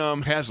Jimmy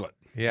Haslett?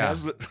 Yeah.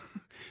 Haslett,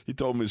 he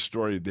told me a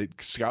story.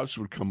 Scouts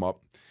would come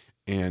up,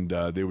 and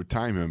they would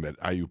time him at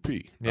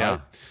IUP. Yeah. Right?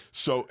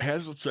 So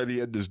Haslett said he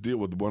had this deal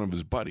with one of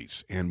his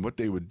buddies, and what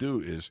they would do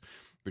is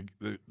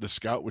the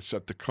scout would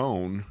set the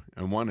cone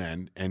on one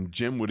end, and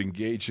Jim would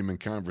engage him in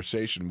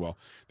conversation while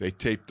they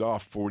taped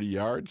off 40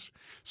 yards.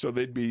 So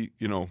they'd be,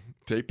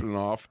 taping it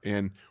off,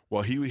 and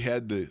while he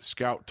had the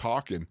scout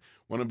talking,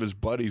 one of his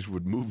buddies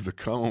would move the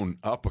cone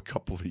up a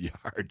couple of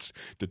yards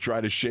to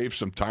try to shave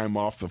some time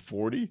off the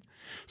 40.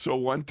 So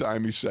one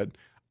time he said,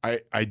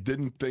 I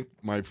didn't think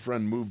my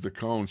friend moved the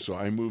cone, so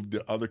I moved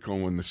the other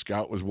cone when the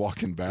scout was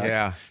walking back.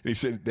 Yeah. And he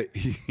said that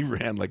he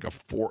ran like a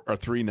 4 or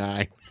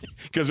 3.9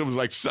 because it was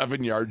like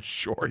 7 yards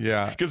short.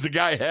 Yeah. Because the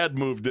guy had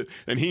moved it,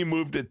 and he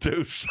moved it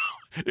too. So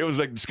it was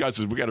like the scout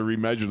says, we got to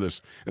remeasure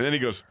this. And then he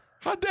goes,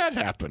 how'd that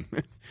happen?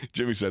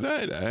 Jimmy said,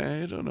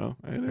 I don't know.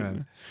 I don't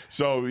know.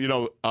 So,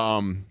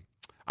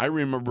 I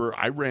remember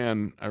I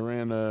ran a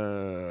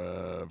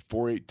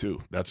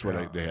 4.82. That's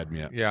what they had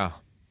me at. Yeah.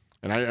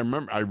 And I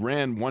remember I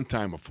ran one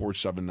time a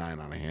 4.79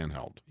 on a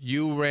handheld.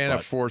 You ran a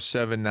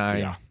 4.79.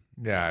 Yeah.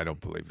 Yeah, I don't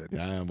believe it.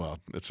 Yeah, well,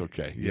 it's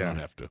okay. You don't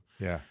have to.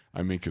 Yeah. I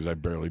mean, because I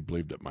barely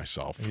believed it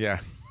myself. Yeah.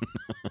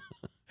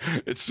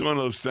 It's one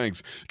of those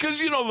things. Because,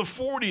 the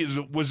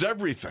 40 was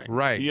everything.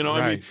 Right.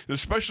 I mean,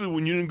 especially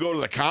when you didn't go to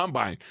the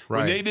combine. Right.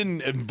 When they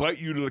didn't invite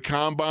you to the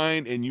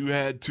combine and you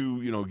had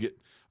to, get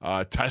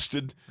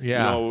tested,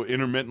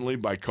 intermittently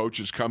by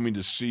coaches coming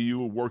to see you,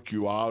 work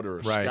you out, or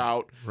a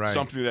scout,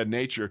 something of that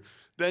nature.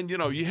 then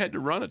you had to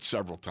run it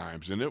several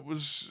times, and it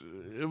was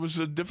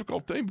a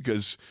difficult thing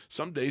because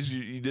some days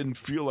you didn't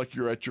feel like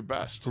you're at your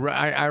best.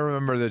 I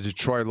remember the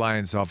Detroit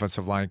Lions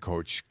offensive line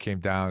coach came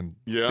down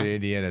to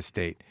Indiana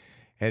State,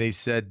 and he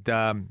said,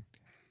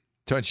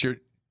 Tunch,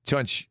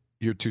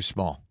 you're too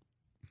small.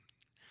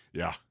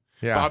 Yeah.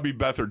 Bobby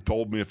Beathard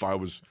told me if I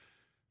was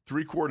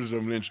 3/4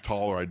 of an inch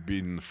taller, I'd be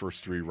in the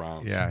first 3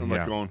 rounds. I'm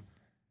like going,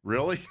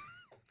 really?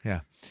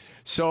 Yeah.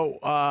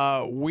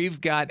 So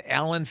we've got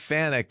Alan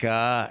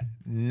Faneca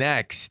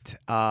next,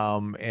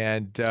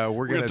 and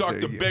we're going to talk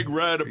to Big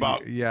Red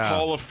about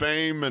Hall of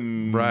Fame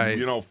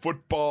and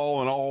football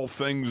and all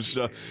things.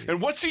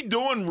 And what's he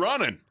doing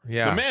running?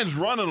 Yeah, the man's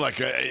running like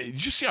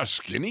did you see how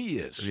skinny he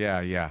is?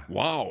 Yeah.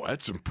 Wow,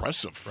 that's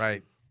impressive.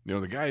 Right.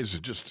 The guy's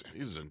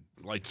he's in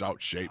lights out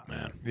shape,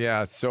 man.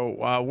 Yeah.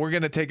 So we're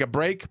going to take a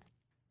break,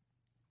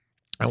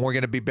 and we're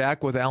going to be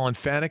back with Alan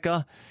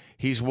Faneca.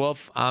 He's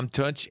Wolf, I'm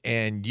Tunch,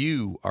 and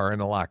you are in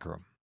the locker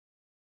room.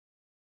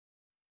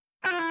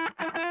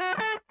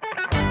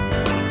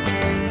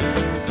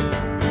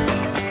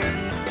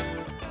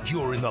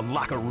 You're in the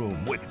locker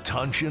room with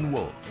Tunch and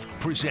Wolf.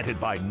 Presented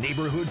by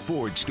Neighborhood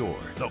Ford Store.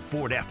 The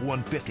Ford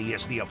F-150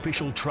 is the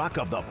official truck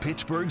of the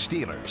Pittsburgh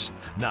Steelers.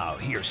 Now,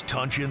 here's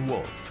Tunch and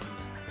Wolf.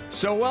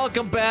 So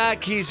welcome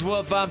back. He's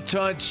Wolf, I'm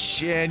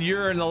Tunch, and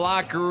you're in the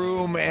locker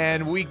room,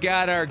 and we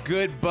got our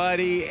good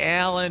buddy,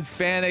 Alan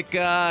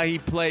Faneca. He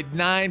played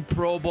 9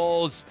 Pro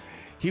Bowls.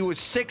 He was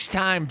 6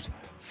 times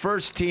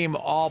first-team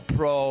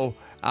All-Pro,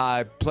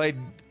 played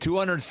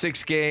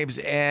 206 games,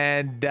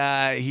 and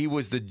he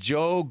was the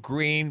Joe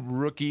Green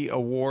Rookie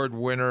Award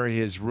winner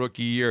his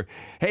rookie year.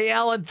 Hey,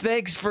 Alan,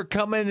 thanks for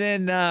coming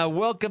in.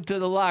 Welcome to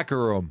the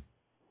locker room.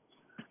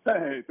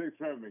 Hey, thanks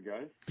for having me,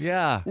 guys.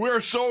 Yeah.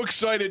 We're so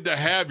excited to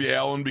have you,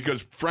 Alan,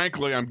 because,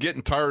 frankly, I'm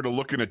getting tired of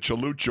looking at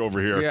Chaluch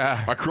over here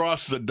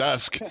across the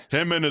desk,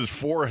 him and his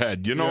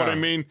forehead. You know what I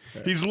mean?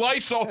 He's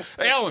Lysol.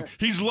 Alan,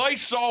 he's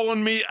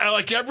Lysoling me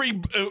like every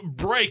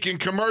break in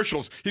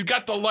commercials. He's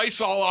got the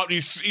Lysol out, and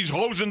he's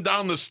hosing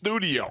down the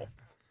studio.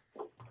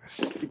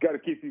 You got to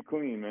keep you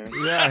clean, man.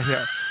 Yeah.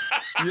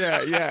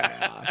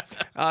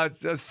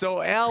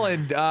 So,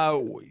 Alan,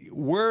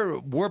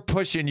 we're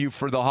pushing you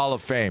for the Hall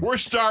of Fame. We're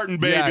starting,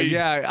 baby.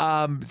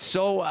 Yeah.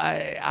 So,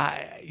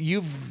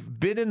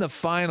 you've been in the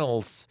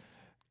finals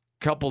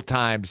a couple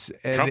times.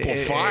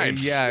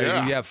 Fives.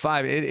 Yeah,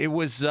 5.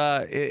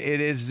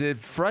 Is it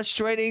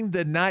frustrating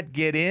to not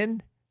get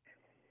in?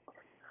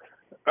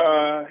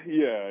 Yeah.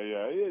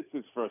 It's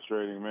just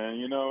frustrating, man.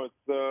 It's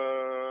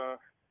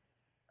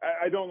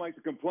I don't like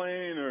to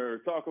complain or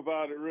talk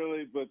about it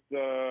really, but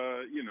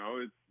there's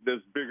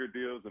bigger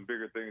deals and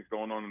bigger things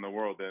going on in the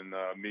world than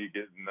me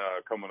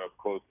coming up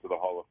close to the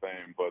Hall of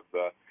Fame. But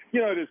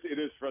it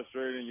is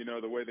frustrating.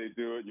 The way they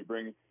do it. You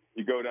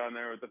go down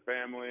there with the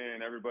family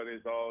and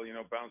everybody's all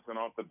bouncing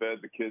off the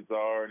bed. The kids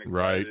are and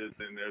excited,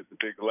 and there's a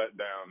big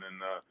letdown. And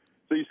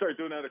so you start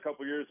doing that a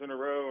couple years in a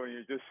row, and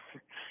you just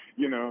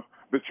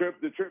the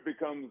trip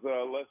becomes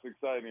less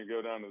exciting. You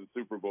go down to the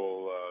Super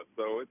Bowl,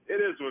 so it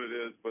is what it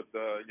is. But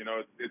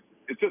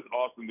it's just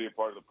awesome to be a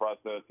part of the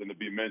process and to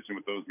be mentioned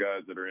with those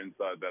guys that are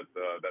inside that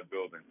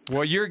building.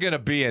 Well, you're going to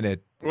be in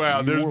it.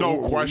 Well, there's no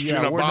question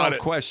about it.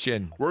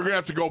 Question. We're going to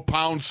have to go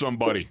pound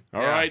somebody.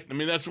 All right. I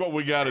mean, that's what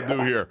we got to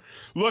do here.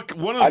 Look,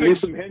 one of the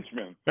things. I need some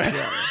henchmen.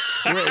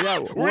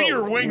 We're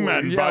your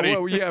wingmen, buddy.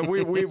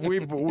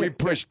 We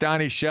pushed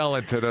Donnie Shell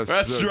into this.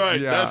 That's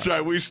right. Yeah. That's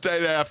right. We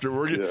stayed after.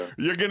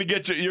 You're going to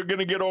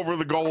get over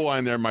the goal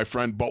line there, my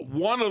friend. But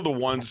one of the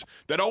ones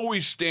that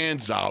always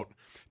stands out.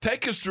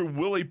 Take us through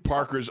Willie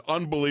Parker's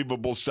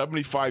unbelievable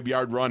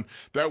 75-yard run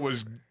that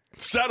was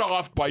set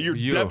off by your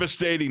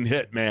devastating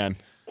hit, man.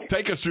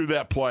 Take us through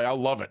that play. I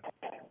love it.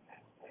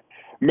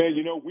 Man,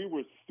 we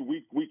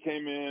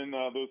came in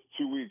those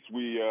 2 weeks.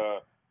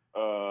 The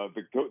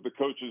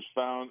coaches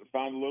found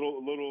a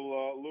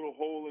little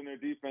hole in their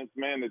defense,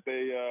 man. That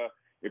they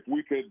if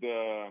we could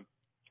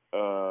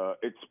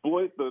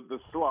exploit the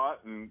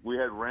slot, and we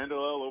had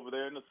Randall L over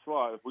there in the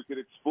slot. If we could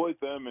exploit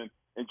them and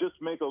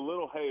just make a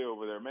little hay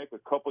over there, make a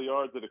couple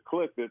yards at a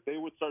clip, that they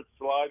would start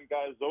sliding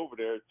guys over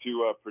there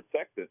to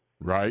protect it.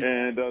 Right.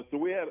 And so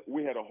we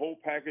had a whole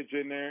package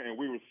in there, and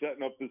we were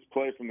setting up this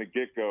play from the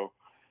get-go.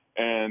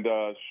 And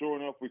sure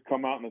enough, we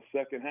come out in the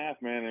second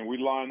half, man, and we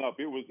line up.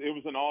 It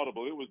was an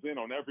audible. It was in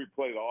on every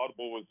play. The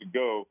audible was to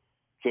go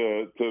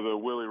to the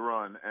Willie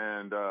run,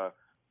 and all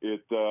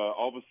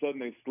of a sudden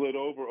they slid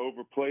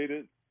overplayed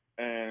it,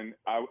 and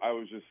I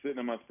was just sitting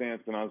in my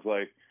stance, and I was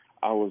like,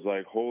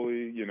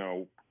 holy,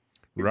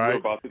 Right. We're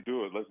about to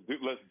do it. Let's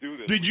do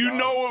this. Did you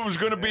know it was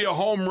going to be a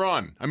home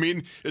run? I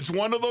mean, it's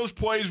one of those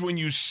plays when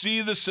you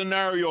see the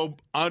scenario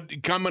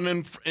coming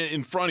in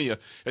front of you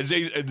as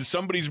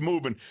somebody's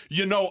moving.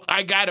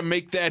 I got to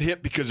make that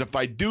hit because if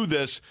I do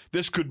this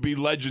could be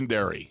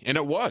legendary, and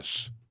it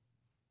was.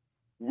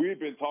 We've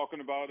been talking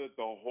about it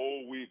the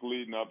whole week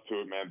leading up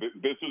to it, man.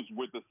 This is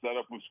what the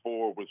setup was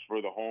for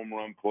the home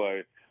run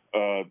play.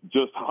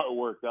 just how it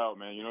worked out,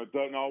 man. You know, it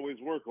doesn't always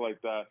work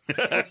like that.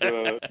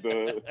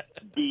 But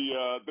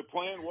the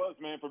plan was,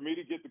 man, for me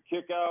to get the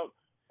kick out,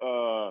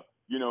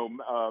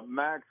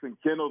 Max and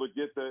Kendall to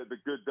get the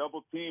good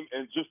double team,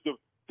 and just to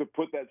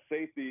put that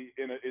safety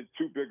in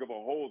too big of a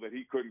hole that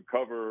he couldn't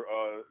cover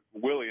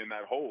Willie in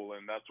that hole,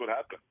 and that's what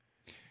happened.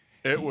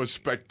 It was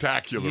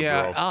spectacular,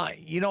 bro.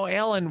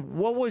 Alan,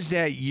 what was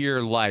that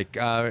year like?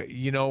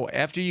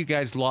 After you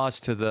guys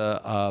lost to the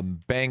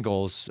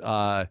Bengals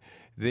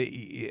late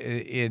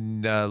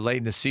in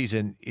the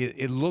season,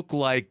 it looked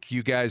like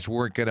you guys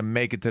weren't going to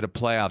make it to the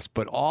playoffs.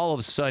 But all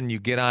of a sudden, you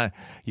get on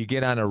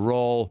a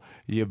roll.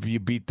 You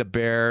beat the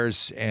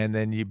Bears, and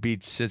then you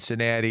beat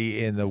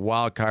Cincinnati in the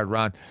wild card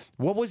round.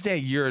 What was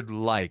that year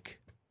like?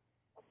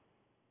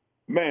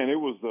 Man, it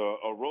was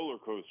a roller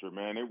coaster,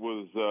 man. It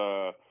was.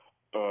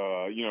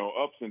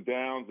 Ups and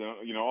downs,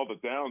 and all the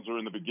downs are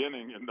in the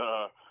beginning, and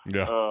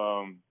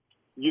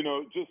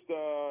just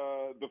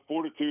the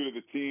fortitude of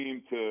the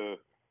team to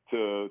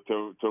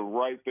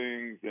write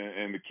things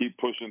and to keep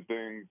pushing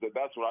things.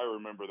 That's what I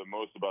remember the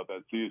most about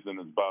that season,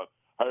 is about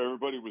how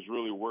everybody was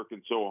really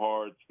working so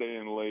hard,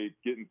 staying late,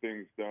 getting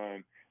things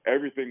done.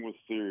 Everything was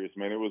serious,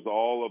 man. It was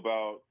all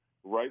about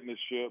righting the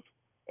ship.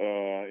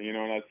 And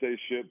I say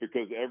ship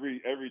because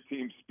every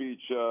team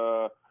speech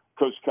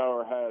Coach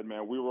Cowher had,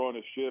 man, we were on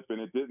a ship, and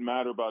it didn't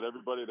matter about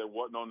everybody that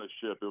wasn't on the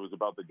ship. It was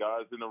about the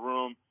guys in the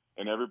room,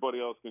 and everybody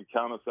else can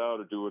count us out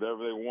or do whatever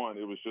they want.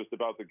 It was just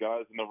about the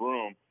guys in the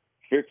room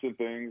fixing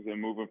things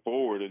and moving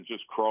forward and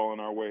just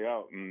crawling our way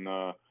out. And,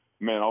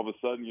 man, all of a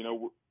sudden,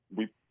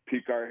 we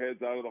peek our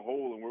heads out of the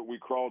hole, and we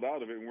crawled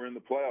out of it, and we're in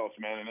the playoffs,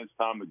 man, and it's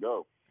time to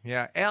go.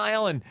 Yeah.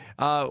 Alan,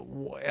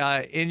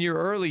 in your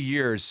early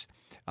years,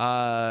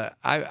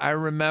 I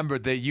remember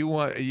that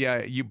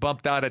you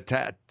bumped out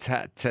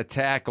to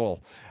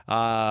tackle.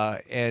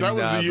 And that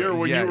was the year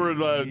when you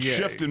were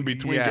shifting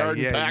between guard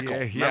and tackle.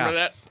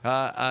 Remember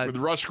that? With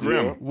Russ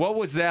Grimm. What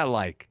was that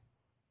like?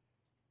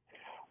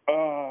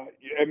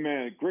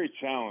 Man, great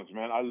challenge,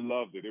 man. I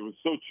loved it. It was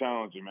so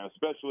challenging, man,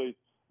 especially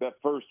that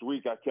first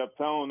week. I kept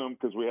telling them,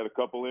 because we had a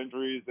couple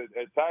injuries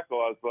at tackle,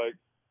 I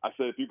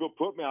said, if you go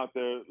put me out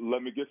there,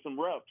 let me get some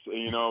reps.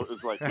 And, it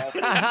was like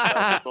halfway through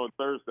practice on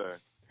Thursday.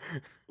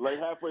 Like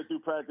halfway through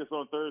practice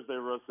on Thursday,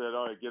 Russ said,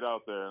 all right, get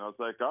out there. And I was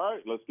like, all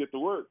right, let's get to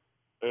work.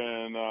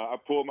 And I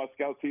pulled my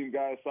scout team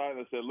guy aside, and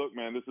I said, look,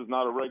 man, this is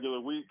not a regular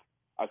week.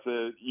 I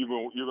said, you're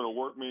going to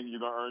work me, and you're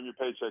going to earn your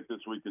paycheck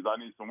this week, because I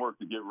need some work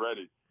to get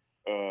ready.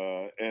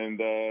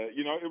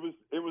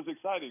 It was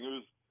exciting. It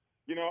was,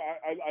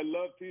 I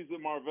love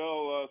teasing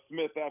Marvell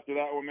Smith after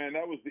that one, man.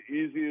 That was the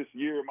easiest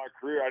year of my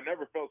career. I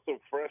never felt so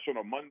fresh on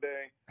a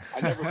Monday.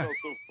 I never felt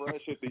so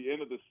fresh at the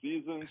end of the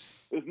season.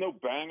 There's no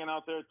banging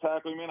out there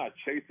tackling, man. I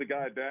chase the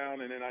guy down,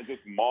 and then I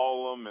just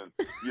maul him, and,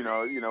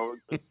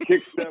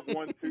 kick step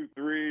 1, 2,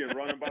 3, and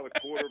run him by the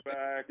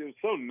quarterback. It was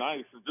so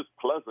nice. It's just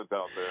pleasant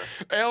out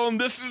there. Alan,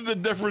 this is the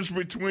difference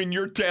between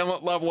your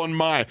talent level and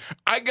mine.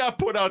 I got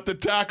put out to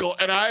tackle,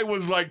 and I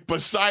was like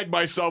beside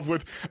myself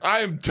I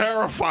am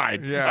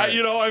terrified. Yeah.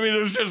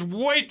 There's just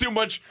way too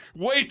much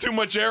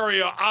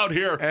area out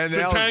here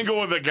to tangle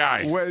with a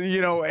guy.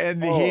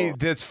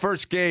 This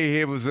first game,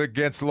 he was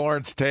against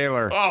Lawrence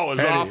Taylor. Oh, it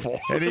was awful.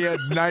 And he had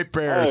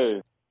nightmares.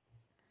 Hey,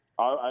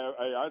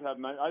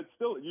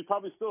 you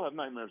probably still have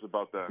nightmares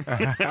about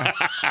that.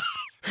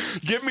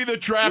 Give me the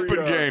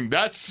trapping game.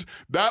 That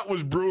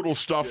was brutal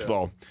stuff,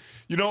 though.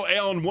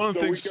 Alan, one of the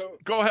things.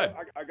 Go ahead.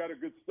 I got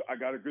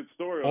a good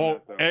story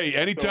on that. Hey,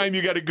 anytime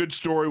you got a good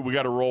story, we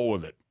got to roll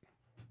with it.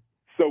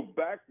 So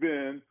back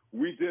then,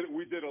 we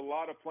did a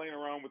lot of playing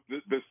around with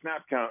the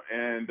snap count,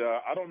 and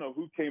I don't know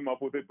who came up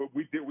with it, but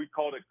we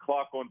called it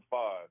clock on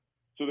 5.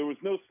 So there was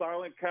no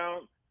silent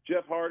count.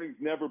 Jeff Hardings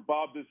never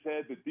bobbed his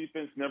head. The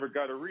defense never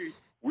got a read.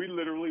 We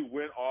literally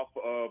went off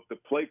of the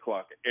play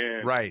clock,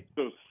 and right.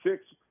 So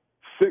 6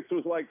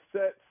 was like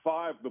set,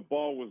 5 the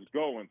ball was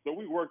going. So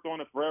we worked on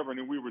it forever, and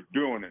then we were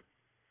doing it.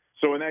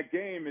 So in that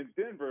game in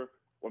Denver,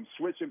 I'm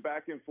switching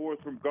back and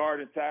forth from guard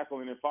and tackle,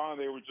 and then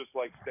finally they were just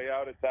like, stay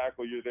out of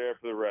tackle, you're there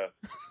for the rest.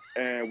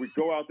 And we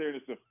go out there, and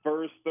it's the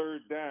first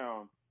third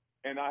down,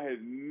 and I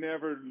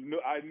never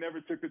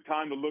took the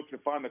time to look to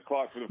find the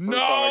clock for the first time.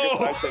 I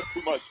guess I had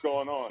too much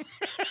going on.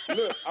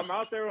 Look, I'm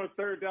out there on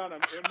third down,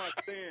 I'm in my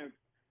stands,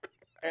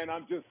 and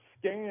I'm just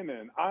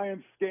scanning. I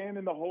am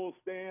scanning the whole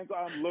stands.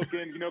 I'm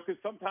looking,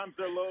 because sometimes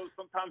they're low,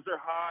 sometimes they're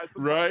high,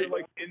 sometimes they're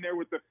like in there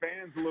with the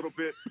fans a little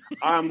bit.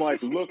 I'm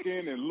like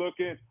looking and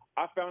looking.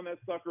 I found that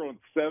sucker on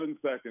 7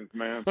 seconds,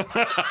 man.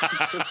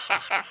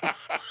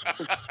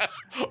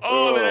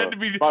 Oh, that had to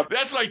be.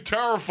 That's like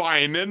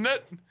terrifying, isn't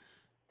it?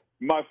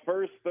 My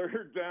first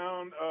third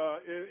down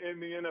in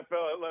the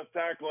NFL at left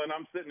tackle, and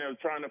I'm sitting there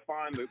trying to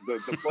find the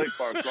play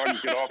clock so I can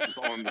get off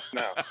on the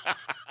snap.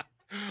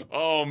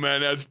 Oh, man,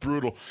 that's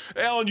brutal.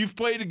 Alan, you've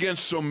played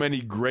against so many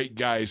great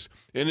guys,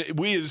 and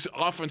we as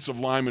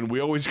offensive linemen, we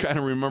always kind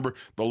of remember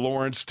the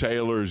Lawrence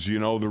Taylors,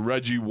 the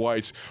Reggie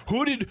Whites.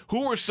 Who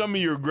were some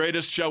of your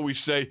greatest, shall we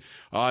say,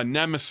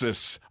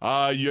 nemesis,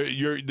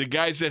 the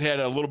guys that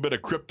had a little bit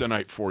of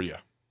kryptonite for you?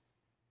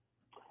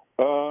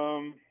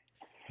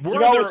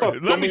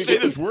 Let me say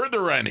this: were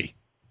there any?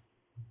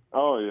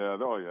 Oh yeah,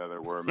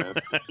 there were, man.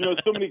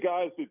 So many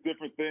guys did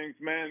different things,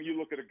 man. You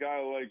look at a guy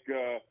like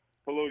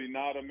Haloti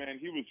Ngata, man.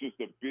 He was just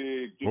a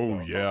big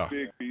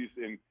beast,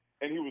 and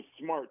he was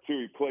smart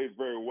too. He played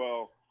very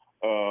well.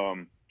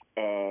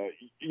 The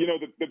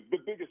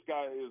biggest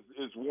guy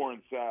is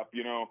Warren Sapp.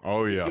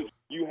 Oh yeah.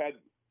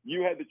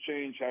 You had to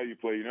change how you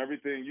play.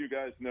 Everything you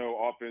guys know,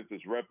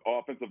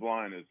 offensive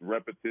line is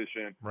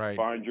repetition. Right.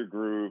 Find your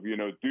groove.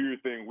 Do your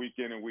thing week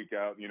in and week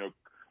out.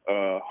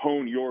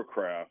 Hone your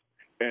craft.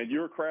 And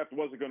your craft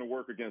wasn't going to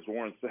work against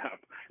Warren Sapp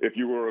if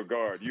you were a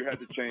guard. You had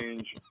to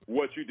change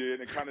what you did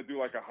and kind of do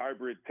like a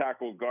hybrid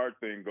tackle guard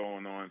thing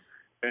going on.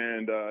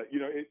 And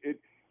it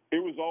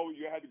was always,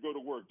 you had to go to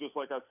work. Just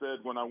like I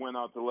said when I went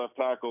out to left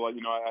tackle, I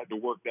had to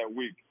work that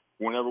week.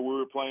 Whenever we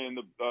were playing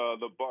the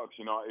Bucs,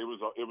 it was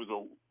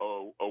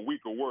a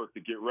week of work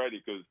to get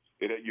ready because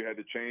you had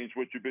to change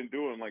what you've been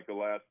doing like the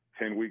last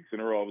 10 weeks in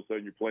a row. All of a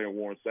sudden you're playing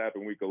Warren Sapp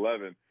in week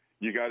 11.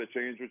 You got to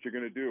change what you're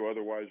going to do,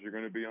 otherwise you're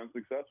going to be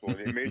unsuccessful. And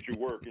it made you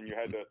work, and you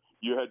had to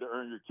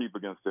earn your keep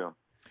against him.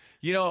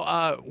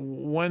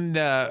 When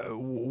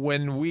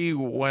we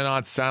went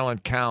on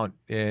silent count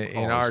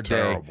in our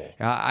day,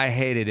 I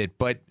hated it.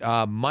 But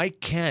Mike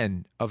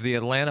Ken of the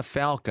Atlanta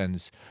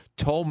Falcons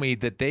told me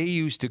that they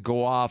used to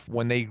go off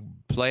when they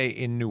play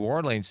in New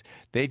Orleans.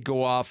 They'd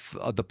go off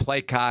the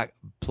play clock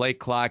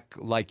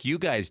like you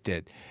guys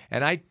did,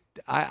 and this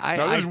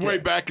is way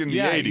back in the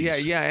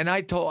 80s. Yeah. And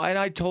I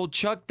told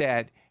Chuck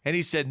that, and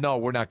he said, "No,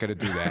 we're not going to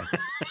do that."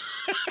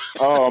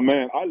 Oh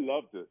man, I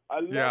loved it.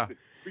 It.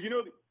 But you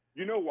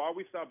know why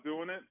we stopped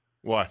doing it?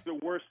 Why? It's the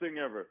worst thing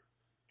ever.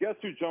 Guess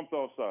who jumped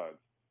off sides?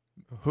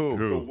 Who?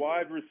 The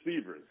wide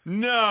receivers.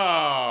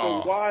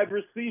 No. The wide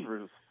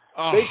receivers.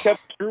 Oh. They kept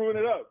screwing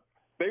it up.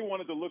 They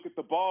wanted to look at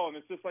the ball, and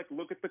it's just like,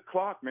 look at the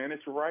clock, man.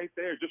 It's right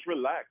there. Just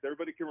relax.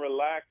 Everybody can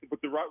relax. But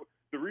the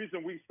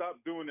reason we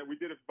stopped doing it, we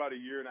did it for about a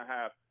year and a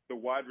half. The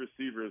wide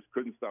receivers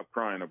couldn't stop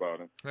crying about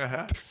it.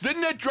 Uh-huh.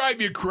 Didn't that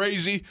drive you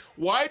crazy?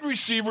 Wide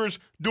receivers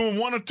doing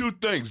one of two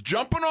things: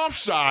 jumping off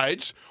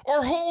sides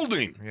or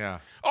holding. Yeah.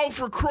 Oh,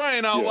 for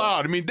crying out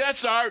loud! I mean,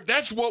 that's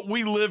what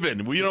we live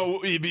in.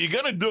 If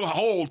you're gonna do a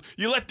hold,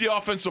 you let the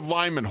offensive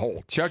lineman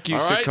hold. Chuck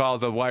used to call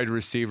the wide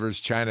receivers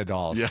China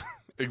dolls. Yeah,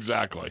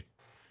 exactly.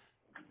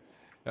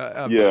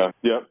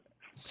 Yep.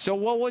 So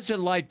what was it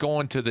like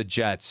going to the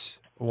Jets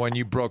when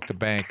you broke the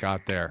bank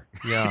out there?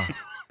 Yeah.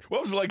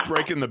 What was it like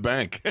breaking the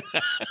bank?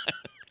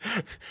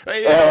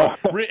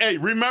 Hey,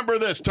 remember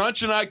this.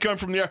 Tunch and I come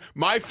from the.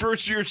 My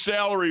first year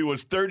salary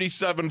was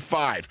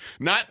 $37,500,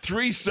 not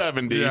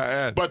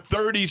 $370, but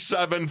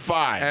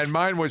 $37,500, and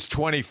mine was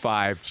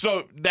 $25.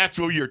 So that's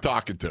who you're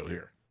talking to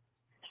here.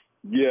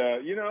 Yeah,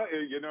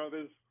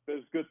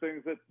 there's good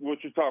things that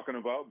what you're talking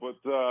about, but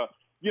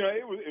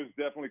it was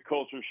definitely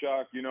culture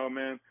shock.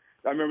 Man.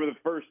 I remember the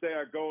first day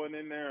I going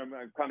in there, I'm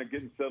kind of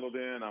getting settled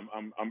in.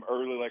 I'm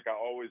early like I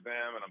always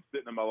am, and I'm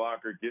sitting in my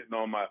locker getting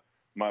on my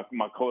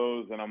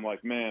clothes, and I'm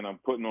like, man, I'm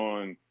putting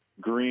on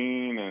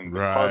green, and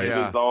the carpet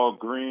is all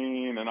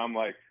green, and I'm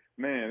like,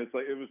 man, it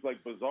was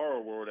like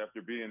Bizarro World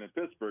after being in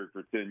Pittsburgh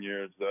for 10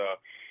 years.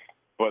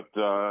 But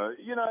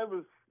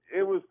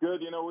it was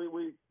good.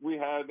 We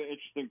had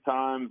interesting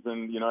times,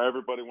 and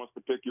everybody wants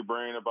to pick your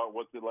brain about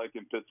what's it like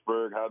in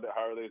Pittsburgh. How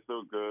are they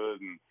so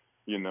good? And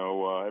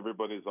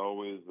everybody's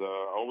always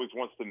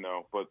wants to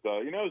know. But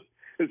it's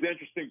an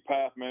interesting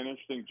path, man.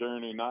 Interesting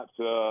journey. Not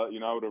I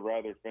would have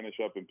rather finish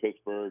up in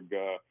Pittsburgh,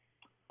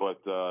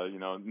 but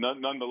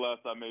nonetheless,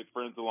 I made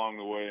friends along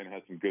the way and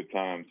had some good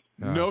times.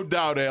 No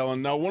doubt,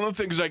 Alan. Now, one of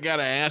the things I got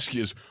to ask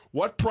you is,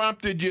 what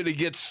prompted you to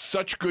get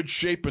such good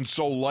shape and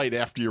so light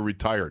after you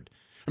retired?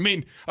 I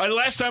mean,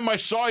 last time I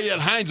saw you at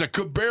Heinz, I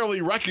could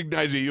barely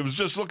recognize you. You was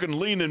just looking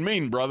lean and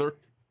mean, brother.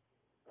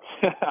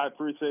 I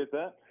appreciate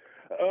that.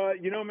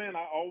 Man,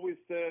 I always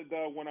said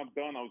when I'm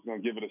done, I was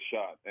going to give it a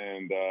shot.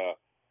 And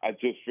I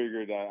just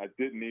figured I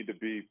didn't need to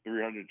be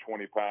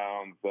 320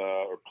 pounds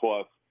or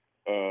plus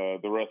the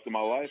rest of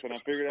my life. And I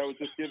figured I would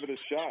just give it a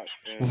shot.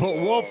 And,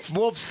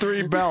 Wolf's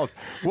 3 belts.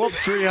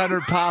 Wolf's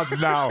 300 pounds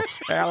now,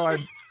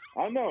 Alan.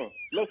 I know.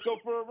 Let's go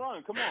for a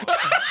run. Come on.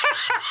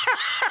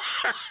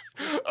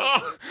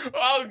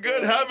 oh,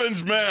 good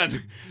heavens,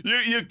 man.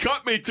 You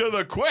cut me to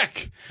the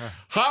quick.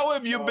 How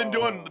have you been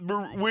doing?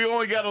 We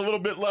only got a little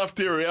bit left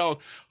here, Alan.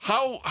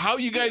 How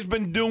you guys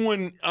been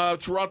doing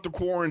throughout the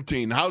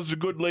quarantine? How's the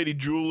good lady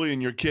Julie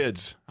and your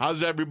kids?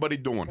 How's everybody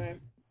doing?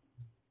 Man,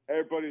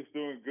 everybody's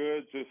doing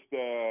good. Just,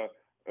 stay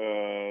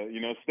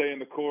in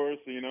the course.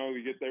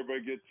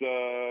 Everybody gets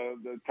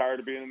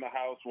tired of being in the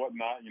house,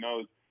 whatnot.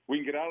 We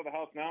can get out of the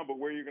house now, but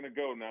where are you going to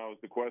go now is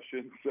the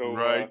question. So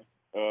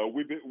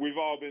we've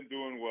all been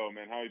doing well,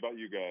 man. How about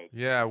you guys?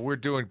 Yeah, we're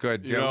doing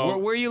good.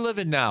 Where are you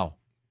living now?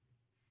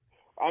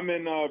 I'm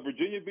in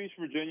Virginia Beach,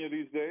 Virginia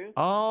these days.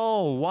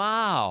 Oh,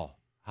 wow.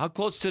 How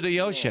close to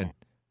the ocean?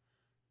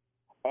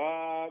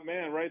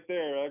 Man, right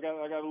there. I got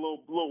a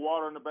little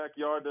water in the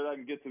backyard that I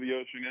can get to the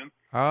ocean in.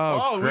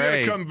 Oh, great. We got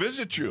to come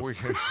visit you.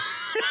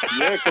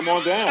 Yeah, come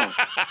on down.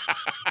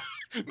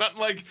 Not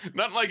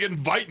like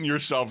inviting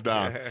yourself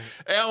down.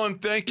 Alan,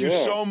 thank you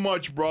so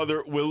much,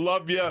 brother. We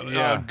love you.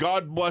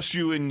 God bless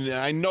you. And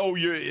I know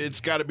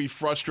it's got to be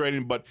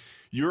frustrating, but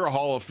you're a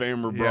Hall of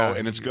Famer, bro,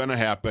 and it's going to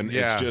happen.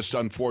 Yeah. It's just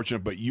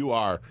unfortunate, but you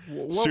are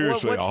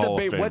seriously a Hall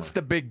of Famer. What's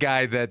the big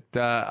guy that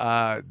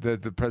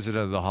the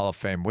president of the Hall of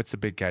Fame? What's the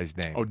big guy's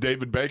name? Oh,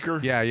 David Baker?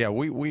 Yeah.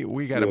 We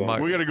got to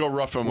we got to go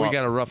rough him up. We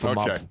got to rough him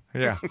up.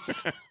 Yeah.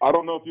 I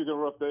don't know if you can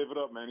rough David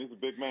up, man. He's a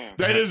big man.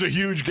 That is a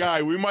huge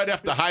guy. We might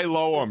have to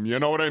high-low him. You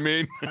know what I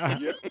mean?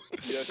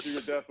 Yes,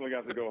 you definitely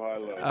got to go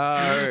high-low.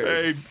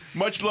 Hey,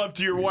 much love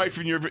to your wife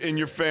and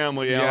your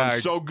family, Alan. Yeah.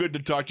 So good to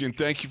talk to you, and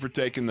thank you for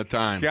taking the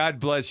time. God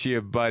bless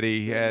you,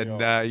 buddy,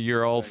 and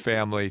your whole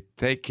family.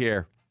 Take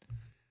care.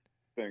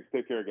 Thanks.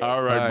 Take care, guys.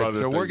 All right, brother.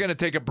 So we're going to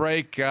take a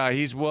break.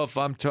 He's Wolf.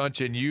 I'm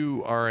Tunch, and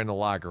you are in the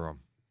locker room.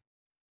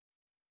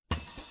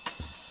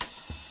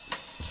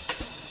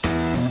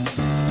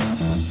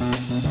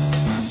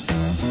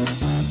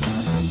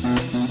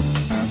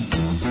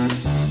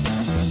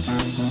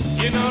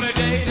 You know the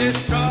day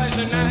destroys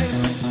the night,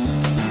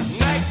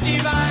 night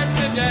divides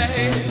the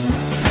day.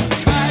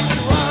 Try to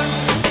run,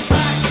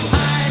 try to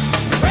hide,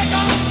 break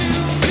on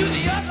to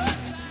the other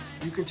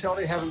side. You can tell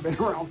they haven't been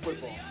around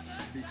football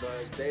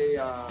because they're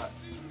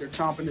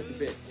chomping at the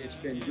bit. It's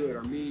been good.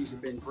 Our meetings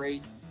have been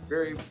great,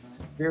 very,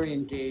 very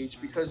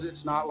engaged because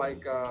it's not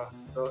like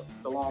the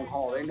long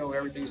haul. They know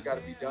everything's got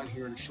to be done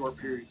here in a short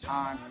period of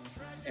time,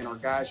 and our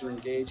guys are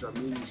engaged. Our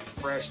meetings are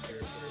fresh.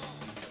 The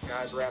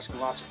guys are asking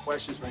lots of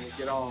questions when we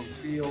get out on the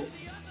field.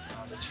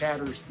 The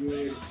chatter's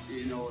good.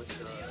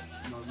 It's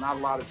not a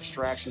lot of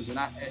distractions, and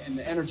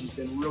the energy's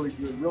been really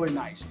good, really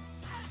nice.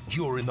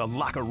 You're in the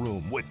locker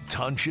room with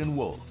Tunch and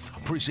Wolf,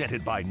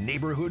 presented by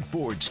Neighborhood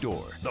Ford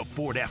Store. The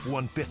Ford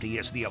F-150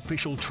 is the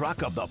official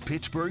truck of the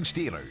Pittsburgh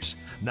Steelers.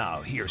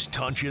 Now here's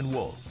Tunch and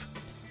Wolf.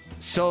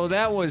 So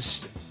that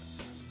was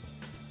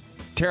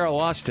Terrell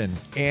Austin,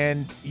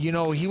 and he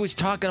was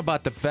talking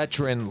about the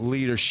veteran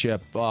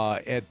leadership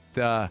at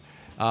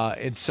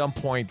some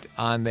point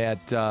on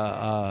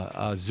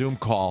that Zoom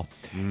call,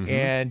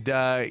 and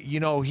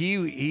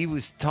he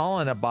was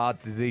telling about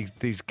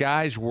these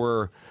guys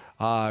were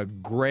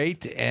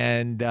great,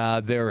 and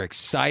they're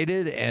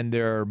excited and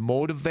they're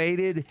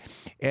motivated,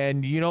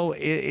 and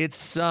it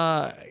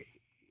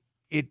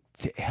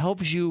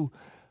helps you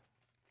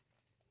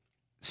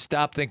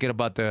stop thinking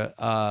about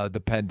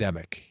the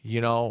pandemic.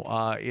 You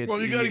got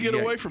to get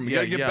away from it. You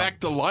got to get back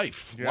to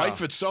life. Yeah.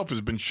 Life itself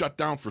has been shut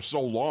down for so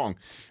long,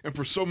 and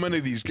for so many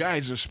of these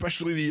guys,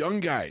 especially the young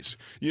guys,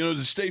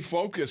 to stay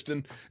focused.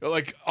 And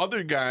like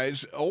other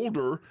guys,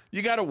 older,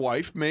 you got a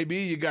wife, maybe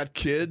you got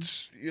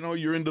kids.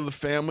 You're into the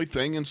family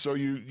thing, and so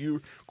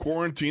you're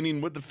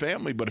quarantining with the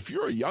family. But if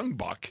you're a young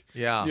buck,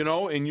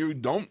 and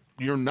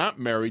you're not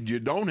married, you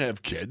don't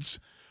have kids,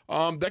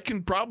 that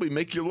can probably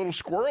make you a little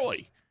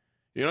squirrely.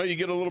 You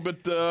get a little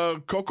bit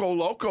Coco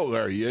Loco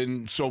there.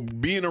 And so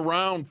being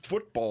around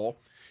football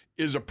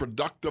is a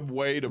productive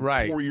way to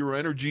pour your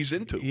energies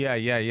into. Yeah.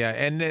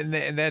 And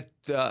that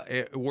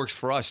it works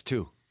for us,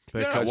 too.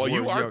 Yeah, well,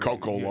 you are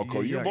Coco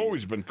Loco. You've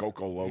always been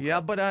Coco Loco. Yeah,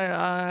 but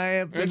I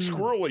have been. And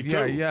squirrely,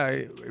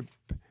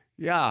 too.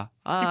 Yeah,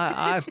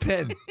 I've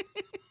been.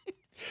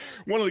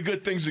 One of the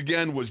good things,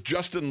 again, was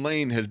Justin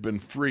Lane has been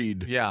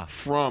freed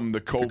from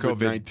the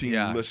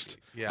COVID-19 list.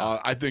 Yeah.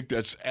 I think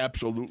that's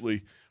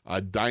absolutely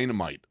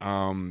dynamite.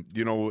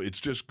 It's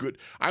just good.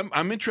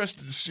 I'm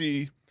interested to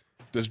see,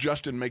 does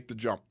Justin make the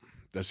jump?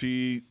 Does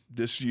he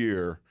this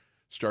year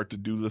start to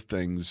do the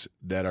things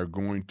that are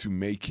going to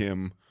make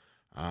him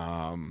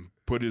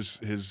put his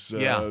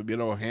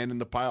hand in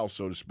the pile,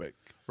 so to speak?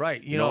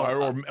 Right.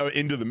 Or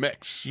into the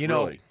mix.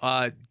 Really.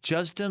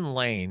 Justin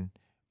Lane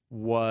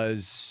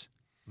was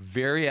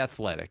very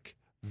athletic,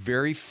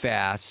 very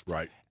fast.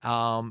 Right.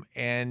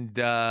 And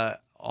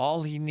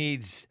all he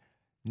needs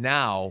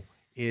now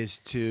is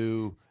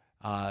to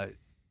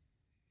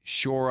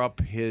shore up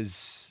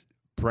his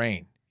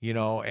brain,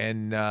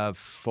 and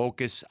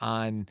focus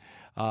on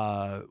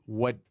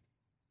what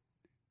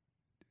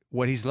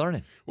he's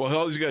learning. Well,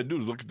 all he's got to do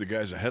is look at the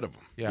guys ahead of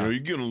him. Yeah. You're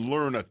going to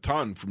learn a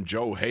ton from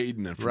Joe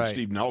Hayden and from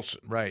Steve Nelson.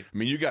 Right. I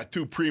mean, you got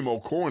two primo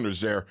corners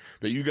there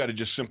that you got to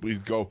just simply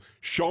go,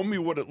 show me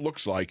what it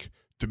looks like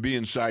to be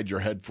inside your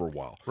head for a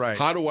while. Right.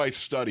 How do I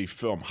study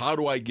film? How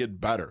do I get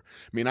better?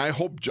 I mean, I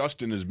hope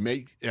Justin is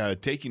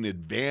taking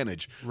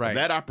advantage of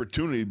that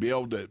opportunity to be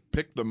able to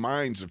pick the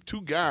minds of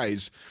two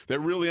guys that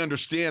really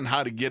understand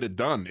how to get it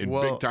done in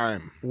big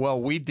time.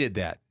 Well, we did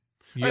that.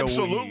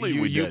 Absolutely,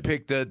 we did. You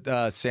picked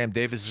Sam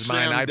Davis's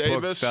mind. I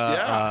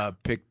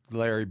picked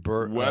Larry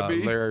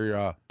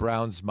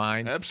Brown's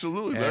mind.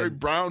 Absolutely, Larry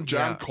Brown,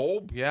 John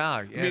Kolb. Yeah,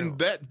 I mean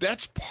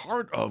that's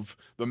part of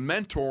the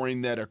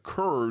mentoring that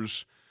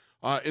occurs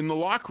in the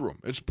locker room.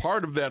 It's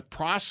part of that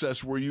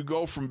process where you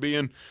go from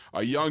being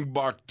a young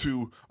buck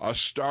to a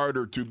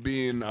starter to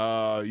being,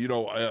 more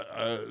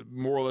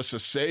or less a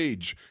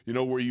sage.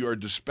 Where you are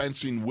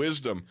dispensing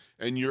wisdom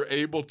and you're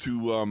able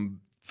to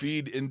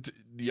feed into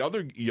the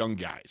other young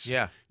guys.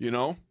 Yeah.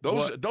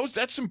 Those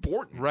that's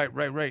important. Right.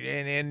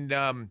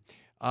 And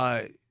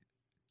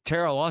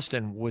Terrell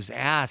Austin was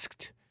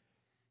asked,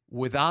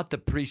 without the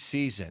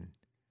preseason,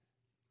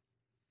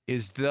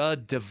 is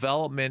the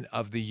development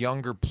of the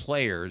younger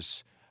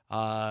players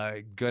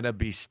going to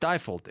be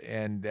stifled?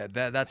 And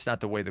that's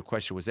not the way the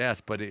question was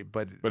asked, but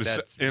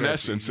it's, in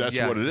essence, that's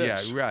what it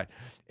is. Yeah, right.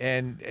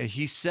 And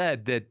he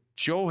said that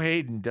Joe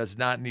Hayden does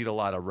not need a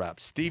lot of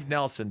reps. Steve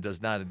Nelson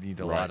does not need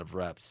a lot of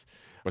reps.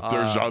 But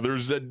there's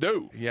others that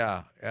do.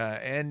 Yeah,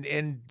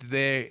 and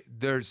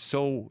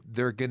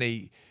they're going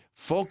to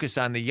focus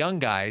on the young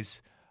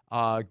guys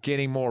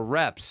getting more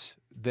reps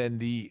than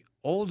the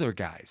older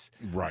guys.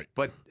 Right.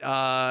 But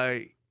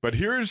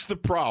here's the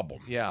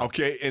problem. Yeah.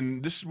 Okay,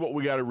 and this is what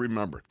we got to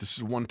remember. This is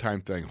a one-time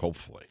thing,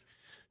 hopefully.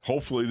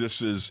 Hopefully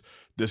this is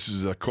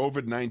a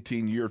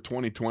COVID-19 year.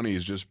 2020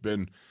 has just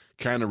been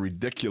kind of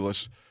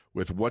ridiculous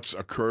with what's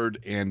occurred,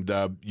 and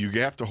you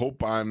have to hope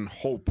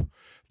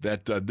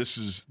that this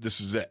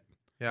is it.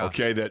 Yeah.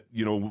 Okay, that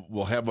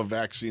we'll have a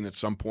vaccine at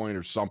some point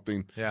or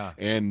something. Yeah.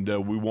 And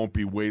we won't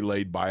be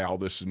waylaid by all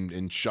this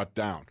and shut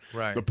down.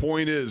 Right. The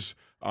point is,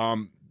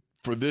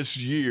 for this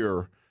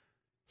year,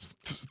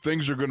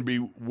 things are going to be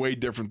way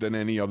different than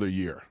any other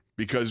year,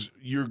 because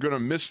you're going to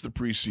miss the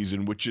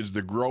preseason, which is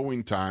the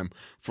growing time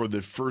for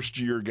the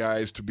first-year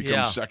guys to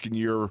become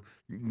second-year,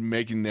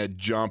 making that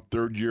jump,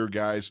 third-year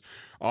guys.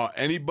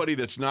 Anybody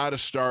that's not a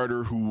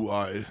starter who,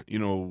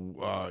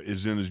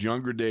 is in his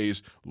younger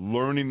days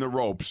learning the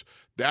ropes,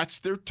 that's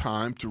their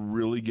time to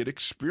really get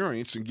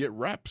experience and get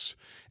reps.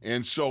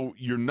 And so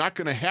you're not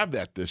going to have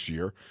that this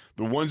year.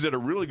 The ones that are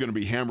really going to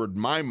be hammered,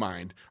 in my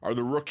mind, are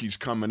the rookies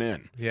coming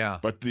in. Yeah.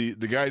 But the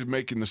guys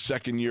making the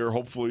second year,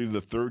 hopefully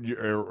the third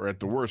year, or at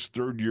the worst,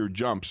 third-year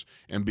jumps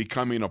and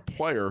becoming a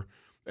player,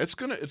 it's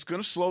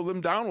gonna slow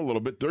them down a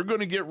little bit. They're going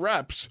to get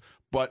reps,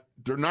 but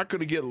they're not going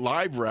to get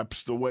live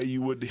reps the way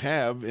you would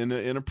have in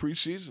a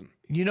preseason.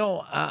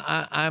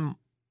 I'm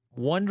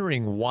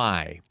wondering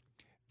why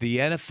the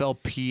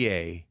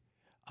NFLPA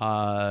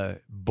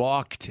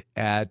balked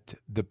at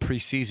the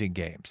preseason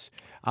games.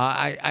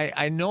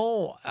 I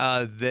know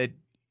that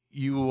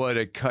you would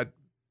have cut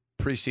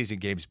preseason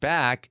games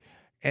back,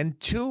 and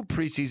 2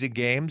 preseason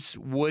games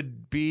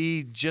would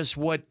be just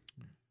what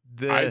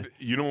the.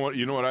 You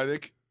know what I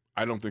think?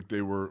 I don't think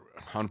they were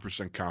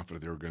 100%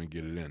 confident they were going to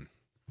get it in.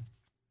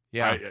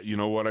 Yeah. You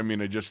know what I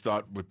mean? I just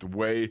thought with the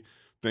way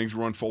things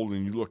were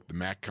unfolding, you look, the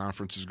MAC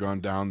conference has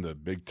gone down, the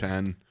Big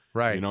Ten.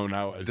 Right.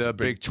 Now it's the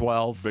Big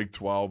 12. Big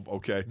 12,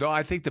 okay. No,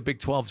 I think the Big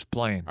 12's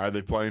playing. Are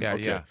they playing? Yeah,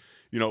 okay.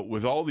 yeah.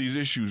 With all these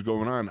issues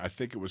going on, I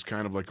think it was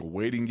kind of like a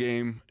waiting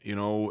game,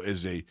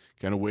 as they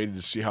kind of waited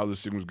to see how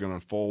this thing was going to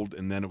unfold,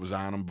 and then it was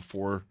on them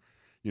before,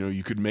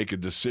 you could make a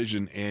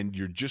decision, and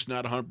you're just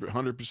not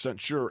 100%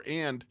 sure.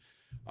 And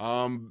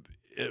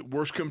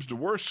worst comes to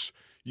worst,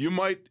 you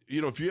might,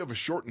 if you have a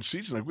shortened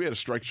season, like we had a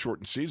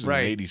shortened season in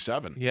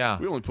 87. Yeah.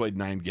 We only played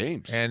 9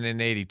 games. And in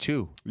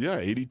 82. Yeah,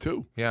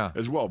 82. Yeah.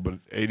 As well, but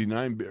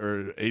 89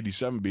 or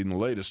 87 being the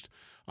latest.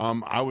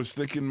 I was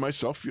thinking to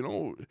myself,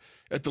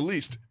 at the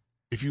least,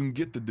 if you can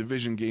get the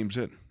division games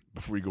in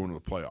before you go into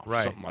the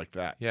playoffs, something like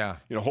that. Yeah.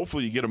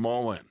 Hopefully you get them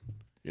all in.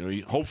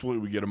 Hopefully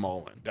we get them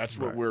all in. That's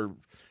what we're,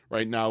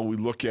 right now, we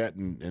look at,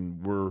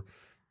 and we're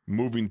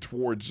moving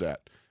towards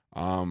that.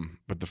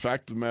 But the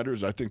fact of the matter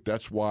is, I think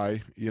that's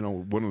why,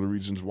 one of the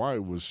reasons why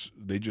was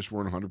they just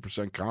weren't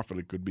 100%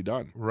 confident it could be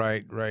done.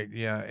 Right,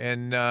 yeah.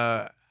 And,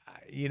 the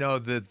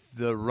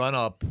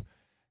run-up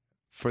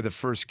for the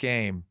first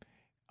game,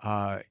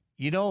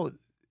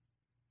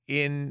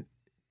 in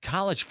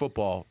college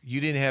football,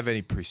 you didn't have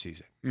any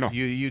preseason. No.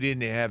 You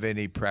didn't have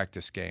any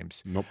practice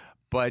games. Nope.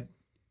 But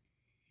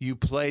you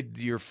played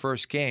your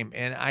first game,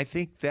 and I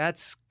think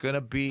that's going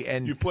to be.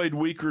 And you played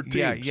weaker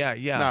teams. Yeah.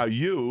 Now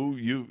you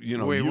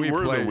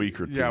were the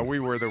weaker team. Yeah, we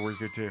were the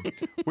weaker team.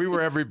 We were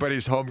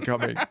everybody's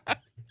homecoming.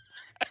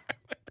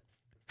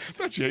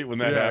 Don't you hate when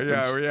that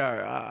happens?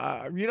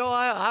 Yeah.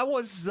 I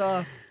was.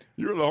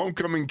 You were the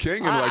homecoming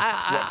king in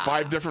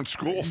 5 different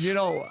schools.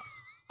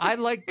 I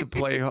like to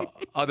play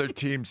other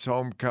teams'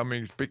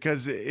 homecomings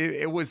because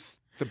it was.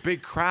 The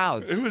big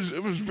crowds. It was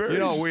very.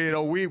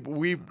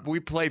 We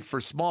played for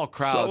small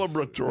crowds.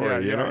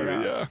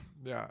 Celebratory.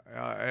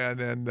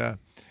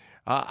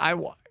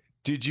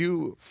 Did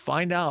you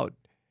find out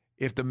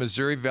if the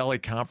Missouri Valley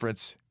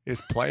Conference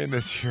is playing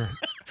this year?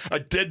 I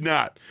did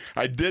not.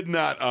 Hey,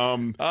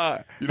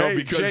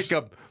 because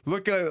Jacob,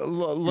 look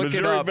Missouri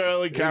it up.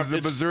 Valley Conference,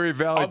 the Missouri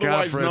Valley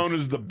otherwise Conference, known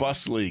as the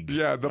Bus League.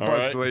 Yeah, the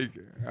Bus League.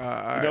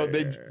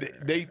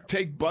 They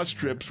take bus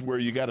trips where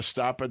you got to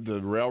stop at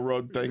the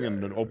railroad thing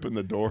and then open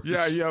the doors.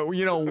 Yeah.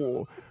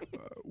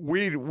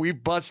 We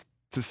bused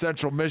to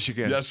Central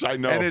Michigan. Yes, I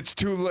know. And it's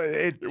too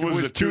late. It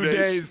was 2 2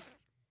 days.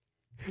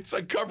 It's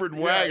like covered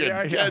wagon.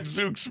 Yeah.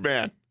 Gadzooks,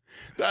 man.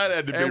 That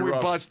had to be rough. And we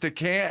bust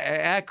to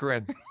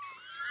Akron.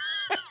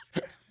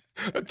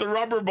 At the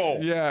Rubber Bowl.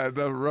 Yeah,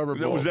 the Rubber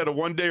Bowl. Was that a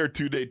 1-day or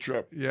 2-day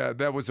trip? Yeah,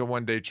 that was a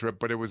 1-day trip,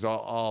 but it was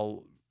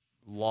all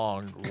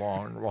long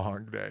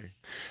day.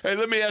 Hey,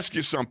 let me ask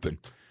you something.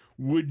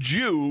 Would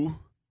you,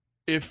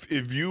 if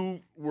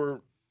you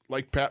were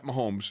like Pat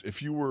Mahomes,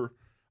 if you were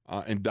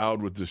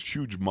endowed with this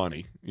huge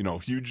money,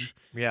 huge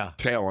Yeah.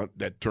 talent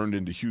that turned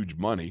into huge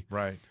money.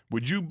 Right.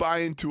 Would you buy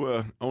into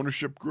a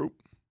ownership group?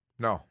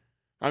 No.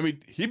 I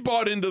mean, he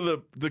bought into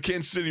the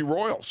Kansas City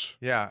Royals.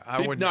 Yeah, I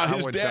wouldn't. Now, I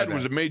his wouldn't dad do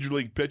was a that. major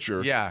league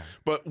pitcher. Yeah.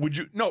 But would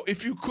you? No,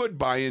 if you could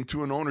buy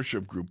into an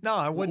ownership group. No,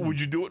 I wouldn't. Would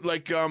you do it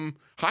like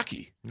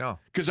hockey? No.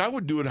 Because I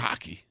would do it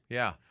hockey.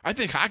 Yeah. I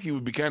think hockey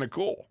would be kind of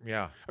cool.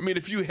 Yeah. I mean,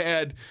 if you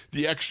had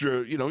the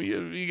extra, you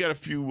got a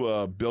few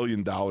 $1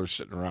 billion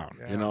sitting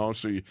around,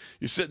 so you're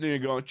sitting there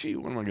and going, gee,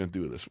 what am I going to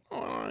do with this?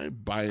 Well, I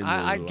buy into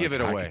I'd give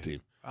it hockey away.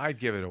 team. I'd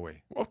give it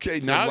away. Okay,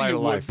 To now light you a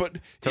would, life. but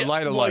To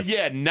light a life.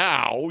 yeah,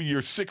 now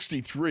you're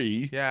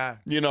 63. Yeah.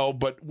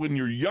 But when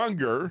you're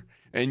younger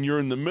and you're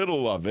in the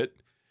middle of it,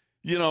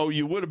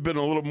 you would have been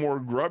a little more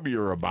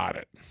grubbier about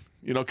it.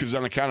 Because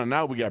on account of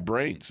now we got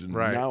brains, and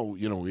Right. now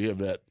we have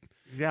that.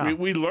 Yeah.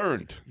 We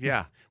learned.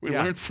 Yeah. We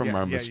Yeah. learned from Yeah,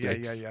 our yeah,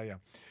 mistakes. Yeah.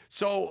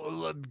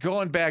 So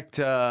going back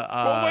to.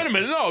 Well, wait a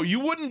minute. No, you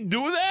wouldn't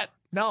do that.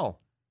 No.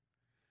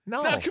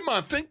 Now, come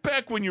on. Think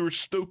back when you were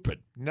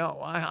stupid.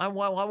 No, I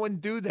wouldn't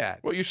do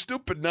that. Well, you're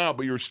stupid now,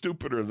 but you were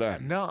stupider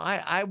then. No,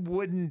 I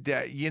wouldn't.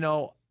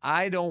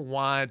 I don't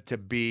want to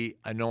be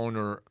an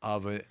owner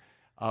of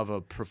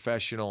a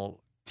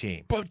professional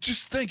team. But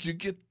just think, you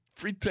get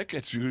free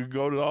tickets. You could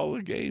go to all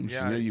the games.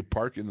 Yeah. You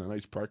park in a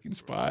nice parking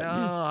spot. No,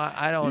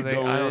 I don't you think.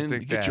 go I don't in,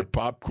 think you that. get your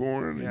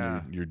popcorn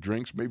Yeah. and your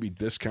drinks, maybe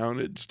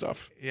discounted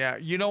stuff. Yeah,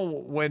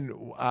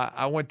 when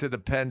I went to the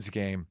Pens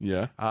game.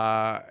 Yeah.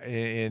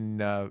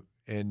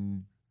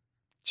 In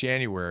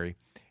January,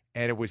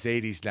 and it was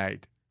 80s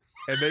night,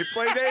 and they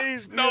played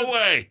 80s. No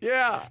way.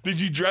 Yeah. Did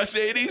you dress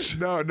 80s?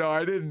 No,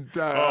 I didn't.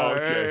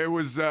 Okay. It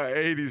was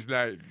 80s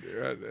night,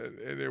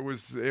 and it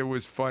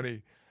was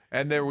funny.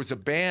 And there was a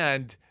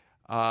band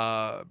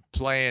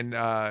playing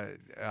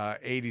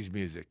 80s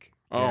music.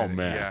 Oh, And-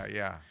 man.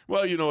 Yeah.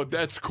 Well,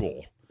 that's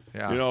cool.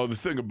 Yeah. The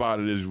thing about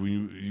it is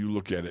when you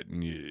look at it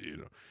and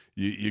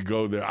you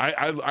go there.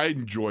 I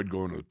enjoyed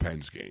going to the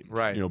Pens games.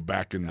 Right.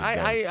 Back in the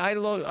day. I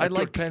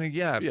like Penny.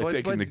 Yeah.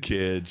 Taking the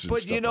kids. And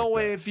But stuff like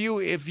that. if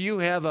you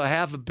have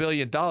 $500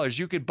 million,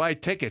 you could buy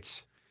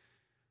tickets.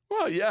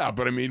 Well, yeah,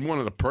 but I mean, one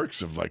of the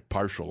perks of like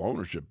partial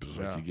ownership is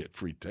like Yeah. you get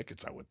free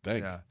tickets. I would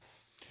think.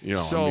 Yeah.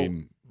 So,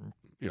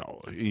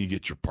 you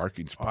get your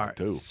parking spot All right,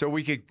 too. so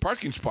we could.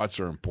 Parking spots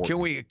are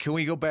important. Can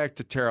we go back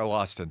to Terrell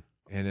Austin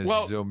in his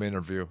Zoom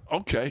interview?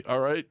 Okay, all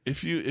right.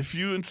 If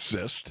you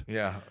insist.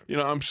 Yeah.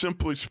 I'm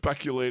simply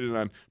speculating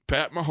on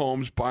Pat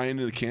Mahomes buying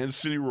into the Kansas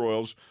City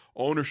Royals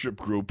ownership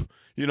group.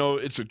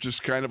 It's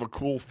just kind of a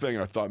cool thing.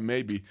 I thought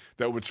maybe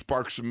that would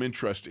spark some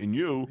interest in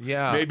you.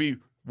 Yeah. Maybe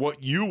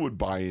what you would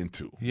buy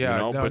into. Yeah,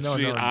 no, but no,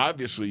 no.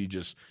 obviously you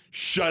just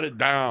shut it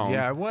down.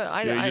 Yeah,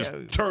 well, you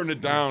just turn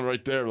it down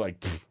right there, like.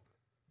 Pfft.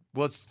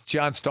 Well,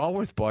 John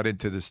Stallworth bought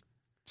into the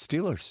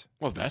Steelers.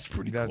 Well, that's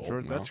pretty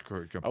cool. That's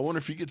great. I wonder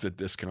if he gets a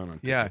discount on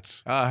Yeah.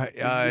 tickets. He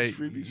gets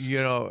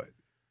freebies.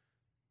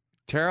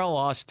 Terrell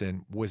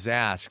Austin was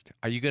asked,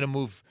 "Are you going to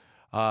move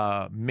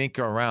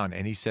Minka around?"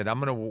 And he said, "I'm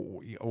going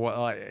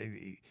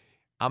to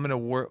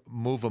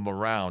move him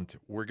around.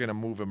 We're going to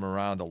move him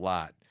around a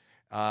lot."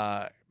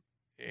 And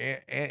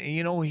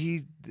he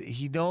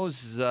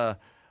knows that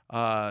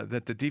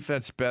the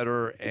defense is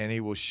better, and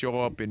he will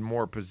show up in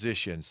more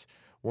positions.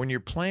 When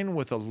you're playing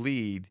with a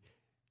lead,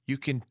 you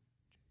can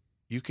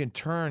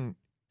turn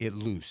it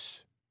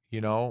loose,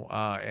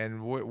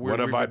 and what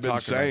have I been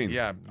saying?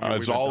 Yeah,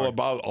 it's all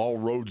about all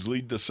roads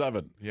lead to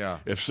 7. Yeah.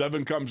 If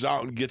 7 comes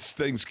out and gets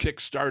things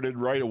kick-started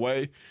right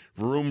away,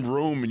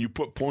 vroom, and you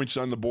put points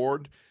on the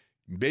board,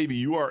 baby,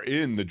 you are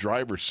in the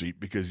driver's seat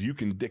because you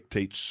can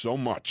dictate so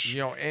much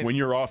when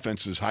your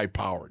offense is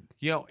high-powered.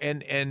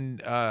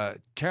 And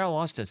Terrell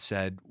Austin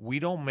said, we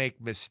don't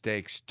make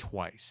mistakes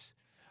twice.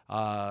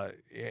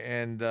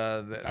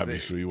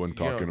 Obviously, he wasn't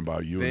talking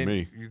about you and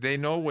me. They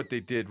know what they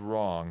did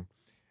wrong.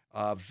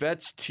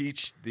 Vets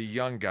teach the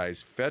young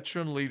guys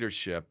veteran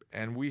leadership,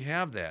 and we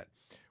have that.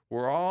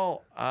 We're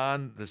all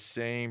on the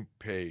same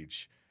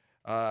page.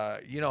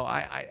 I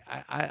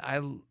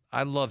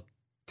love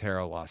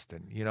Terrell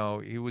Austin. He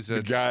was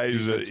the guy.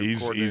 He's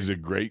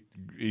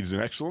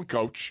an excellent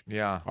coach.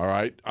 Yeah. All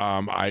right.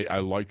 I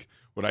like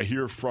what I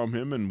hear from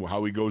him and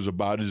how he goes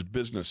about his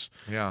business.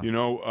 Yeah.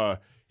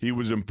 He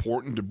was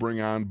important to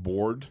bring on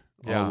board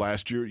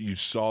last year. You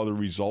saw the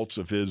results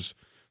of his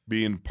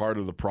being part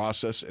of the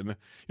process, and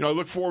I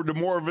look forward to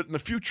more of it in the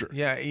future.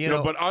 Yeah,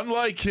 but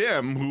unlike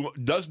him, who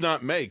does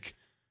not make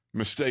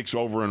mistakes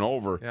over and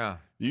over,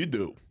 you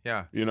do.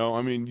 Yeah. You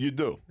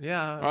do.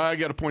 Yeah. I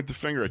got to point the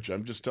finger at you.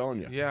 I'm just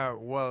telling you. Yeah.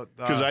 Well,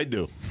 because I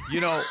do.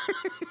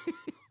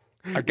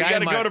 A guy got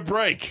to go to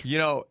break.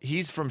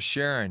 He's from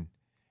Sharon.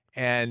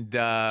 And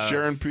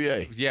Sharon,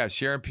 PA. Yeah,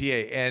 Sharon, PA.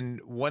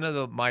 And one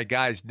of my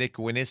guys, Nick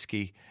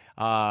Winiski,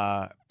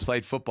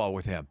 played football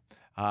with him.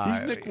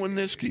 Who's Nick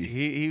Winiski?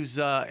 He was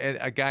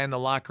a guy in the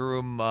locker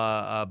room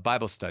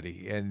Bible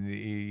study, and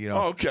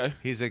okay.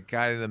 He's a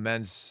guy in the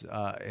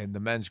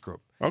men's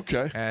group.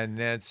 Okay.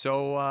 And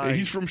so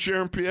he's from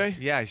Sharon, PA.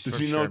 Yeah. Does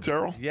he know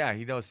Terrell? Yeah,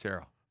 he knows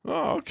Terrell.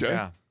 Oh, okay.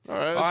 Yeah. All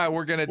right. All right,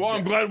 we're gonna. Well,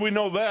 I'm glad we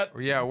know that.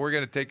 Yeah, we're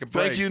gonna take a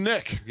break. Thank you,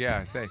 Nick.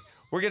 Yeah,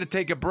 we're gonna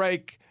take a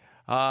break.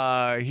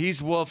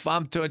 He's Wolf.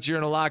 I'm Toots. You're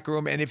in the locker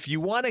room, and if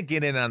you want to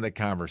get in on the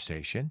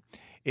conversation,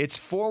 it's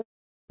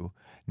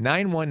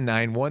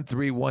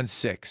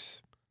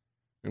 412-919-1316.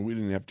 And we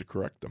didn't have to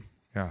correct them.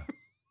 Yeah.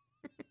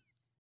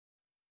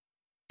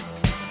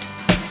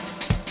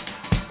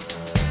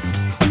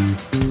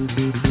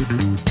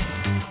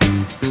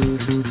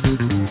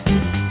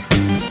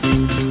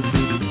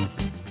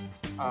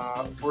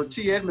 For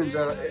T. Edmonds,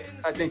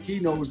 I think he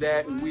knows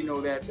that, and we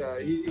know that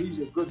he's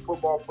a good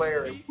football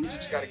player, and we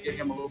just got to get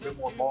him a little bit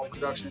more ball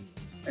production.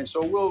 And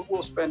so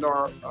we'll spend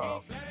our,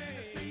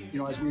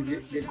 as we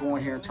get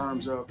going here in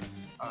terms of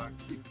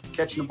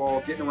catching the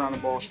ball, getting around the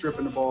ball,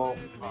 stripping the ball,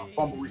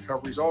 fumble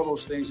recoveries, all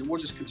those things, and we'll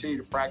just continue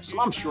to practice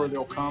them. I'm sure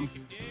they'll come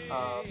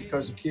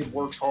because the kid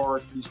works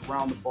hard. He's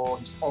around the ball.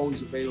 He's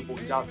always available.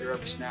 He's out there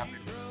every snap.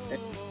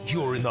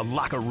 You're in the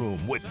locker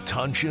room with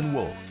Tunch and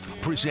Wolf.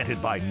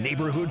 Presented by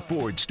Neighborhood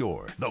Ford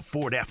Store. The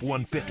Ford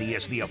F-150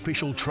 is the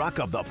official truck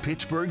of the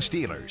Pittsburgh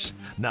Steelers.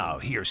 Now,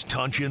 here's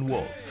Tunch and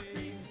Wolf.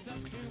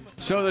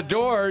 So the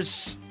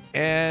Doors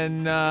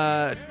and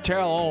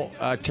Terrell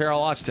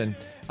Austin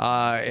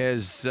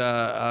is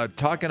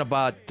talking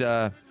about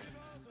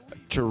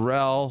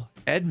Terrell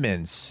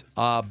Edmonds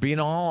being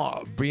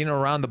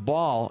around the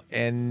ball,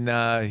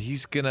 and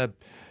he's going to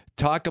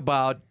talk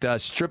about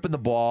stripping the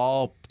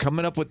ball,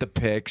 coming up with the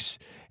picks,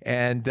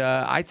 and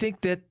I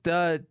think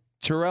that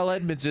Terrell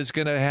Edmonds is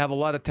going to have a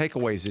lot of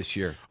takeaways this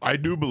year. I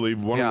do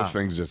believe one of the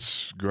things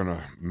that's going to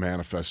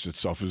manifest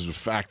itself is the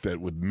fact that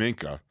with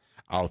Minkah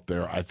out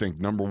there, I think,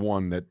 number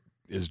one, that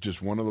is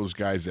just one of those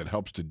guys that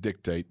helps to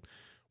dictate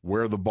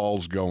where the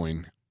ball's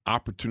going.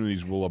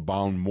 Opportunities will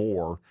abound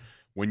more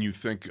when you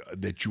think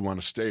that you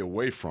want to stay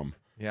away from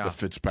the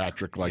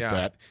Fitzpatrick like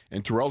that.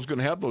 And Terrell's going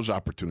to have those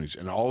opportunities.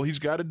 And all he's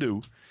got to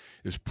do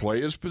is play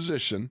his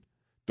position.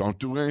 Don't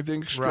do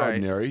anything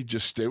extraordinary. Right.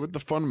 Just stay with the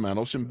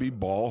fundamentals and be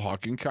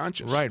ball-hawking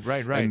conscious. Right.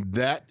 And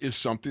that is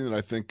something that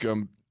I think,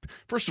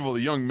 first of all,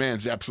 the young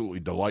man's absolutely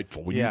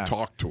delightful when you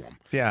talk to him.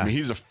 Yeah. I mean,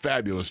 he's a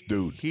fabulous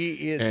dude.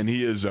 He is, and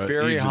he is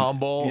very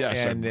humble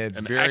and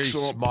an very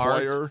excellent smart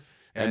player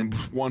and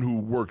one who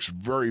works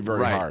very,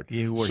 very hard.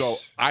 So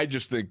I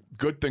just think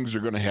good things are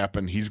going to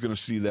happen. He's going to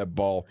see that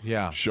ball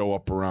show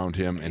up around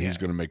him, and he's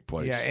going to make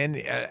plays. Yeah, and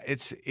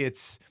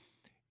it's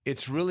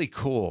really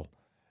cool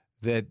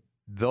that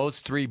those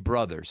three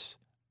brothers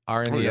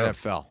are in the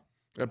NFL.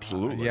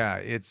 Absolutely.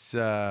 It's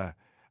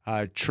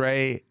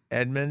Trey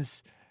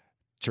Edmonds,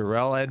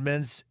 Terrell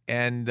Edmonds,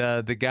 and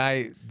the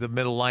guy, the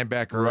middle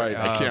linebacker. Right,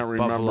 I can't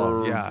Buffalo.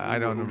 remember. Yeah, I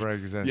don't remember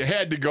exactly. You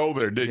had to go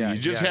there, didn't you?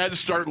 You just had to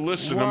start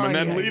listing them and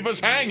then leave us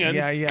hanging.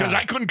 Yeah. Because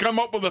I couldn't come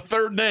up with a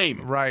third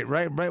name. Right.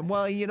 Well,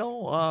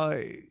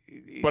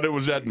 but it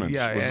was Edmonds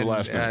was the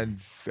last name.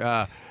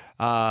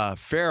 And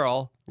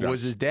Farrell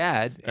was his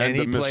dad, and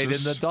he played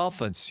in the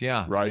Dolphins.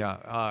 Yeah. Right.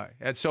 Yeah.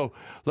 And so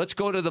let's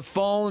go to the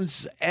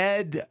phones.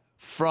 Ed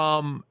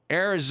from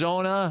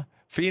Arizona,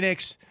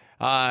 Phoenix.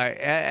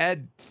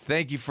 Ed,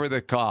 thank you for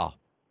the call.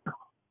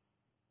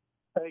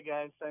 Hey,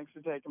 guys. Thanks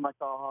for taking my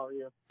call. How are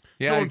you?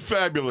 Yeah, doing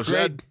fabulous,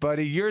 great, Ed.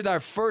 Buddy. You're our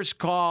first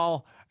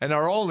call and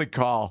our only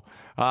call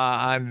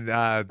on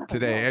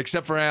today,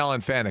 except for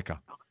Alan Faneca.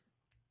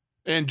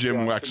 And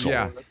Jim Wexel.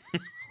 Yeah.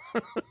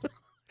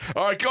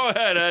 All right, go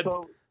ahead, Ed.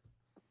 So,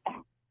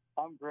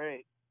 I'm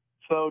great.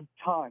 So,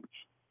 Tunch.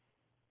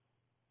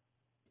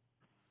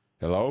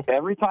 Hello?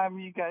 Every time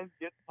you guys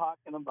get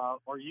talking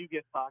about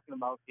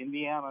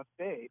Indiana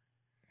State,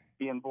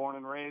 being born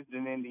and raised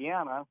in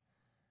Indiana,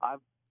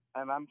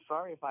 I'm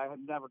sorry if I had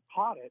never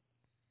caught it,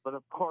 but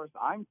of course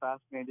I'm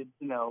fascinated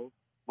to know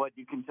what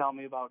you can tell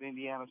me about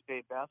Indiana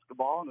State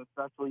basketball, and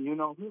especially you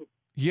know who.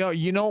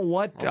 You know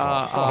what?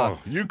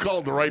 You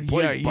called the right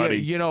place,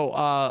 buddy.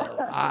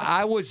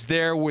 I was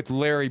there with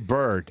Larry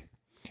Bird.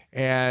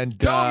 And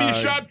tell him you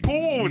shot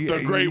pool with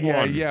the great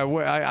one. Yeah,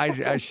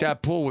 I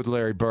shot pool with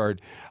Larry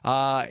Bird.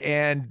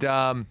 And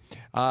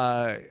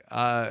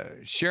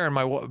Sharon,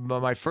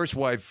 my first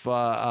wife,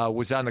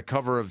 was on the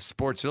cover of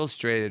Sports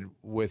Illustrated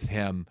with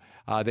him.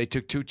 They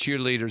took two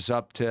cheerleaders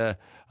up to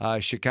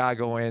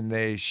Chicago, and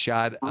they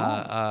shot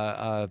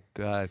the.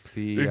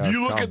 If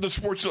you look at the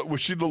Sports,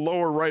 was she the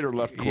lower right or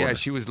left corner? Yeah,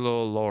 she was a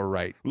little lower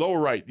right. Lower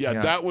right.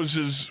 Yeah. That was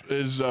his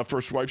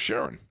first wife,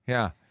 Sharon.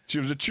 Yeah. She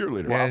was a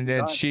cheerleader. And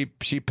then she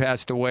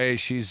passed away.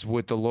 She's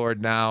with the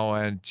Lord now,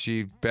 and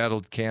she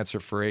battled cancer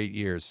for 8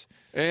 years.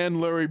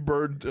 And Larry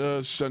Bird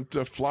sent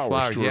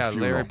flowers to her funeral.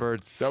 Larry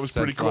Bird. That was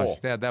pretty cool.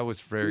 Yeah, that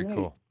was very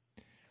cool.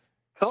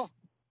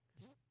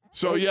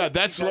 So yeah,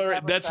 that's Larry.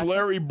 That's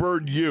Larry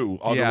Bird,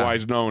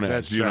 otherwise known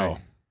as know.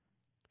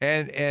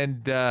 And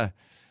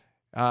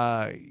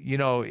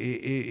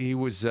he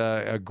was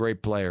a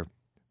great player.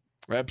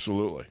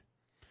 Absolutely.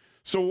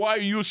 So why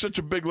are you such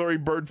a big Larry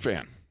Bird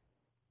fan?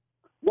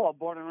 Well,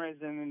 born and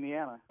raised in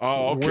Indiana.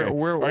 Oh, okay.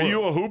 Are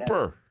you a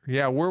hooper?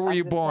 Yeah, where were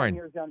you born? 10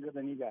 years younger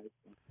than you guys.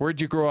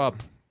 Where'd you grow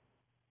up?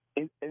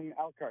 In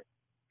Elkhart.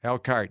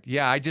 Elkhart.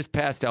 Yeah, I just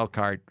passed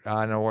Elkhart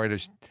on our way to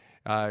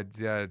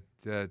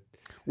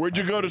Where'd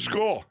you go to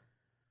school?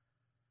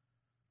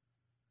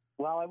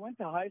 Well, I went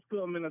to high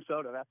school in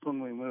Minnesota. That's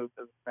when we moved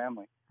as a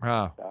family.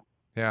 Oh, So,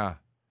 yeah.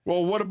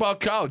 Well, what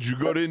about college? You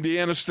go to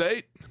Indiana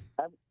State?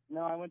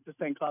 no, I went to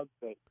St. Cloud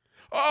State.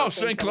 Oh,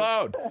 St.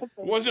 Cloud.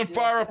 Wasn't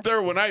far up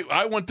there when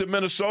I went to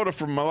Minnesota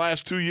for my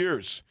last 2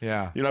 years.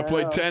 Yeah. You know, I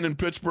played 10 in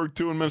Pittsburgh,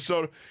 2 in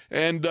Minnesota.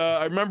 And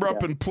I remember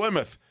up in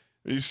Plymouth,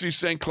 you see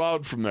St.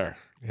 Cloud from there.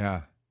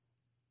 Yeah.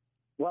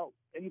 Well,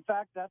 in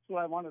fact, that's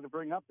what I wanted to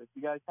bring up. If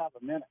you guys have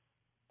a minute.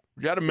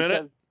 You got a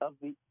minute? Because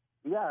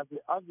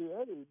of the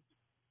age,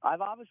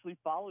 I've obviously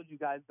followed you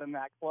guys then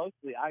that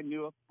closely. I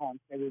knew of home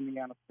at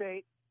Indiana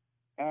State,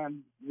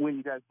 and when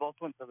you guys both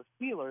went to the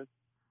Steelers,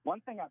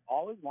 one thing I've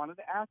always wanted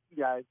to ask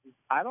you guys is,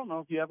 I don't know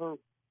if you ever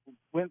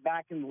went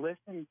back and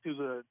listened to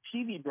the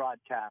TV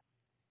broadcast,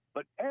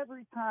 but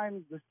every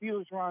time the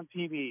Steelers were on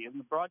TV and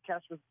the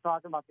broadcast was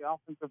talking about the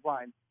offensive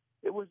line,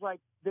 it was like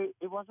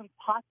it wasn't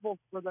possible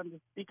for them to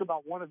speak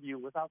about one of you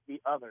without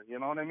the other. You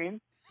know what I mean?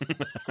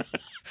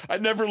 I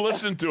never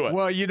listened to it.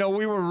 Well, you know,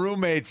 we were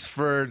roommates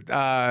for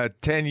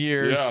 10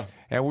 years,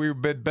 and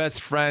we've been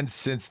best friends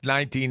since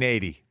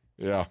 1980.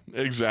 Yeah,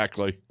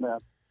 exactly. Yeah.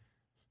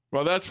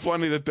 Well, that's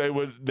funny that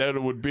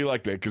it would be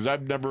like that, because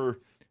I've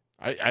never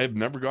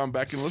gone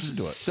back and listened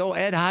to it. So,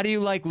 Ed, how do you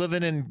like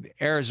living in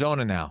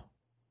Arizona now?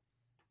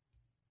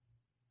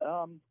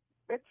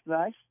 It's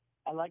nice.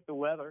 I like the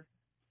weather.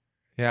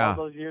 Yeah. All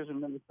those years in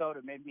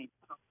Minnesota made me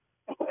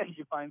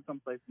you find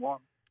someplace warm.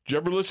 Did you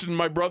ever listen to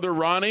my brother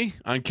Ronnie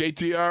on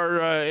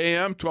KTR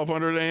AM,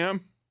 1200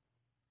 AM?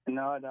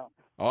 No, I don't.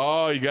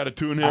 Oh, you got to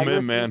tune him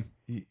in, man.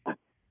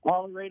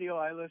 All the radio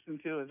I listen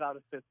to is out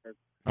of Pittsburgh.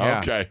 Yeah.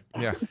 Okay.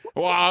 Yeah.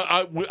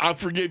 Well, I'll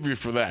forgive you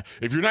for that.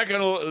 If you're not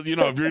gonna,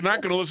 if you're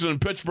not gonna listen in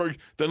Pittsburgh,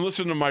 then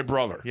listen to my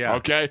brother. Yeah.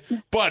 Okay.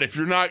 But if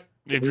you're not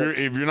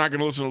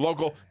gonna listen to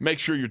local, make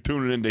sure you're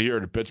tuning in to here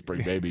to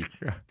Pittsburgh, baby.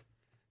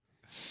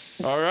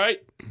 All right.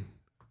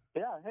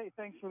 Yeah. Hey,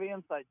 thanks for the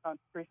insight, Tom.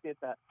 Appreciate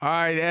that. All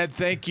right, Ed,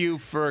 thank you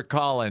for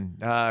calling.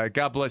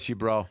 God bless you,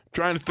 bro.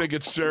 Trying to think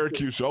it's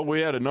Syracuse. Oh,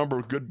 we had a number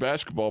of good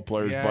basketball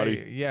players,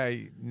 buddy. Yeah,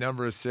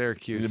 number of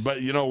Syracuse.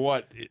 But you know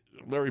what?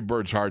 Larry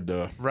Bird's hard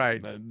to.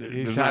 Right.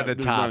 He's hard to top.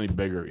 There's not any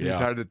bigger. He's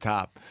hard to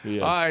top. He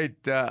is. All right.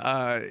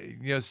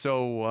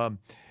 So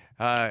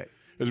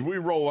as we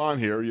roll on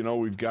here,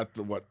 we've got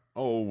the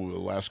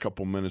last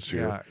couple minutes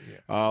here.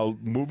 Yeah.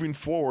 Moving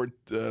forward,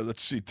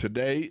 let's see.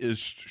 Today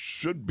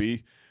should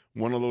be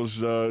one of those.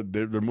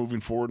 They're moving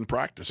forward in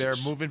practices. They're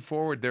moving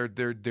forward. They're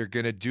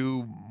going to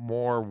do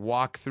more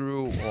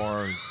walkthrough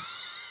or.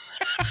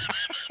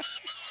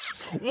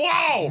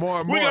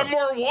 Wow! We got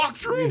more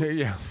walkthrough.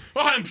 Yeah.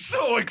 Oh, I'm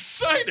so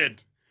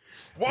excited.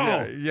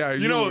 Wow. Yeah.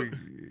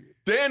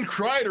 Dan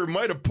Kreider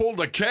might have pulled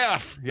a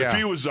calf if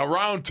he was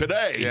around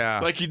today. Yeah.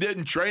 Like he did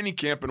in training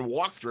camp and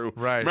walkthrough.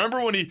 Right. Remember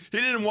when he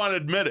didn't want to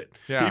admit it?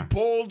 Yeah. He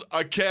pulled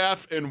a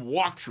calf and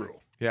walkthrough.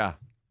 Yeah.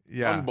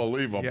 Yeah.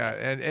 Unbelievable. Yeah.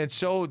 And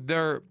so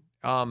they're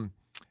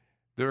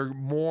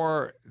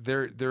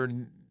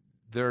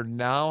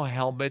now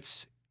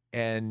helmets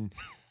and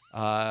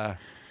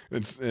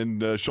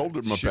and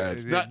shoulder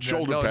pads. Not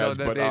shoulder pads,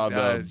 but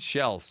the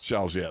shells.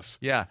 Shells, yes.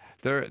 Yeah.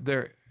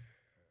 They're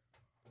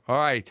all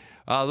right.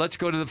 Let's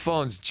go to the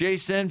phones.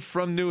 Jason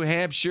from New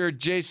Hampshire.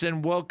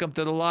 Jason, welcome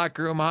to the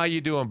locker room. How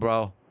you doing,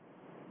 bro?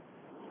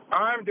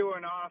 I'm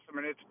doing awesome,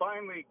 and it's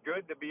finally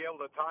good to be able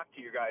to talk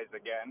to you guys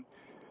again.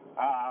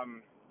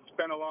 It's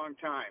been a long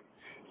time,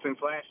 since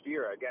last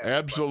year, I guess.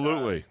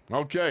 Absolutely.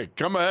 Okay,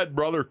 come ahead,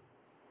 brother.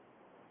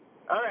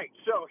 All right,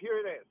 so here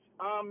it is.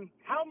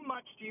 How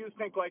much do you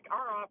think,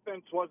 our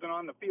offense wasn't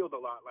on the field a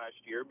lot last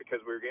year because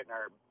we were getting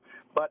our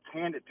butts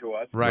handed to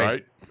us.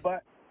 Right.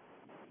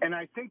 And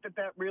I think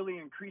that really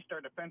increased our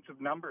defensive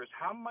numbers.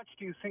 How much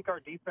do you think our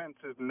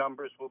defensive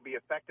numbers will be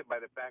affected by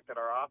the fact that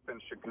our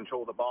offense should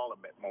control the ball a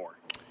bit more?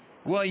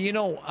 Well,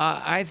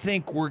 I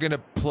think we're going to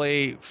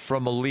play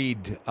from a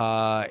lead.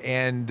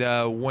 And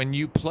when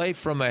you play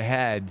from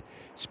ahead,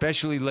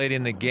 especially late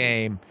in the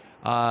game,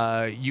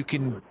 you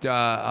can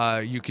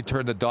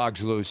turn the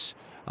dogs loose.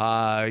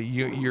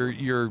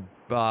 You're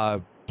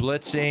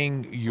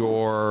blitzing,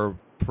 your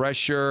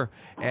pressure,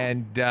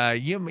 and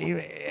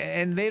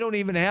they don't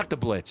even have to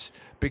blitz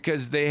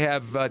because they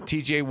have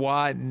T.J.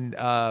 Watt and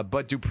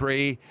Bud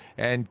Dupree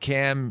and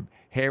Cam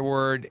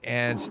Hayward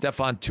and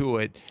Stephon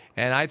Tuitt,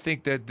 and I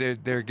think that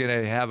they're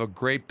going to have a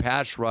great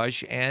pass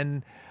rush,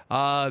 and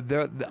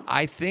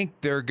I think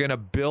they're going to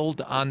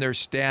build on their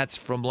stats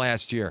from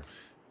last year.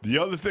 The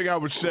other thing I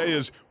would say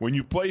is when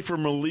you play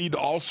from a lead,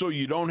 also,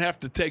 you don't have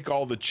to take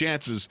all the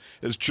chances,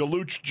 as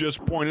Chaluch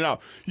just pointed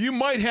out. You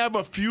might have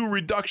a few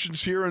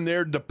reductions here and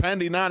there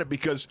depending on it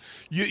because,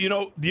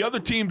 the other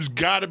team's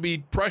got to be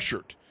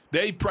pressured.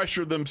 They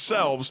pressure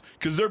themselves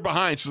because they're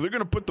behind, so they're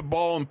going to put the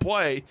ball in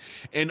play,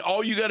 and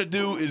all you got to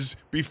do is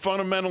be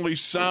fundamentally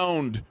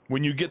sound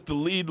when you get the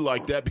lead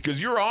like that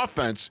because your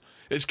offense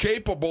is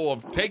capable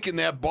of taking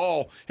that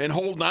ball and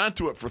holding on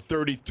to it for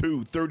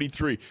 32,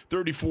 33,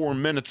 34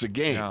 minutes a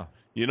game. Yeah.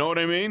 You know what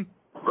I mean?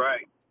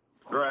 Right.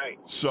 Right.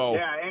 So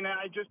yeah, and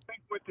I just think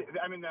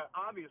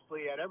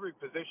obviously at every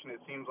position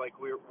it seems like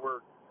we're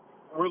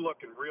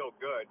looking real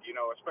good,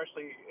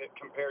 especially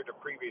compared to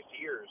previous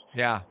years.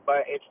 Yeah.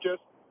 But it's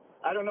just,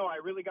 I don't know. I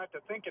really got to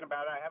thinking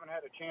about it. I haven't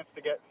had a chance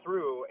to get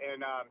through.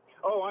 And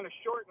on a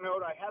short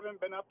note, I haven't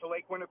been up to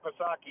Lake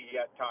Winnipesaukee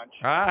yet, Tunch.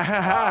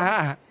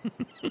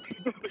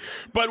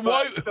 But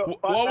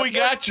while we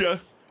got you.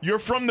 You're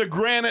from the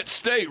Granite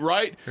State,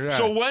 right? Yeah.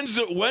 So when's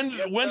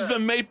the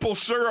maple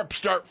syrup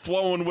start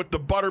flowing with the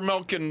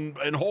buttermilk and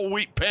whole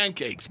wheat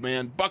pancakes,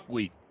 man?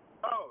 Buckwheat.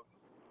 Oh,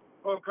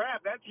 well,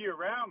 crap! That's year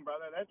round,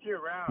 brother. That's year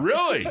round.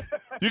 Really?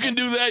 You can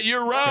do that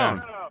year round.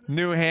 No.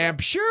 New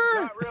Hampshire.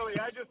 Not really.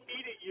 I just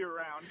eat it year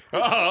round.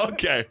 Oh,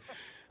 okay.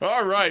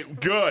 All right.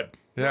 Good.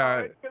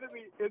 Yeah.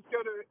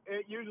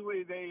 It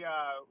usually they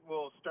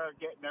will start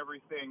getting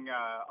everything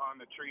on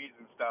the trees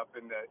and stuff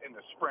in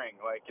the spring,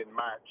 like in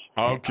March.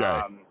 Okay.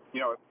 As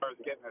far as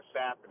getting the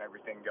sap and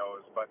everything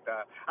goes. But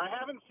I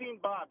haven't seen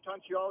Bob.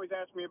 Tunch, you always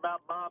ask me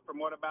about Bob. From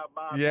what about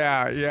Bob?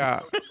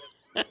 Yeah.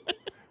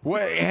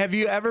 What, have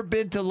you ever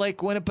been to Lake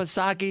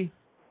Winnipesaukee?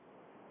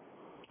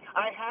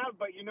 I have,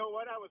 but you know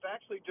what? I was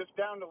actually just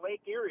down to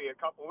Lake Erie a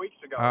couple weeks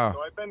ago, Oh.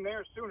 so I've been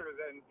there sooner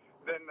than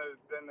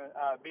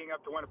being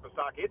up to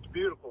Winnipesaukee. It's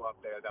beautiful up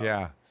there, though.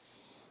 Yeah.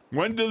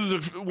 When does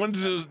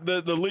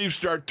the leaves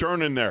start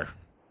turning there?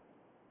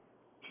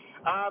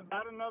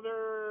 About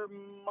another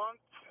month,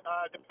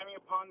 depending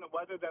upon the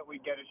weather that we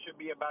get. It should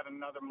be about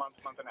another month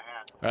and a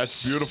half.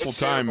 That's beautiful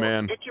time,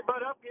 man. Get your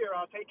butt up here.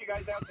 I'll take you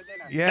guys out to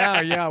dinner.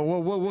 Yeah.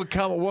 We'll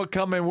come. We'll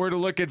come, and we're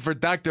looking for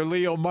Dr.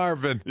 Leo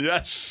Marvin.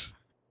 Yes.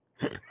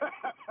 Hey,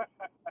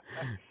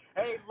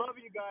 love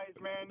you guys,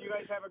 man. You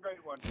guys have a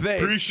great one.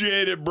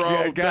 Appreciate it,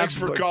 bro. Thanks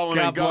for calling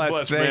in. God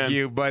bless, Thank man.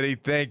 you, buddy.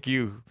 Thank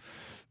you.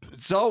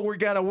 So we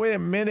got to wait a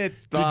minute.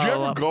 Did you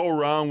ever go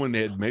around when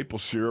they had maple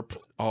syrup?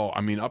 Oh,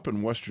 I mean, up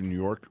in Western New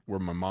York where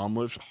my mom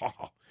lives,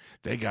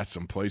 they got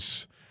some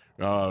place.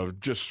 They're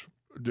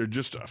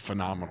just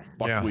phenomenal.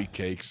 Buckwheat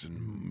cakes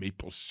and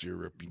maple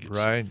syrup. You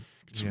get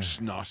some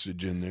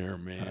sausage in there,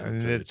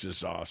 man. It's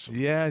just awesome.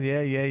 Yeah.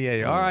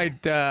 All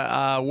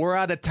right, we're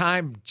out of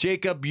time.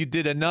 Jacob, you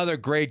did another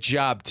great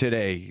job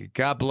today.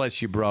 God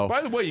bless you, bro.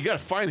 By the way, you got a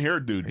fine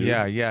hairdo, dude.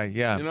 Yeah.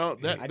 You know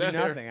I do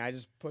nothing. I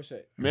just push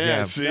it.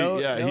 Man,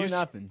 no, he's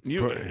nothing.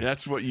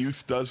 That's what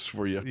youth does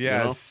for you. Yeah.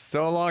 You know?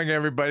 So long,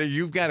 everybody.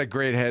 You've got a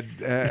great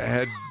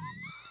head.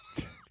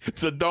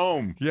 It's a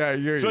dome. Yeah,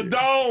 it's a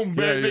dome,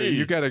 baby.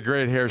 You got a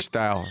great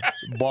hairstyle.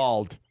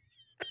 Bald.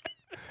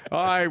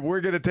 All right,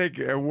 we're gonna take.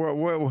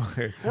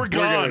 We're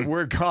gone.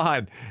 We're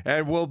gone,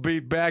 and we'll be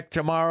back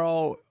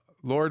tomorrow.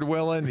 Lord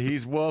willing.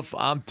 He's Wolf.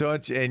 I'm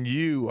Tunch, and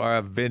you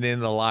have been in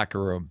the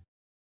locker room.